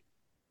I'm like,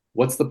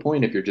 what's the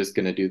point if you're just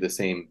going to do the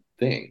same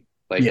thing?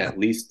 Like at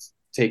least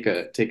take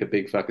a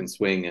big fucking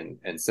swing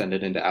and send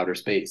it into outer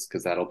space,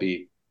 because that'll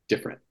be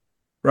different.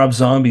 Rob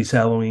Zombie's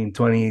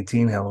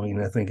 2018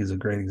 Halloween, I think, is a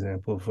great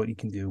example of what you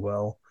can do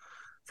well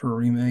for a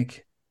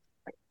remake.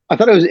 I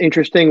thought it was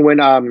interesting when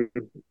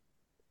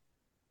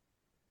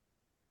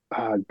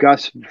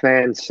Gus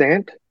Van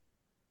Sant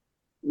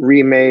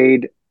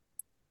remade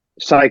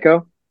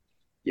Psycho.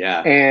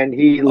 Yeah. And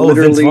he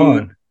literally, Vince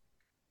Vaughn.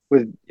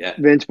 with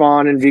Vince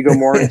Vaughn and Viggo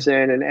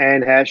Mortensen and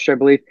Anne Hesh, I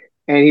believe.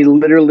 And he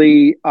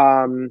literally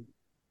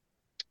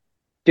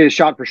did a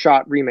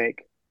shot-for-shot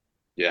remake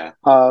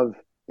of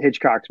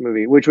Hitchcock's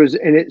movie, which was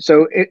in its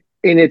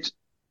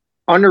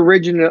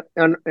unoriginality,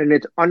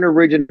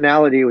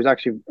 it was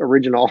actually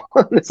original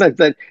in the sense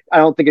that I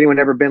don't think anyone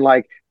had ever been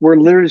like, we're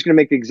literally just going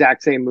to make the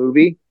exact same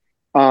movie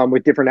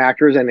with different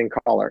actors and in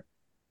color.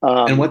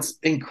 And what's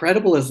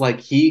incredible is like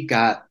he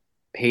got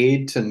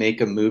paid to make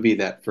a movie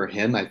that for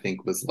him, I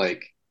think, was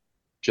like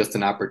just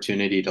an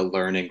opportunity to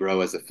learn and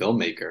grow as a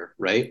filmmaker,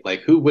 right? Like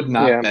who would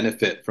not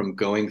benefit from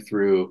going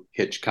through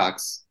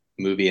Hitchcock's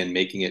movie and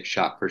making it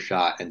shot for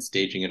shot and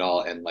staging it all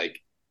and like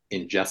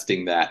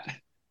ingesting that.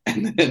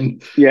 And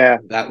then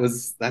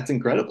that's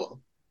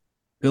incredible.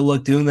 Good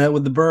luck doing that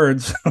with the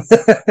birds.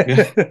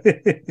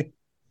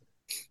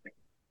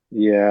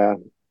 Yeah.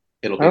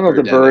 I don't know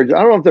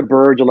if the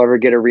birds will ever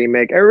get a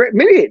remake. Or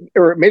maybe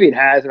it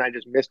has and I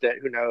just missed it.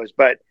 Who knows?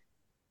 But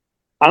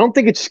I don't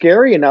think it's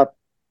scary enough,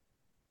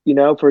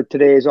 for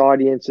today's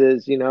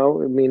audiences. I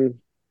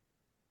mean,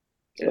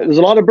 there's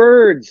a lot of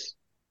birds.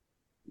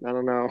 I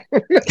don't know.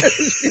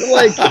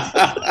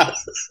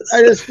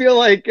 I just feel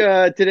like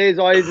today's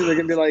audiences are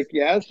gonna be like,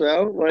 yeah,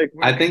 so like.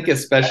 I think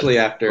especially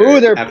after.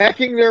 They're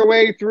pecking their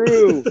way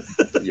through.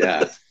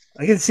 Yeah.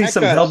 I can see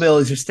some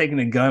hellbillies just taking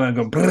a gun and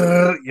going,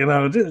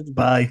 just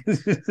bye.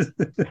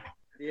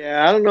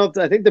 Yeah, I don't know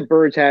I think the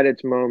birds had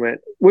its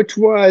moment, which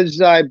was,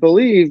 I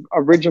believe,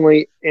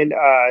 originally in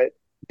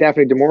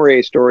Daphne du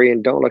Maurier's story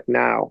in Don't Look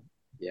Now.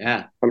 Yeah,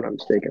 if I'm not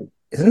mistaken.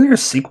 Isn't there a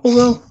sequel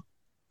though?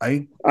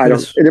 I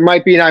don't. There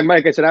might be, and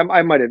like I said,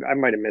 I might have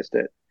missed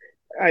it.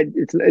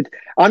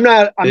 I'm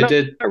not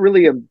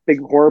really a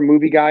big horror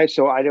movie guy,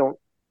 so I don't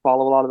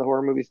follow a lot of the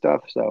horror movie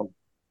stuff. So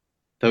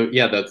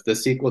yeah, the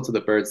sequel to the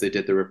birds, they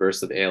did the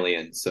reverse of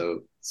Alien.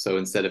 So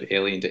instead of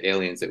Alien to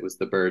Aliens, it was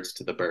the birds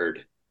to the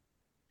bird.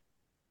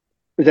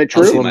 Is that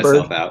true? I'll see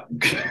myself out.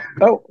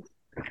 Oh,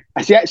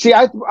 see,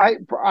 I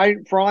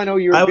for all I know,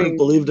 I would have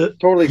believed it.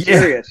 Totally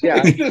serious.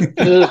 Yeah.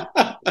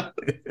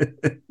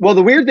 Well,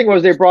 the weird thing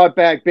was they brought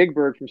back Big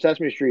Bird from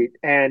Sesame Street,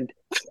 and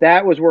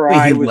that was where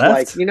I was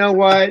like, you know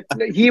what?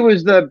 He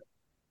was the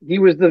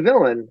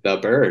villain. The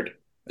bird.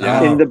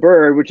 In The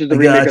Bird, which is the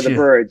remake of The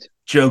Birds.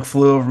 Joke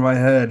flew over my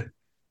head.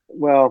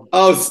 Well,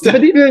 but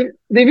they've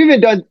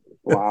even done.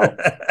 Wow.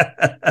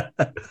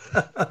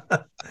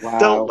 Wow.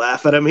 Don't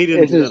laugh at him. He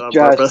didn't do that on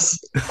purpose.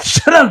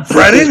 Shut up,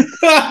 Brennan.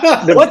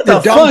 What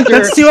the fuck?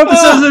 That's 2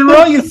 episodes in a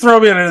row you throw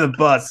me under the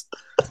bus.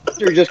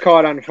 You're just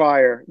caught on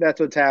fire. That's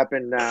what's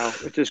happened now.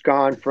 It's just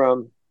gone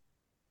from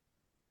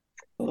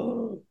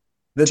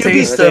the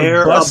taste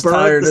of bus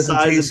tire doesn't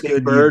taste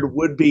good. Bird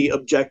would be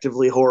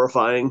objectively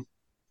horrifying.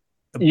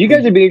 You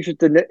guys would be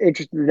interested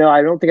to know.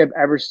 I don't think I've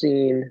ever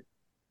seen.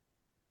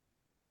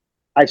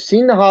 I've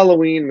seen the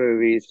Halloween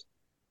movies.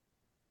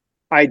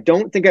 I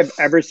don't think I've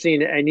ever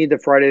seen any of the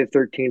Friday the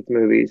 13th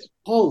movies.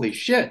 Holy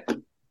shit!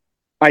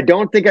 I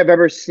don't think I've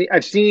ever seen.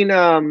 I've seen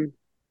the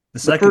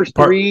first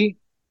three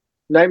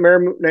Nightmare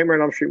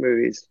on Elm Street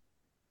movies.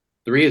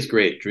 3 is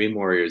great. Dream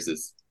Warriors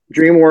is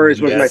Dream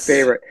Warriors was my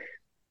favorite,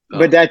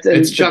 but that's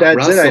Russell.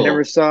 it. I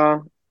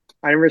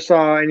never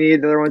saw any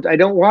of the other ones. I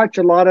don't watch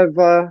a lot of.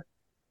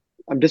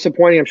 I'm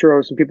disappointing. I'm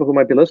sure some people who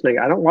might be listening.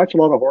 I don't watch a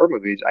lot of horror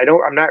movies.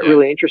 I'm not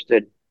really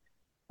interested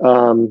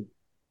in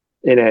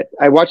it.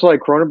 I watch a lot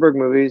of Cronenberg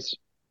movies.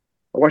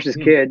 I watched as a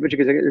kid, which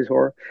is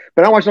horror,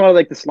 but I watch a lot of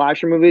like the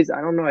slasher movies.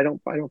 I don't know. I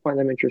don't find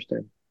them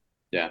interesting.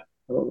 Yeah,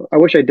 I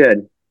wish I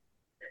did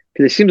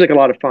because it seems like a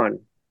lot of fun.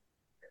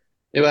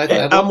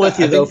 Yeah, I'm with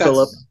you though,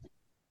 Philip.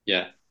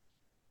 Yeah,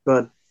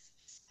 but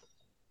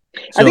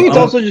I think it's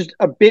also just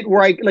a bit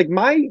where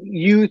my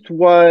youth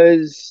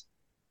was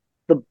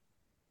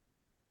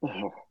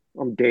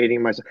I'm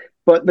dating myself,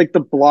 but like the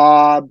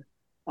Blob,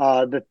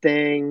 the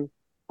Thing,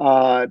 those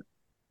are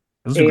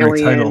Alien.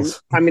 great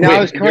titles. I mean, I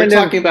was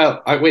talking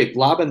about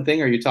Blob and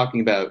Thing. Are you talking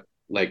about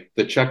like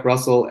the Chuck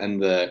Russell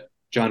and the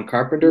John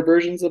Carpenter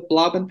versions of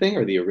Blob and Thing,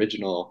 or the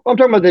original? I'm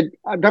talking about the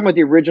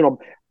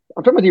original.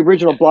 I'm talking about the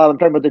original Blob. I'm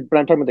talking about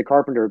the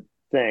Carpenter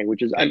Thing,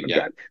 which is.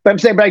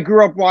 But I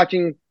grew up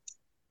watching,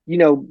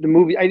 the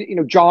movie.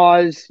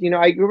 Jaws.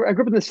 I grew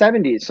up in the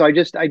 '70s, so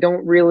I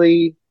don't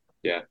really.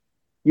 Yeah.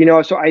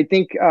 So I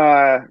think,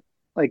 I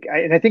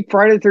think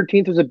Friday the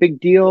 13th was a big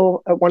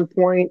deal at one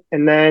point,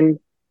 and then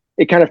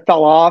it kind of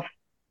fell off.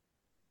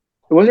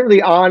 It wasn't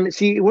really on.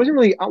 See, it wasn't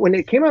really when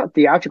it came out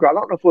theatrical. I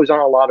don't know if it was on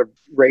a lot of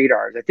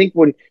radars. I think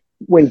when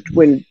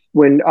Friday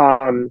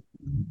the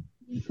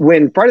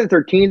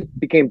 13th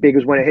became big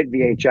was when it hit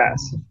VHS,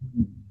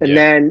 and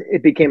then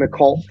it became a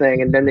cult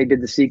thing, and then they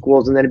did the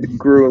sequels, and then it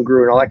grew and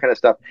grew and all that kind of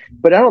stuff.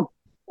 But I don't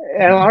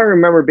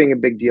remember it being a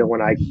big deal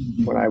when I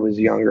was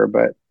younger,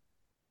 but.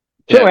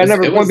 So I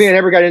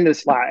never got into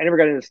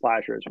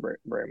slashers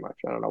very much.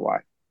 I don't know why.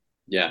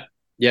 Yeah,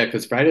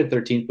 because Friday the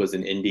 13th was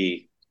an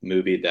indie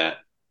movie that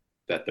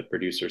the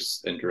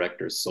producers and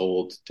directors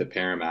sold to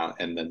Paramount,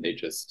 and then they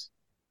just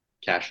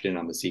cashed in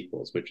on the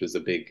sequels, which was a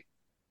big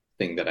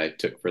thing that I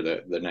took for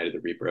the Night of the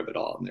Reaper of it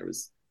all. And there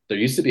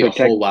used to be a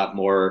whole lot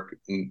more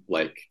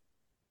like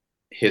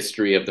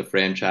history of the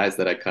franchise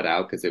that I cut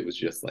out because it was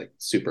just like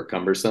super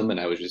cumbersome, and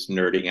I was just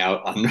nerding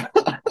out on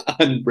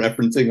on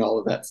referencing all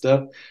of that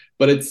stuff.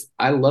 But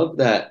I love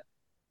that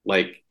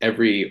like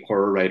every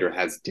horror writer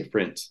has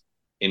different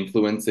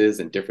influences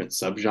and different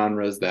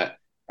subgenres that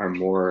are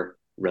more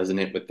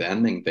resonant with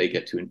them and they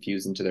get to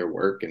infuse into their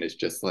work. And it's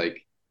just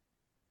like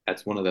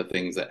that's one of the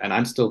things and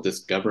I'm still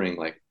discovering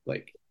like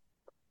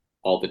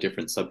all the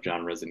different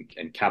subgenres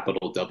and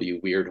capital W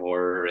weird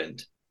horror,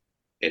 and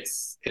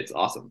it's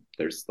awesome.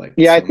 There's like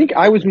I think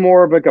I was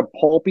more of like a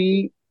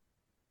pulpy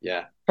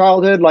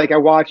childhood. Like I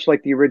watched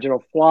like the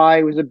original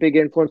Fly was a big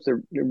influence.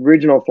 The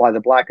original Fly,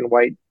 the black and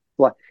white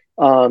Fly.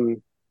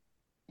 The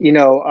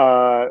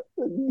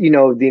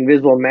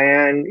Invisible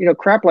Man.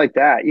 Crap like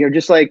that.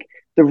 Just like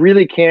the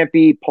really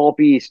campy,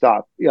 pulpy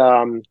stuff.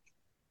 That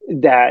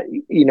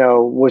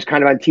was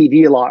kind of on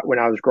TV a lot when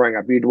I was growing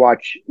up. You'd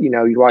watch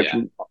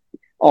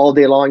all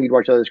day long. You'd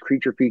watch all those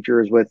creature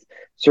features with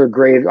Sir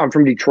Graves. I'm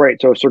from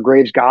Detroit, so Sir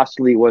Graves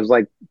Gostley was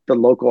like the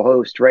local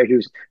host, right?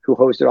 Who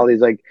hosted all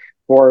these like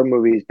horror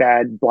movies,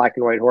 bad black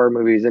and white horror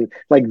movies, and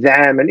like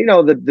them, and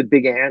the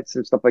big ants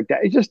and stuff like that.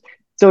 It's just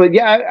so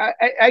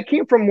I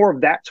came from more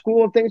of that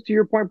school of things. To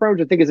your point, Brian,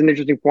 which I think is an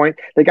interesting point.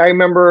 Like I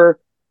remember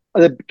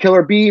the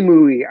Killer Bee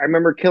movie. I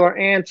remember Killer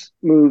Ants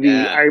movie.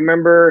 Yeah. I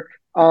remember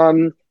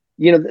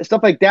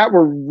stuff like that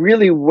were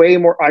really way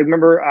more. I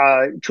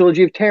remember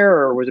Trilogy of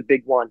Terror was a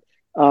big one.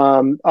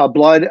 Blood,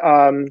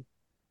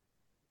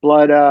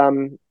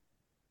 the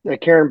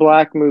Karen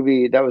Black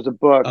movie that was a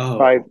book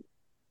by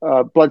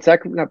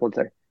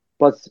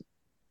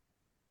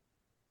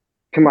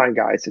come on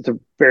guys, it's a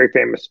very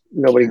famous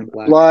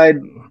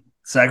Blood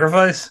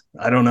Sacrifice.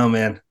 I don't know,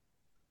 man.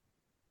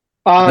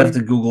 I have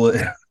to Google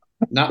it.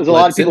 There's a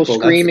lot of people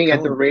screaming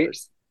at the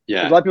radios.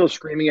 There's a lot of people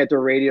screaming at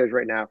their radios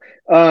right now.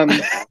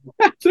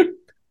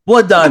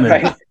 Blood Diamond.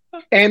 Right?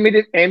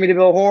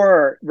 Amityville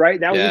Horror, right?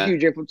 That was a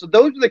huge influence. So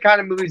those are the kind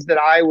of movies that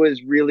I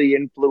was really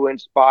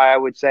influenced by, I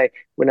would say,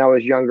 when I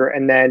was younger,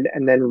 and then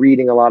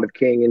reading a lot of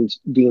King and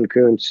Dean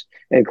Koontz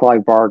and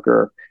Clive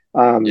Barker.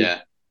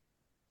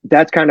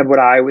 That's kind of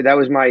that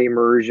was my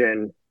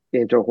immersion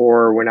into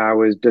horror when I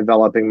was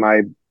developing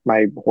my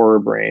horror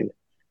brain.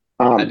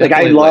 I'm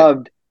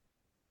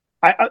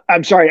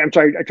sorry, I'm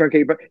trying to get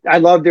you, but I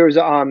love there was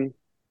a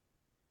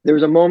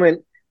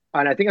moment.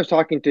 And I think I was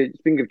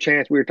speaking of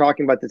Chance, we were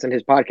talking about this in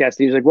his podcast.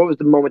 He was like, what was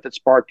the moment that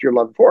sparked your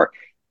love for?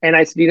 And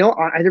I said,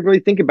 I didn't really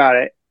think about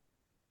it.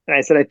 And I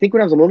said, I think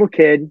when I was a little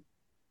kid, I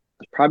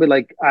was probably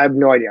like, I have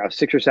no idea. I was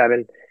 6 or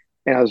 7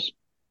 and I was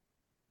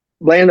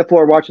laying on the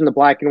floor watching the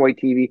black and white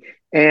TV.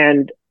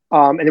 And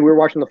then we were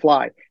watching The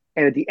Fly.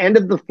 And at the end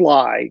of The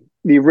Fly,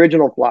 the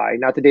original Fly,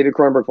 not the David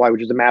Cronenberg Fly,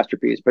 which is a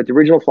masterpiece, but the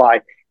original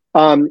Fly,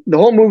 the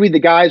whole movie,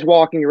 the guy's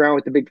walking around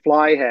with the big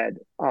fly head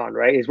on,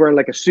 right? He's wearing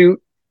like a suit.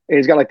 And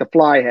he's got like the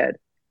fly head,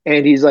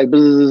 and he's like,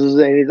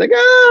 and he's like,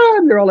 ah,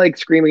 and they're all like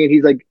screaming, and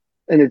he's like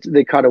and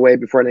they cut away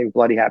before anything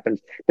bloody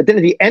happens. But then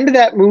at the end of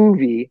that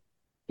movie,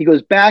 he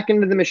goes back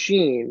into the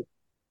machine,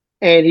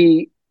 and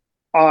he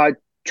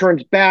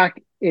turns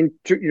back in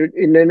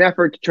an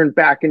effort to turn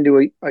back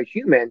into a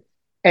human.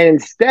 And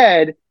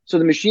instead, so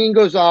the machine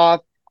goes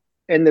off,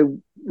 and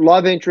the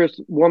love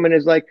interest woman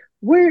is like,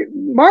 "Where,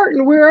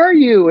 Martin? Where are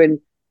you?" And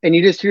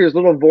you just hear his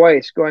little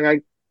voice going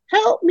like,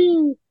 "Help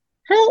me,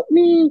 help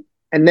me!"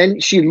 And then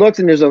she looks,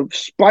 and there's a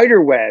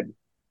spider web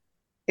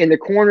in the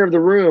corner of the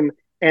room,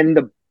 and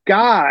the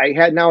guy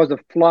now has a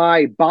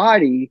fly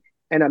body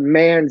and a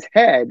man's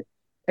head,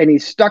 and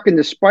he's stuck in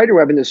the spider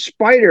web, and the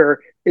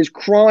spider is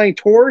crawling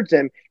towards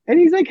him, and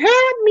he's like,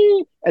 "Help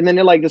me!" And then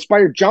the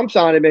spider jumps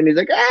on him, and he's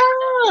like,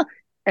 "Ah!"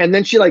 And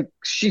then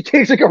she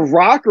takes like a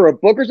rock or a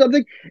book or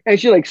something, and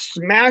she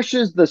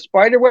smashes the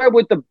spider web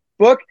with the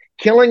book,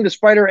 killing the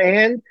spider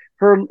and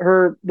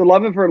the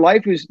love of her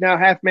life, who's now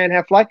half man,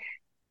 half fly.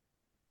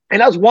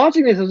 And I was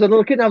watching this as a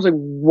little kid, and I was like,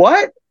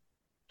 what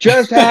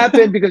just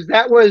happened? Because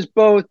that was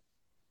both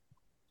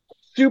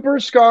super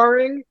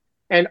scarring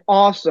and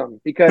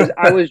awesome, because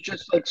I was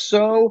just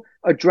so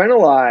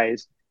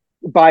adrenalized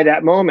by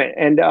that moment.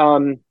 And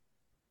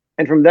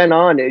from then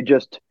on, it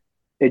just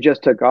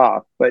took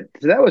off. But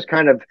so that was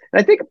kind of,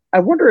 and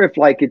I wonder if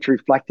it's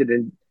reflected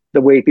in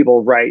the way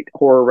people write,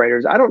 horror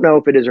writers. I don't know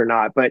if it is or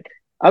not, but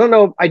I don't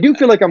know. I do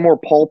feel like I'm more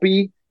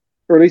pulpy,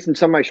 or at least in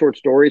some of my short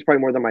stories,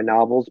 probably more than my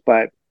novels,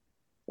 but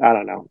I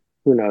don't know.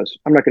 Who knows?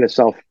 I'm not going to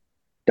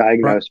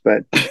self-diagnose,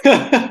 but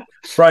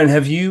Brian,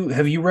 have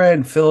you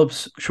read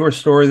Philip's short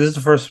story? This is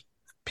the first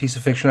piece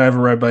of fiction I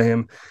ever read by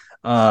him.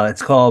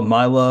 It's called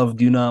My Love,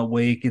 Do Not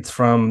Wake. It's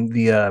from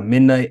the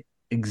Midnight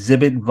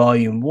Exhibit,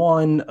 Volume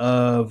 1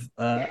 of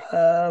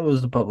what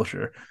was the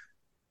publisher?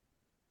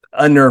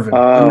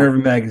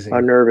 Unnerving magazine.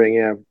 Unnerving,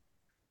 yeah.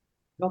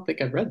 I don't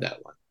think I've read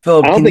that one.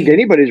 Philip, I don't think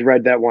anybody's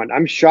read that one.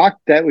 I'm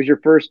shocked that was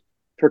your first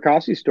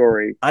Fracassi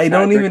story. I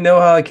don't even know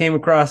how I came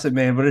across it,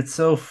 man, but it's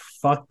so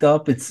fucked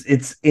up.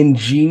 It's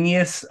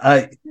ingenious.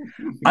 I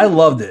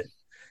loved it.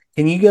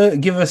 Can you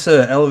give us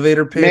an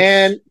elevator pitch?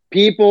 Man,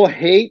 people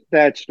hate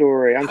that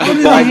story. I'm so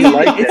glad you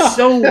like it. It's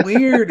so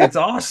weird. It's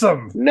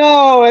awesome.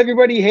 No,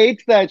 everybody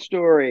hates that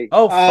story.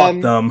 Oh, fuck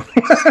them.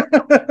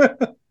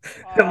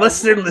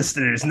 Unless they're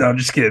listeners. No, I'm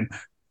just kidding.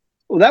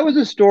 Well, that was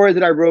a story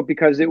that I wrote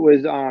because it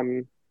was I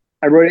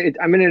wrote it.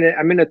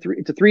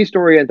 It's a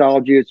 3-story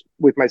anthology. It's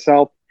with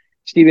myself,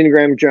 Stephen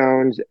Graham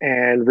Jones,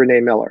 and Renee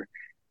Miller.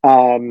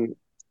 And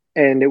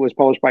it was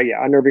published by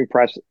Unnerving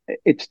Press.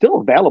 It's still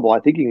available.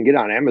 I think you can get it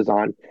on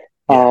Amazon.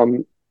 Yeah.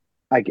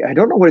 I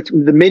don't know what it's,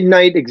 the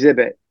Midnight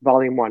Exhibit,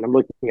 Volume 1. I'm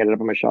looking at it up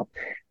on my shelf.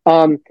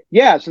 So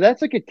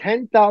that's like a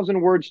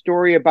 10,000 word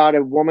story about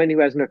a woman who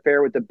has an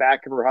affair with the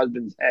back of her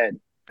husband's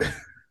head.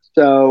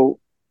 So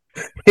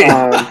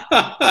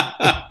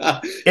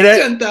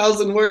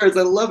 10,000 words.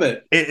 I love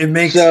it. It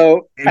makes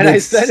so. It and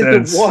makes I sent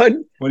sense. it to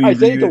one. I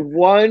sent it to it?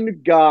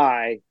 one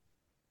guy.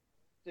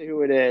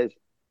 Who it is,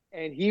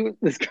 and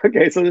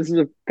okay. So this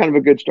is kind of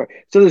a good story.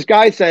 So this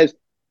guy says,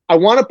 "I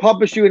want to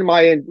publish you in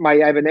my. I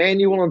have an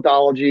annual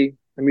anthology.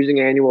 I'm using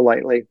annual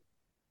lightly.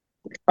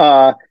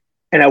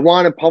 And I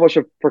want to publish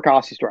a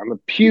Fracassi story. I'm a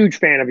huge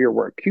fan of your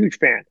work. Huge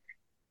fan.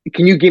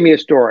 Can you give me a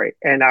story?"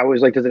 And I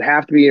was like, "Does it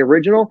have to be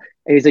original?"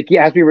 And he's like, "Yeah,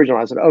 it has to be original."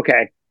 I said,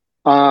 "Okay,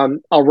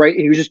 I'll write."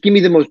 And he was just, "Give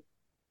me the most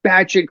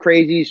batshit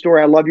crazy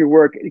story. I love your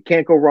work. It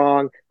can't go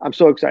wrong. I'm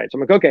so excited." So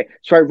I'm like, "Okay."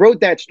 So I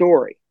wrote that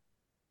story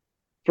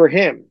for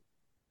him,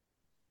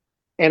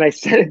 and I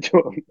sent it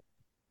to him.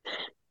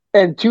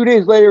 And 2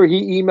 days later,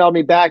 he emailed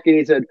me back, and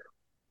he said,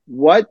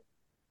 "What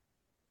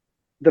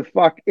the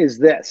fuck is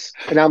this?"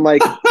 And I'm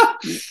like,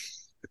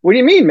 "What do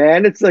you mean,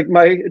 man? It's like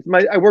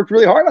I worked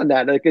really hard on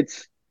that. Like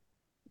it's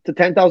a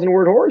 10,000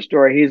 word horror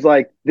story." He's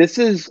like,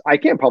 I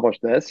can't publish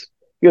this.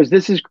 He goes,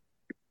 this is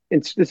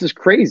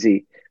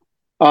crazy.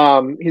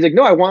 He's like,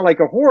 "No, I want like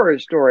a horror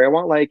story. I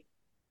want like,"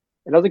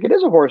 and I was like, "It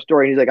is a horror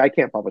story." And he's like, "I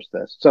can't publish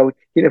this." So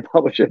he didn't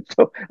publish it.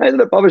 So I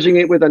ended up publishing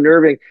it with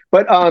Unnerving.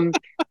 But I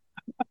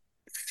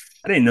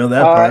didn't know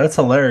that part. That's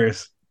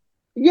hilarious.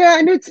 Yeah,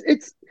 and it's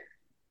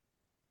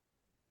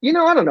I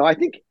don't know. I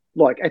think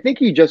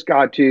you just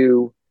got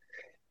to,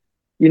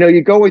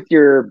 you go with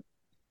your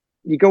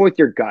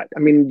gut. I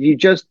mean,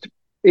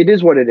 it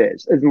is what it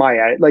is. It's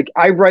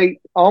I write,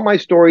 all my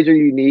stories are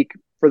unique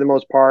for the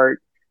most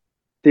part.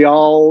 They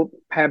all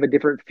have a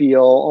different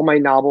feel. All my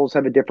novels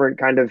have a different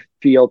kind of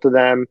feel to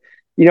them.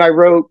 I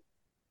wrote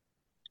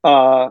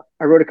a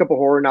couple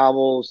horror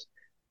novels,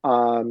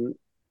 and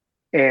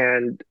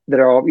that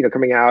are all,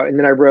 coming out. And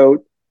then I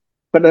wrote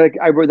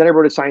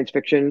a science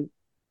fiction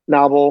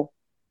novel.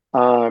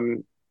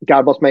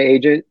 God bless my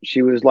agent.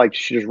 She was like,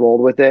 she just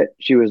rolled with it.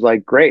 She was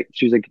like, great.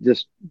 She was like,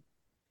 just,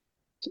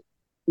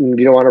 "You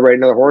don't want to write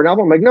another horror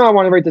novel?" I'm like, "No, I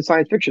want to write the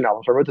science fiction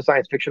novel." So I wrote the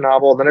science fiction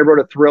novel. Then I wrote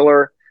a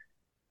thriller.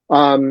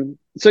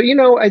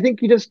 So, I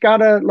think you just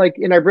gotta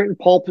and I've written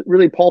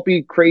really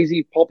pulpy,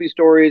 crazy, pulpy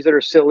stories that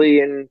are silly.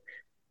 And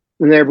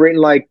I've written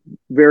like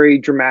very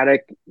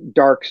dramatic,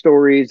 dark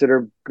stories that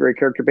are very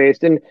character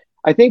based. And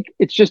I think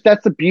it's just,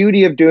 that's the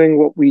beauty of doing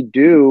what we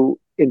do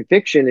in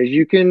fiction, is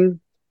you can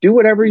do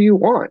whatever you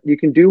want. You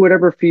can do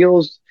whatever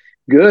feels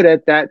good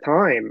at that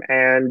time.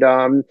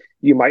 And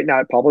you might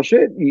not publish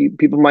it.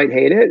 People might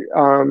hate it.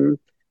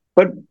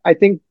 But I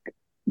think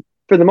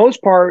for the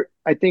most part,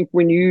 I think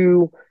when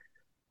you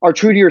are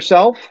true to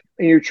yourself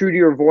and you're true to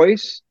your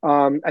voice,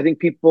 I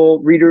think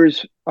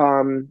readers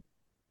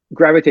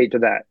gravitate to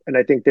that. And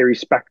I think they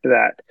respect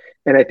that.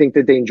 And I think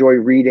that they enjoy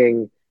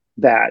reading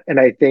that. And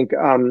I think,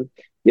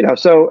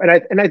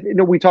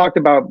 we talked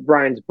about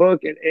Brian's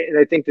book, and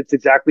I think that's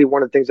exactly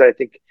one of the things that I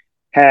think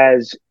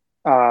has,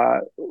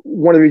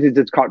 one of the reasons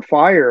it's caught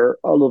fire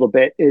a little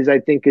bit is I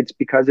think it's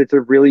because it's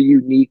a really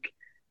unique,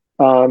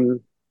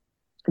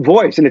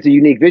 voice, and it's a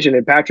unique vision.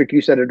 And Patrick, you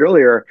said it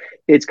earlier,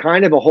 it's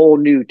kind of a whole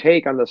new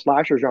take on the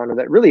slasher genre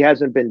that really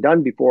hasn't been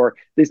done before,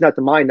 at least not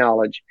to my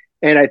knowledge.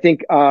 And I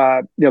think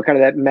kind of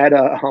that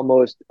meta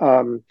almost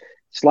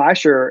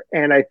slasher.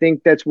 And I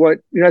think that's what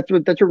that's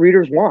what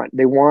readers want.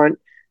 They want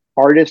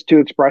artists to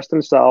express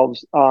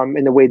themselves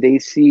in the way they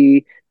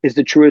see is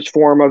the truest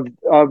form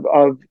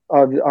of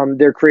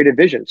their creative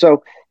vision.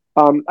 So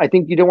I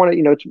think you don't want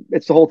to,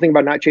 it's the whole thing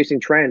about not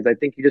chasing trends. I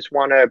think you just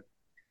want to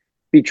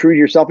be true to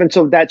yourself. And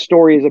so that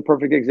story is a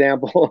perfect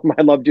example of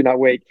My Love, Do Not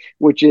Wake,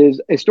 which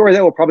is a story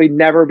that will probably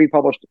never be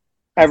published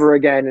ever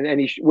again in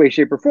any way,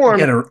 shape, or form.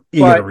 You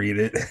gotta read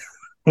it.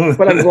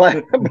 but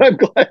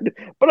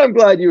I'm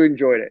glad you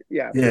enjoyed it.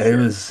 Yeah. Yeah, sure.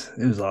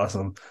 It was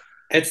awesome.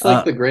 It's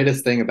like the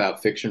greatest thing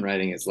about fiction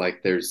writing is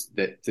like there's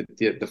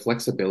the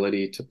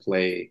flexibility to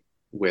play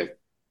with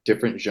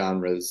different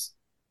genres,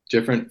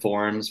 different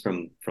forms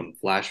from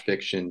flash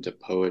fiction to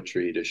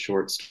poetry to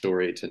short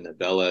story to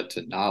novella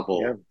to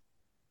novel. Yeah.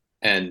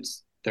 And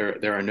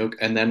there are no,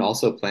 and then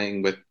also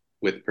playing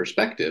with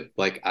perspective.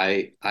 Like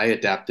I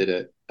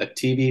adapted a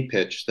TV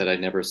pitch that I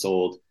never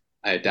sold.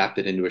 I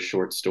adapted into a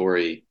short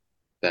story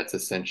that's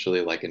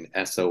essentially like an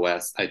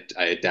SOS. I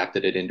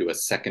adapted it into a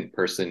second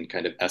person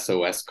kind of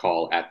SOS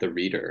call at the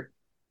reader,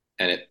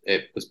 and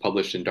it was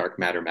published in Dark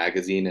Matter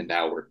magazine, and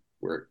now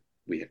we're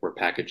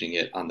packaging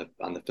it on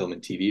the film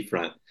and TV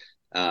front,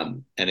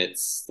 and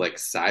it's like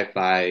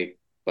sci-fi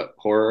but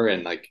horror,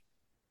 and like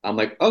I'm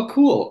like, oh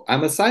cool,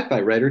 I'm a sci-fi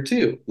writer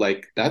too,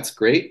 like that's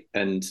great.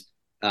 And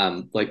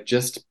like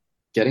just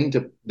getting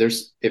to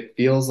it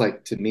feels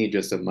like to me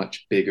just a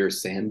much bigger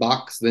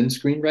sandbox than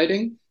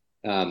screenwriting.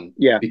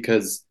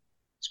 Because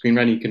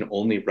screenwriting, you can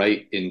only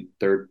write in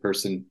third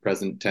person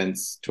present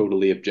tense,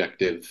 totally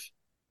objective,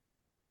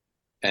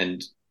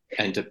 and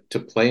to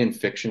play in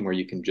fiction where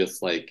you can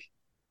just like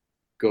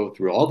go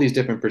through all these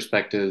different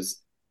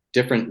perspectives,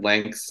 different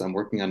lengths. I'm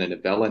working on a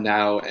novella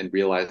now and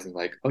realizing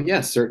like, oh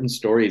yeah, certain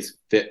stories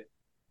fit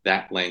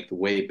that length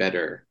way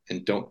better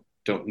and don't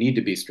need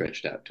to be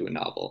stretched out to a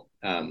novel.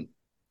 And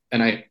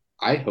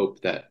I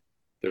hope that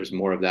there's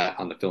more of that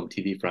on the film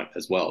TV front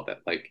as well, that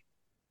like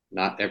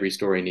not every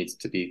story needs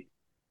to be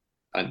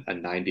a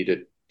 90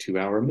 to 2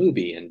 hour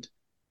movie, and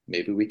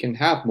maybe we can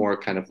have more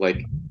kind of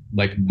like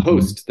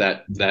Host,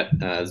 that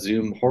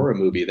Zoom horror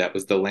movie that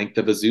was the length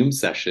of a Zoom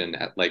session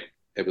at like,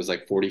 it was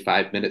like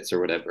 45 minutes or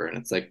whatever. And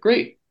it's like,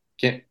 great.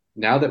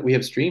 Now that we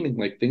have streaming,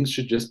 like things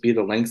should just be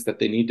the lengths that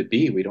they need to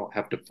be. We don't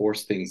have to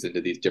force things into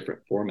these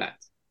different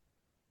formats.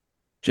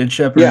 Jed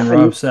Shepard and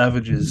Rob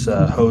Savage's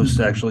Host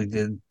actually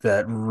did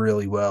that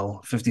really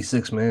well.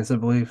 56 minutes, I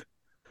believe.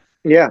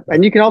 Yeah.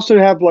 And you can also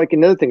have like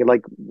another thing,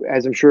 like,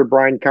 as I'm sure,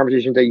 Brian,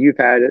 conversations that you've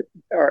had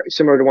are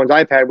similar to ones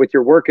I've had with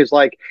your work is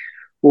like,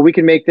 well, we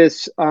can make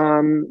this,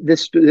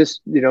 this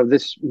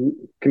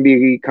can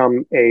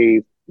become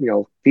a,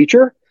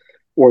 feature,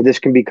 or this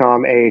can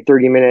become a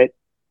 30-minute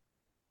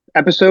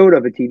episode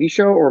of a TV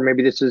show, or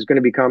maybe this is going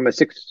to become a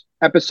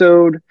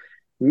 6-episode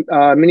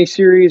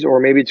miniseries, or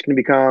maybe it's going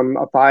to become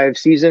a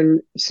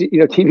 5-season,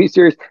 TV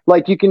series.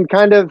 Like you can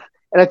kind of,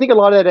 and I think a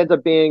lot of that ends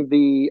up being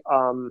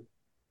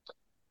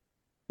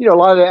a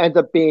lot of it ends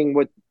up being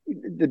what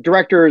the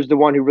director is the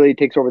one who really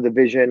takes over the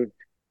vision.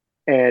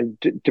 And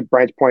to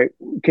Brian's point,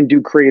 can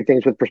do creative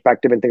things with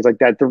perspective and things like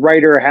that. The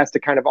writer has to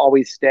kind of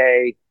always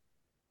stay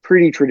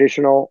pretty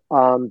traditional,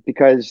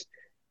 because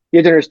you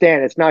have to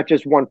understand it's not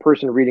just one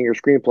person reading your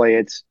screenplay.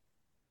 It's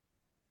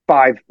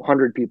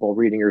 500 people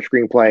reading your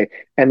screenplay,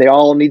 and they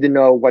all need to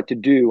know what to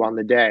do on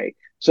the day.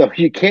 So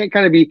you can't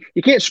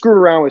you can't screw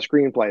around with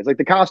screenplays. Like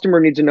the costumer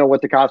needs to know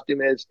what the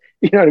costume is.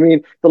 You know what I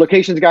mean? The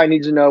locations guy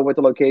needs to know what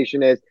the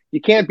location is.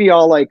 You can't be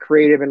all like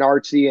creative and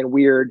artsy and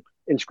weird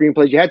in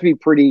screenplays. You have to be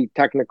pretty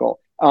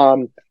technical.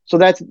 So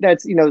that's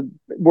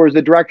whereas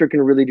the director can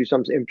really do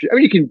something. I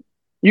mean,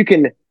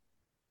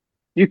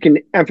 you can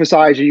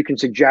emphasize, or you can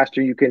suggest,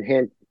 or you can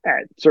hint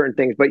at certain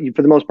things, but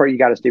for the most part, you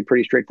got to stay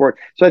pretty straightforward.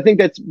 So I think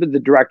that's the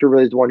director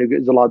really is the one who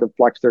is allowed to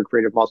flex their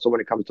creative muscle when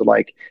it comes to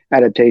like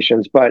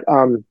adaptations. But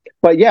to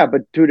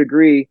a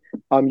degree,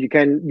 you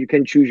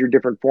can choose your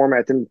different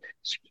formats, and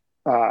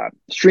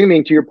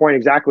streaming, to your point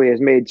exactly,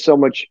 has made so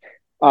much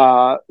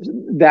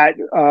that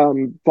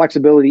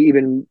flexibility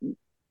even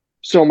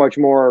so much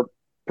more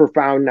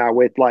profound now.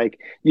 With like,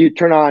 you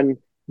turn on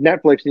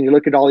Netflix and you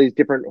look at all these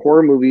different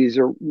horror movies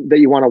or that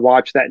you want to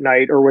watch that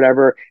night or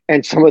whatever,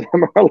 and some of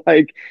them are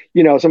like,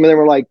 some of them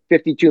are like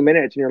 52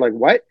 minutes, and you're like,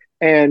 what?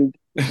 And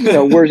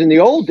whereas in the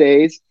old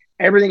days,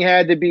 everything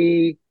had to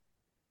be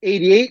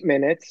 88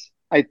 minutes.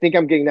 I think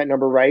I'm getting that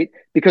number right,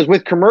 because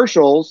with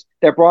commercials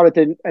that brought it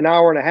to an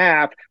hour and a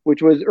half,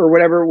 which was, or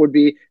whatever it would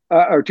be,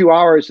 or 2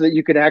 hours, so that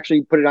you could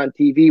actually put it on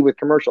TV with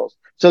commercials.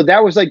 So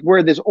that was like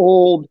where this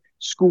old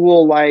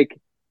school, like,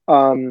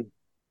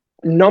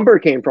 number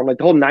came from. Like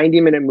the whole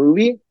 90-minute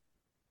movie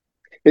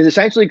is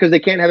essentially because they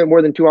can't have it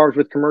more than 2 hours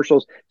with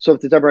commercials. So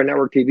if it's ever on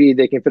network TV,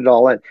 they can fit it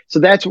all in. So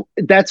that's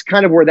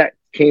kind of where that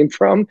came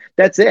from.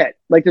 That's it.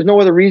 Like there's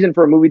no other reason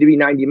for a movie to be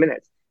 90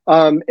 minutes.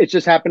 It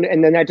just happened,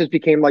 and then that just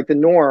became like the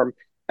norm.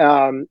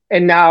 And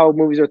now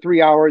movies are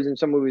 3 hours, and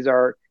some movies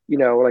are,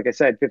 like I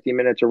said, 50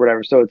 minutes or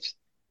whatever. So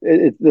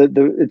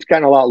it's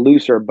gotten a lot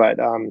looser, but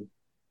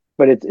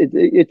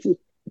it's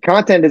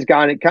content has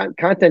gone.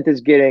 Content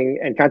is getting,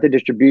 and content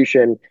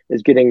distribution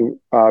is getting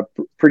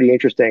pretty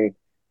interesting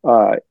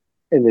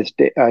in this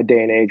day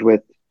and age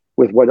with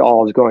what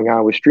all is going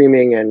on with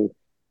streaming and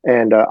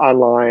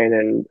online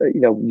and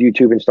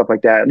YouTube and stuff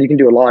like that. You can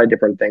do a lot of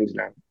different things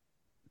now.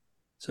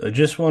 So I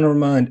just want to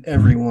remind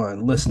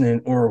everyone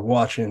listening or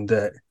watching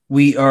that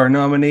we are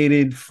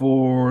nominated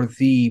for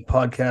the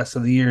Podcast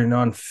of the Year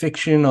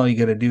nonfiction. All you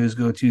got to do is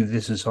go to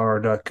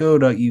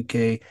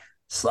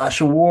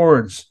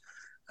thisishorror.co.uk/awards.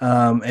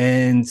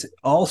 And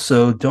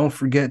also don't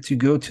forget to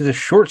go to the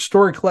short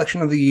story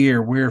collection of the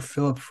year, where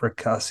Philip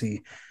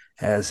Fracassi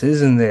has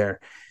his in there.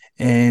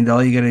 And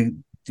all you got to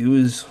do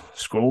is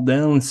scroll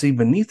down and see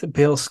Beneath the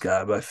Pale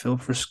Sky by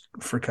Philip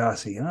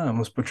Fracassi. I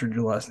almost butchered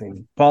your last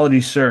name.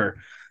 Apologies, sir.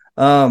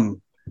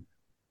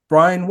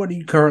 Brian, what are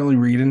you currently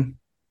reading?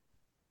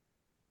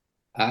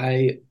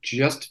 I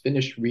just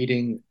finished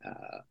reading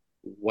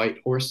White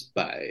Horse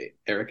by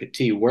Erica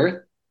T.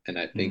 Worth, and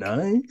I think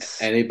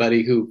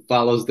anybody who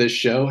follows this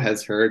show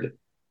has heard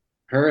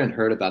her and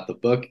heard about the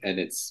book, and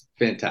it's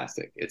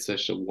fantastic. It's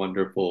such a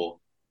wonderful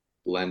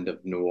blend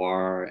of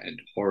noir and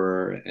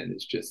horror, and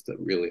it's just a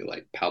really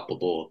like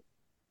palpable.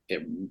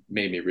 It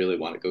made me really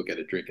want to go get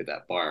a drink at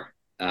that bar.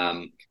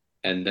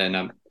 And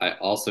then I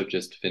also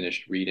just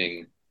finished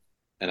reading,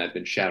 and I've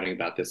been shouting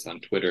about this on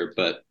Twitter,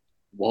 but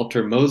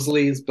Walter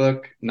Mosley's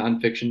book,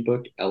 nonfiction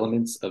book,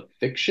 Elements of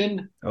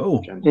Fiction,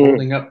 which I'm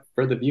holding up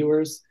for the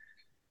viewers.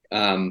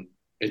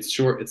 It's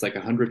short. It's like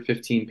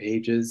 115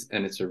 pages,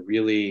 and it's a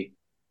really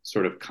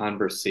sort of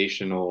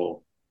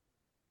conversational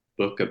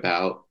book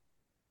about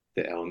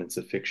the elements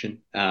of fiction.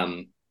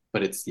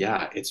 But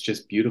it's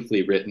just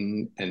beautifully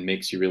written and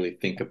makes you really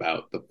think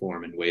about the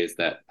form in ways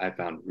that I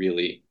found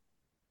really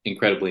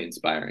incredibly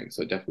inspiring.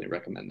 So definitely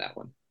recommend that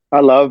one.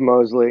 I love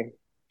Mosley.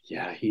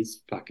 Yeah,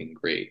 he's fucking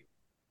great.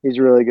 He's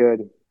really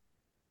good.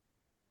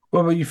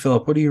 What about you,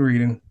 Philip? What are you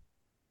reading?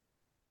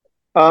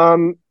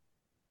 I'm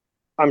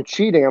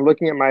cheating. I'm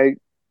looking at my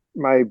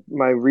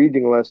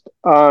reading list.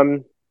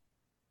 I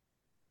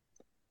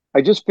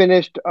just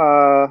finished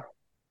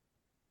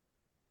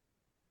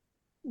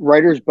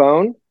Winter's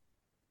Bone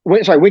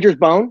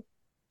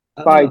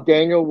by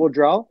Daniel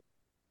Woodrell,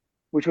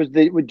 which was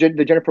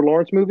the Jennifer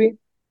Lawrence movie,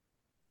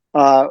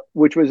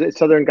 which was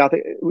Southern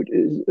Gothic.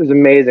 It was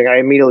amazing. I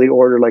immediately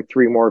ordered like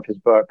 3 more of his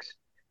books.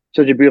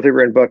 Such a beautifully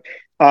written book.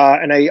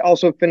 And I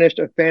also finished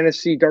a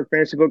dark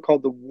fantasy book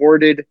called The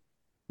Warded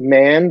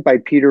Man by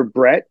Peter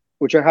Brett,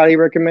 which I highly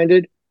would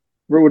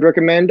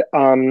recommend.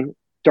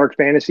 Dark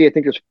fantasy, I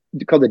think it's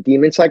called The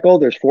Demon Cycle.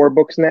 There's 4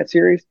 books in that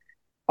series.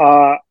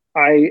 I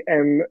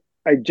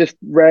just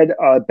read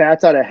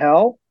Bats Out of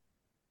Hell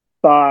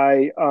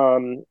by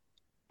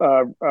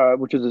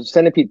which is a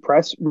Centipede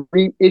Press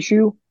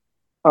reissue.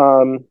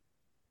 And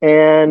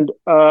then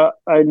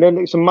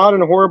some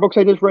modern horror books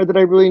I just read that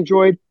I really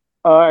enjoyed.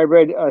 I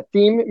read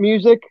Theme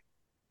Music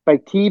by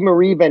T.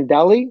 Marie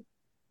Vandelli. I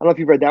don't know if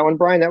you've read that one,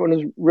 Brian. That one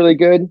was really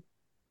good.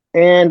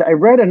 And I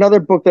read another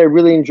book that I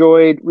really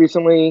enjoyed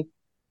recently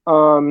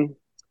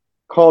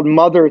called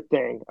Mother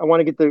Thing. I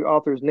want to get the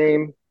author's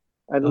name.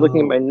 I'm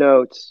looking at my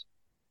notes.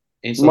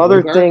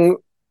 Mother Thing,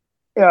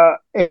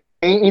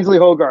 Ainsley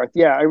Hogarth.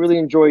 Yeah, I really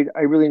enjoyed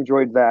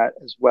that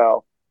as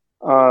well.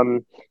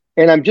 And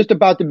I'm just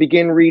about to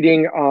begin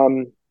reading.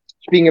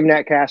 Speaking of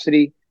Nat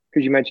Cassidy,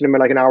 because you mentioned him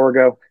like an hour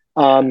ago.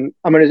 I'm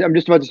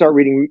just about to start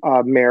reading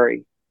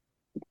Mary.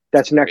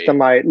 That's next on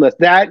my list.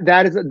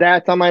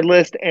 That's on my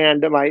list,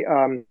 and my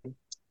on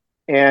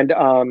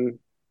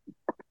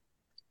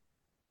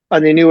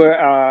the new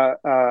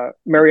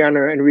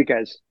Mariana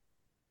Enriquez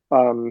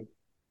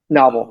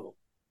novel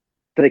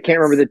that I can't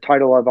remember the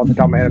title of off the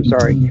top of my head. I'm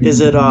sorry.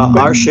 Is it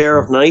Our Share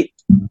of Night?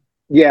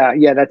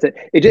 Yeah, that's it.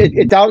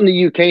 It's out in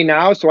the UK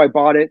now, so I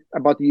bought it. I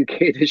bought the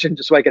UK edition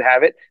just so I could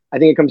have it. I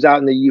think it comes out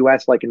in the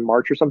US like in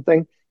March or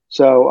something.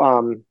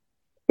 So,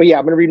 but yeah,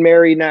 I'm going to read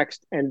Mary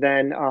next, and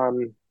then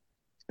I'm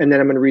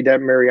going to read that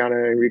Mariana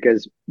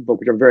Enriquez book,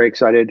 which I'm very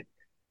excited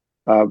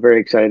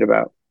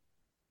about.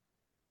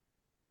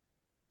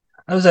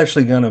 I was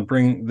actually going to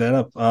bring that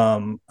up.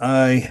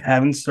 I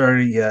haven't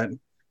started yet,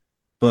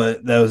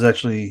 but that was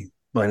actually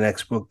my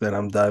next book that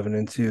I'm diving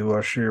into,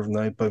 Our Share of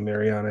Night by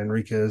Mariana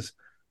Enriquez.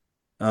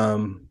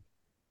 The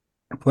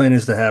plan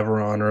is to have her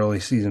on early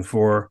season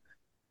 4,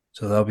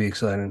 so that'll be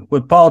exciting.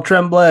 With Paul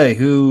Tremblay,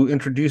 who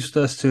introduced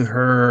us to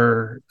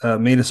her,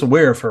 made us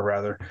aware of her,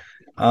 rather.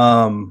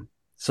 So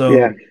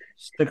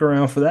stick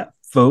around for that,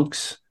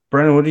 folks.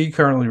 Brennan, what are you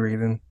currently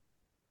reading?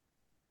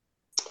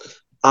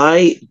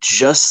 I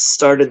just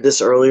started this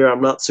earlier.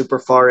 I'm not super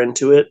far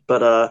into it,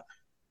 but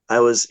I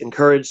was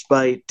encouraged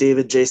by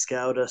David J.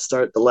 Scow to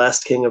start The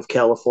Last King of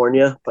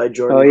California by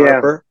Jordan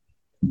Harper.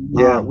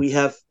 Yeah. We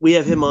have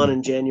him on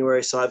in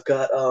January, so I've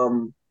got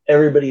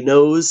Everybody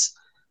Knows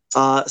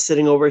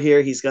sitting over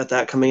here. He's got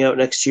that coming out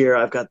next year.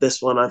 I've got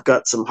this one. I've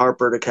got some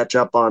Harper to catch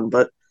up on,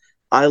 but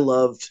I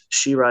loved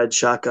She Rides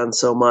Shotgun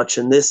so much,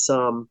 and this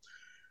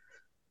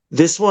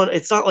one,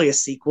 it's not like a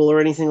sequel or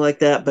anything like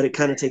that, but it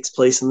kind of takes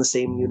place in the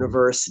same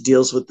universe,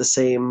 deals with the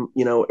same,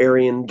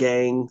 Aryan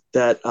gang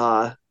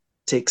that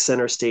takes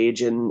center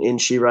stage in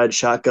She Rides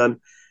Shotgun.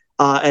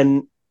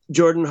 And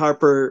Jordan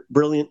Harper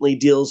brilliantly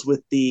deals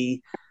with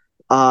the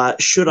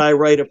should I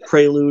write a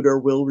prelude or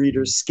will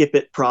readers skip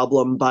it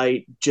problem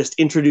by just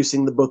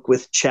introducing the book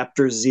with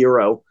chapter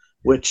 0,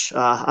 which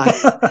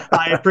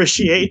I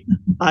appreciate.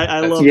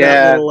 I love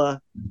that little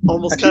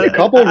almost.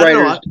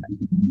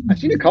 I've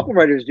seen a couple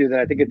writers do that.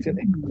 I think it's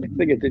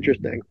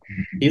interesting.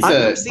 He's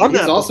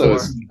also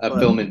a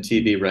film and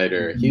TV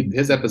writer.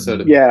 His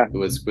episode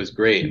was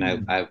great,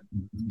 and I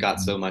got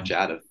so much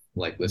out of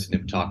listening to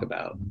him talk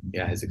about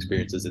his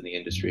experiences in the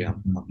industry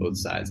on both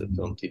sides of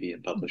film, TV,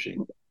 and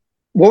publishing.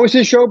 What was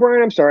his show,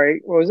 Brian? I'm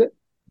sorry. What was it?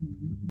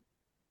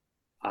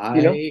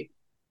 I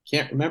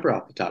can't remember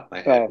off the top of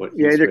my head.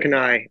 Either can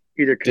I.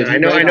 I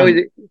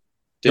know.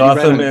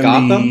 Gotham and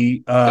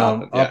Gotham?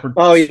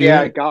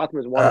 Gotham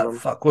is one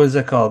of them. What is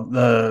that called?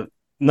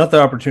 Not The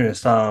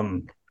Opportunist.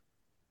 I'm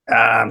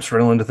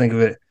struggling to think of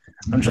it.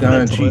 I'm just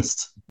going to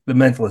cheat. The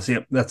Mentalist.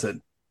 Yep, that's it.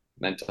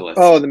 Mentalist.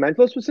 Oh, The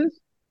Mentalist was his?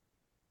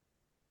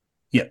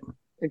 Yep.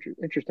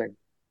 Interesting.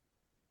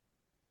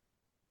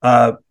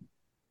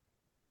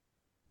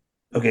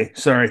 Okay,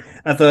 sorry.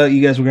 I thought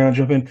you guys were going to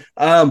jump in.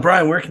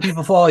 Brian, where can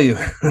people follow you?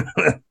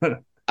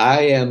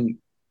 I am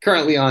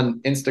currently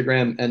on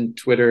Instagram and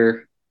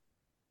Twitter.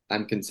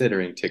 I'm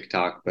considering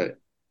TikTok, but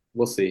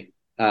we'll see.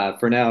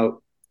 For now,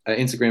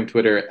 Instagram,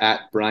 Twitter,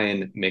 at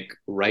Brian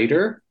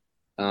McWriter.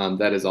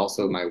 That is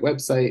also my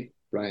website,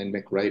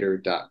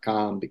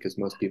 brianmcwriter.com, because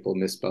most people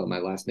misspell my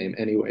last name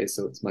anyway,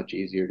 so it's much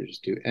easier to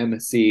just do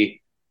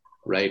MC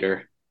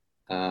Writer.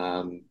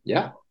 And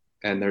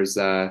there's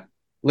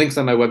links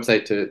on my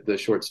website to the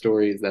short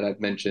stories that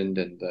I've mentioned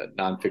and the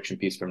nonfiction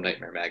piece from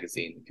Nightmare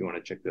Magazine, if you want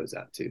to check those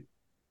out too.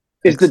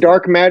 Is the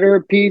Dark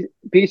Matter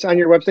piece on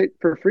your website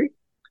for free?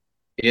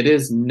 It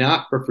is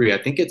not for free. I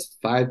think it's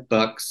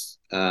 $5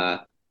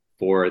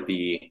 for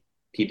the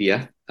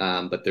PDF,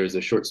 but there's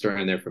a short story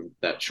in there from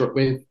that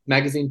Shortwave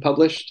magazine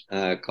published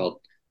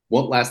called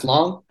Won't Last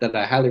Long that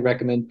I highly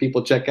recommend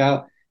people check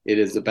out. It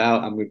is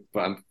about,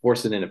 I'm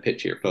forcing in a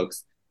pitch here,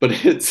 folks, but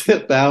it's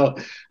about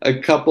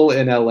a couple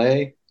in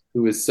LA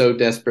who is so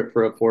desperate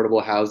for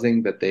affordable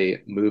housing that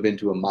they move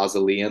into a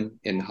mausoleum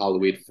in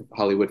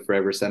Hollywood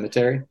Forever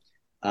Cemetery.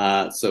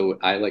 So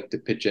I like to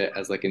pitch it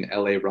as like an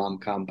LA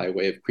rom-com by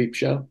way of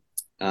Creepshow.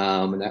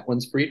 And that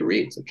one's free to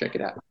read, so check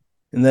it out.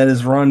 And that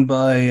is run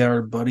by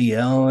our buddy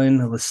Alan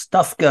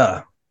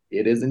Listufka.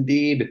 It is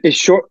indeed. Is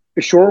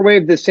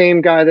Shortwave the same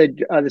guy that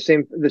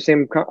the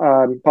same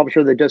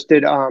publisher that just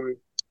did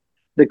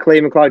the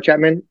Clay McLeod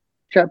Chapman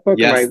chapbook?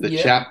 Yes, the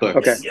chapbooks.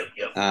 Okay.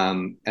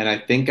 And I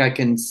think I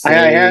can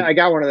say I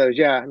got one of those.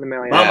 Yeah, in the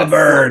mail. Mama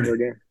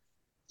Bird.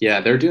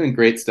 Yeah, they're doing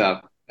great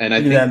stuff, and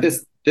I think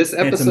this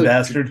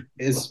episode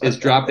is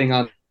dropping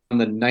on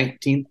the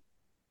 19th.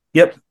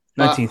 Yep,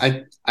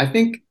 19th. I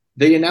think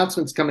the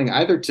announcement's coming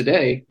either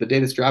today, the day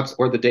this drops,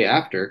 or the day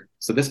after.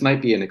 So this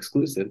might be an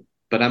exclusive.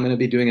 But I'm going to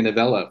be doing a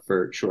novella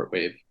for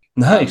Shortwave.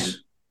 Nice.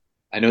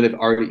 I know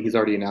he's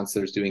already announced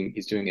he's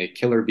doing a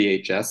killer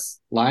VHS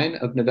line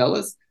of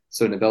novellas.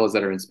 So novellas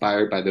that are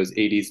inspired by those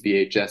 80s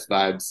VHS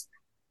vibes.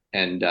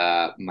 And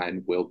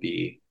mine will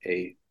be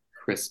a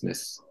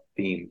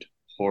Christmas-themed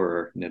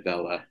horror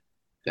novella.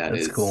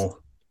 That's cool.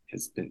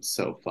 Has been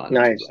so fun to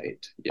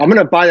write. Yeah. I'm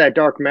going to buy that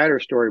Dark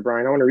Matter story,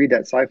 Brian. I want to read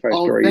that sci-fi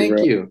story. Thank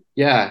you.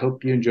 Yeah, I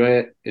hope you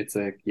enjoy it.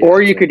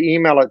 Or you could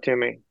email it to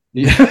me.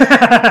 Yeah.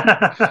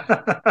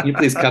 Can you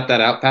please cut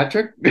that out,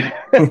 Patrick?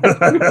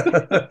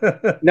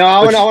 No,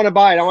 I want to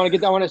buy it. I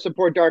want to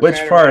support Dark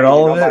Matter. Which part?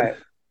 All of it?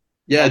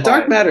 Yeah,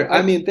 Dark Matter.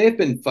 I mean, they've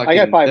been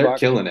fucking. They're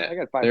killing it. I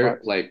got $5.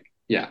 They're like,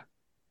 yeah.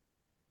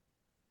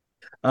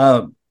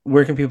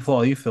 Where can people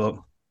follow you, Philip?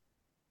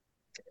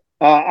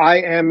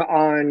 I am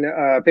on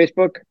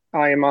Facebook.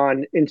 I am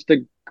on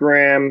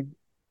Instagram,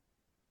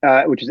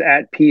 which is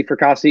at P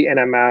Fracassi, and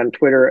I'm on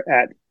Twitter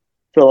at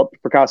Philip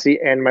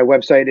Fracassi, and my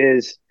website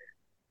is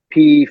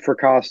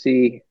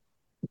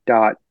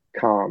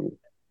pfracassi.com.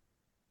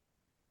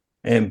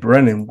 And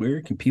Brennan,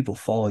 where can people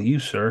follow you,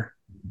 sir?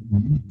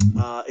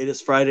 It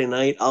is Friday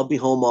night. I'll be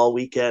home all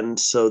weekend,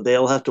 so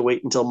they'll have to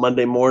wait until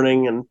Monday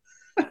morning and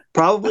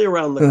Probably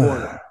around the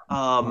corner.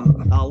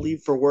 I'll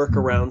leave for work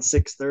around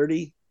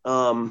 6:30.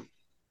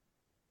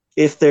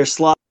 If there's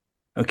slot.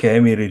 Okay, I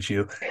muted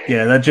you.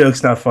 Yeah, that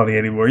joke's not funny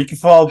anymore. You can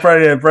follow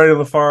Brendan at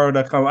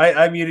BrendanLaFaro.com.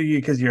 I muted you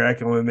because you're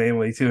echoing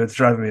mainly too. It's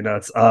driving me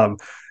nuts.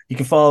 You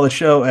can follow the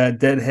show at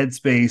Dead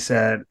Headspace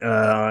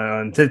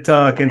on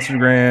TikTok,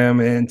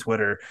 Instagram, and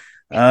Twitter.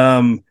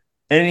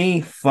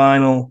 Any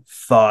final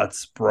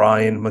thoughts,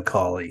 Brian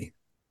McAuley?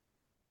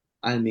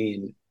 I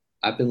mean,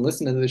 I've been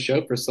listening to the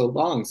show for so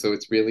long, so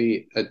it's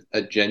really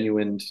a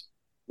genuine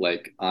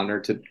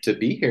honor to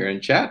be here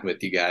and chat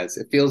with you guys.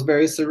 It feels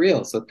very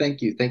surreal. So thank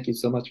you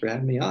so much for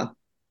having me on,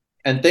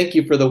 and thank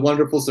you for the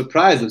wonderful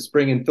surprise of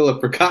springing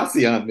Philip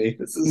Fracassi on me.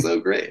 This is so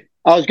great.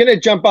 I was gonna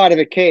jump out of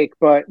a cake,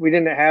 but we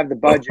didn't have the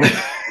budget.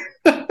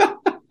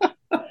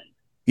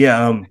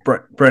 Yeah,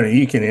 Brennan,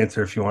 you can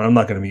answer if you want. I'm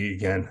not going to mute you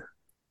again.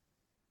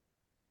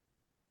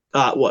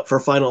 What, for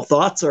final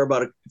thoughts or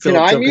about Can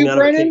I mute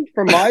Brennan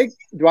from my?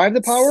 Do I have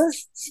the power?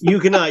 You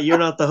cannot. You're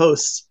not the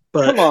host.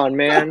 But come on,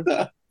 man.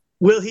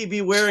 Will he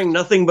be wearing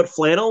nothing but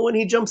flannel when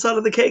he jumps out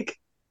of the cake?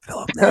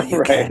 Philip, now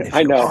you can if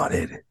I know. You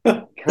wanted.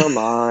 Come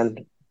on.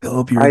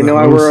 Philip, I know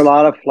I wear a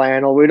lot of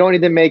flannel. We don't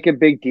need to make a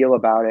big deal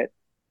about it.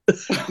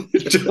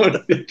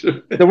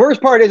 The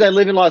worst part is I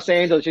live in Los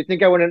Angeles. You'd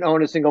think I wouldn't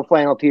own a single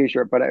flannel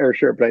T-shirt, or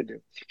shirt, but I do.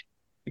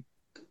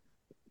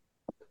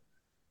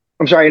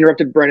 I'm sorry, I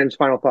interrupted Brennan's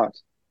final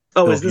thoughts.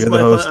 Oh, is this my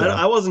host?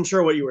 I wasn't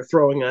sure what you were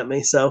throwing at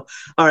me. So,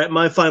 all right,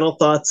 my final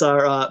thoughts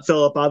are,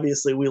 Philip,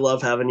 obviously we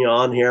love having you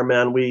on here,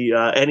 man. We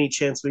any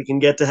chance we can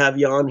get to have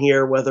you on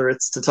here, whether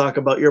it's to talk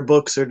about your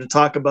books or to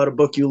talk about a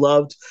book you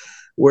loved,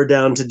 we're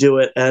down to do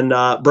it. And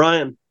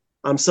Brian,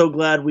 I'm so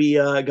glad we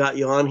got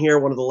you on here.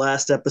 One of the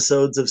last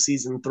episodes of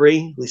season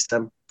 3. At least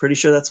I'm pretty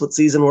sure that's what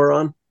season we're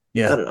on.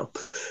 Yeah, I don't know.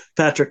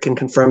 Patrick can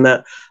confirm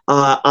that.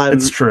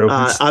 It's true.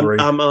 I'm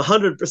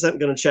 100%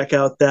 going to check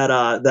out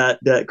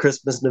that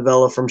Christmas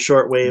novella from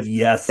Shortwave.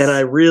 Yes, and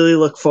I really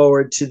look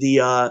forward to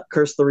the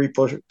Curse the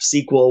Reaper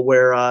sequel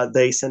where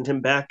they send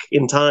him back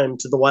in time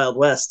to the Wild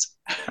West.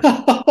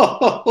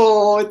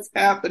 Oh, it's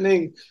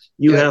happening!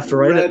 You have to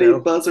write it now.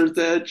 Buzzard's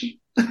Edge.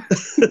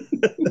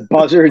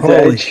 Buzzard's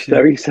Edge.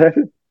 That we said.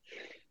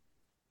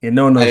 Yeah,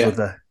 no one knows what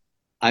that.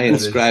 I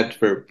inscribed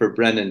for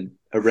Brennan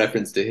a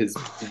reference to his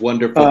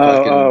wonderful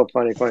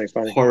funny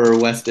horror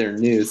western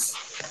news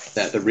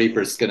that the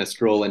Reaper's gonna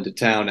stroll into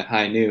town at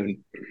high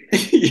noon,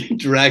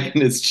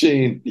 dragging his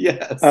chain.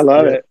 Yes, I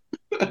love it.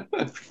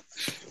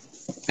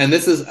 And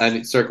this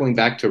is circling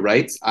back to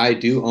rights. I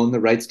do own the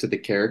rights to the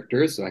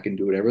characters, so I can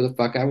do whatever the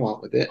fuck I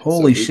want with it.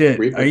 Holy shit!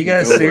 Are you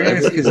guys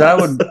serious? Because I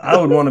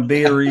would want to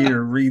beta read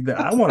or read that.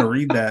 I want to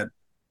read that.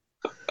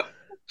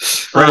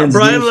 Brian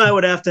and I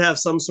would have to have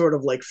some sort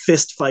of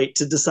fist fight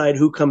to decide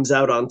who comes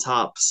out on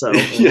top. So,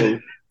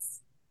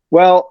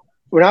 well,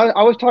 when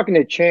I was talking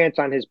to Chance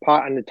on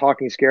on the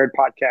Talking Scared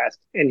podcast,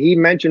 and he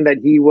mentioned that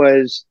he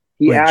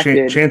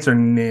acted. Chance or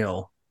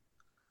Neil?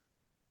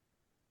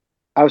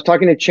 I was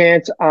talking to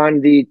Chance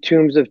on the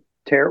Tombs of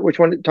Terror. Which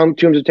one?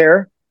 Tombs of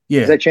Terror?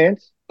 Yeah, is that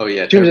Chance? Oh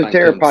yeah, Tombs of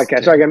Terror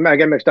podcast. Sorry, I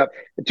got mixed up.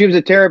 The Tombs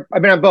of Terror.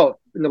 I've been on both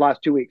in the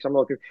last 2 weeks. I'm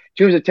looking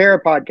Tombs of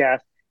Terror podcast,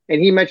 and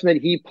he mentioned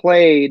that he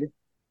played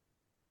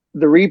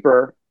the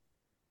Reaper.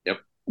 Yep.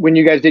 When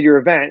you guys did your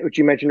event, which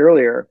you mentioned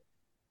earlier,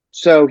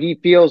 so he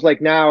feels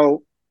like now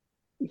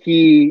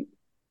he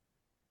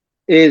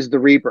is the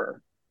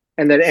Reaper,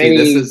 and that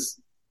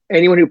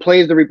anyone who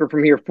plays the Reaper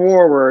from here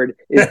forward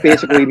is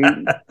basically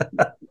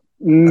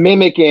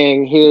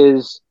mimicking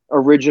his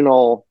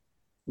original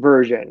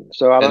version.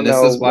 So I don't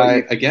know. This is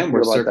why, again,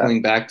 we're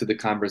circling back to the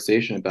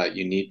conversation about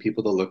you need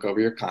people to look over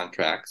your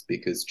contracts,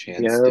 because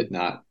Chance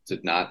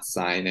did not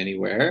sign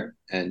anywhere,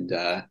 and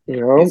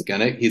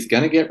he's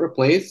gonna get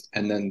replaced,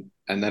 and then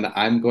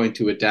I'm going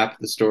to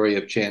adapt the story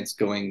of Chance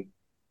going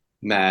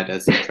mad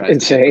as he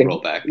tries to get the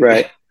role back.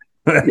 Right.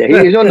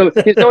 Yeah, he's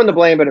doing the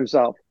blame but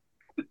himself.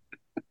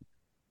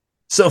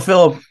 So,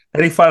 Philip,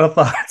 any final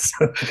thoughts?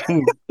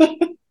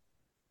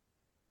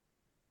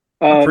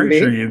 I'm pretty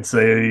sure you'd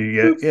say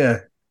anything. Yeah.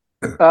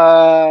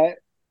 No.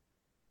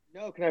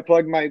 Can I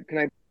plug my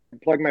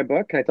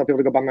book? Can I tell people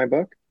to go buy my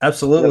book?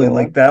 Absolutely,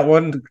 like that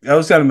one. I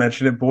was going to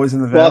mention it. Boys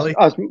in the Valley.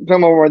 I was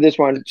talking more this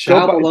one.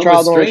 Child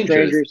Alone with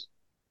Strangers.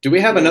 Do we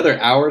have another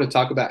hour to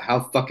talk about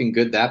how fucking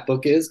good that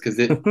book is? Because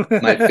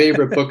it's my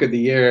favorite book of the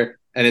year,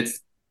 and it's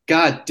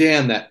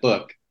goddamn that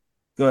book.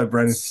 Go ahead,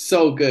 Brendan.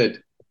 So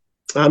good.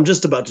 I'm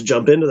just about to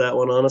jump into that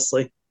one,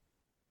 honestly.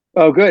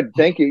 Oh, good.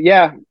 Thank you.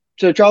 Yeah.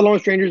 So Child Alone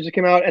with Strangers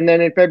came out, and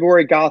then in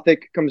February,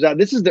 Gothic comes out.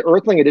 This is the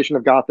Earthling edition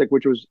of Gothic,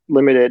 which was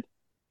limited.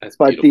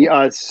 But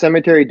the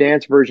Cemetery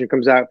Dance version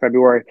comes out in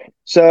February.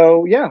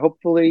 So, yeah,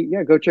 hopefully,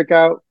 go check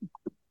out,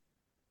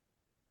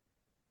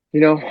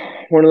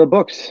 one of the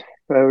books.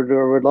 I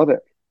would love it.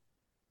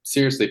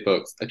 Seriously,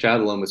 folks, A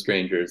Child Alone with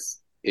Strangers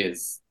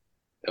is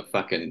a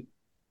fucking...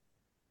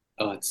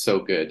 Oh, it's so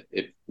good.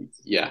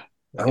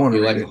 I want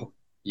to read it.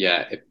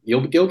 Yeah,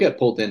 you'll get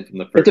pulled in from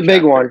the first. It's a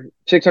big one,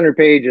 600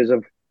 pages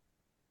of.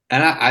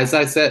 And as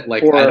I said,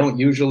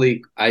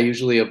 I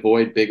usually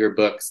avoid bigger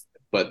books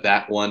but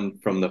that one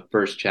from the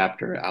first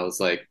chapter, I was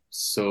like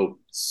so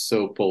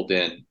pulled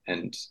in,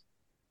 and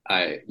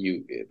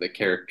the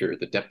character,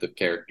 the depth of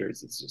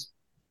characters, it's just,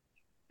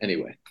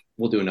 anyway,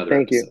 we'll do another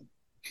Thank episode. You.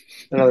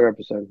 Another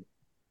episode.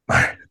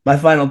 My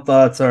final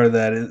thoughts are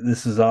that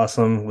this is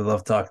awesome. We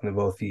love talking to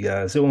both of you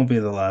guys. It won't be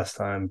the last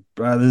time.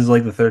 This is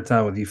like the third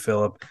time with you,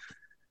 Philip.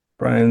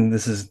 Brian,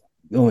 this is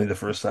only the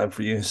first time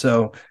for you.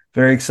 So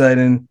very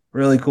exciting.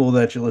 Really cool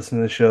that you listen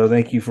to the show.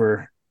 Thank you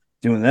for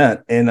doing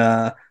that.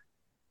 And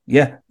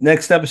yeah,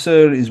 next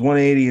episode is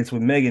 180. It's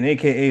with Megan,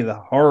 aka the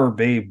Horror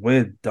Babe,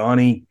 with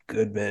Donnie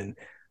Goodman.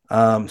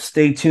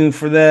 Stay tuned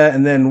for that.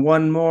 And then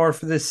one more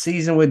for this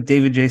season with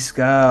David J.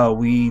 Scow.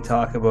 We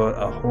talk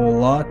about a whole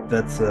lot.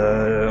 That's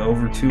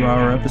over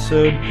 2-hour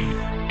episode.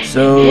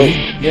 So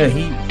yeah,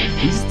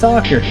 he's a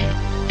talker.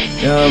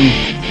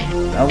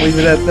 I'll leave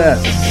it at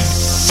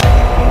that.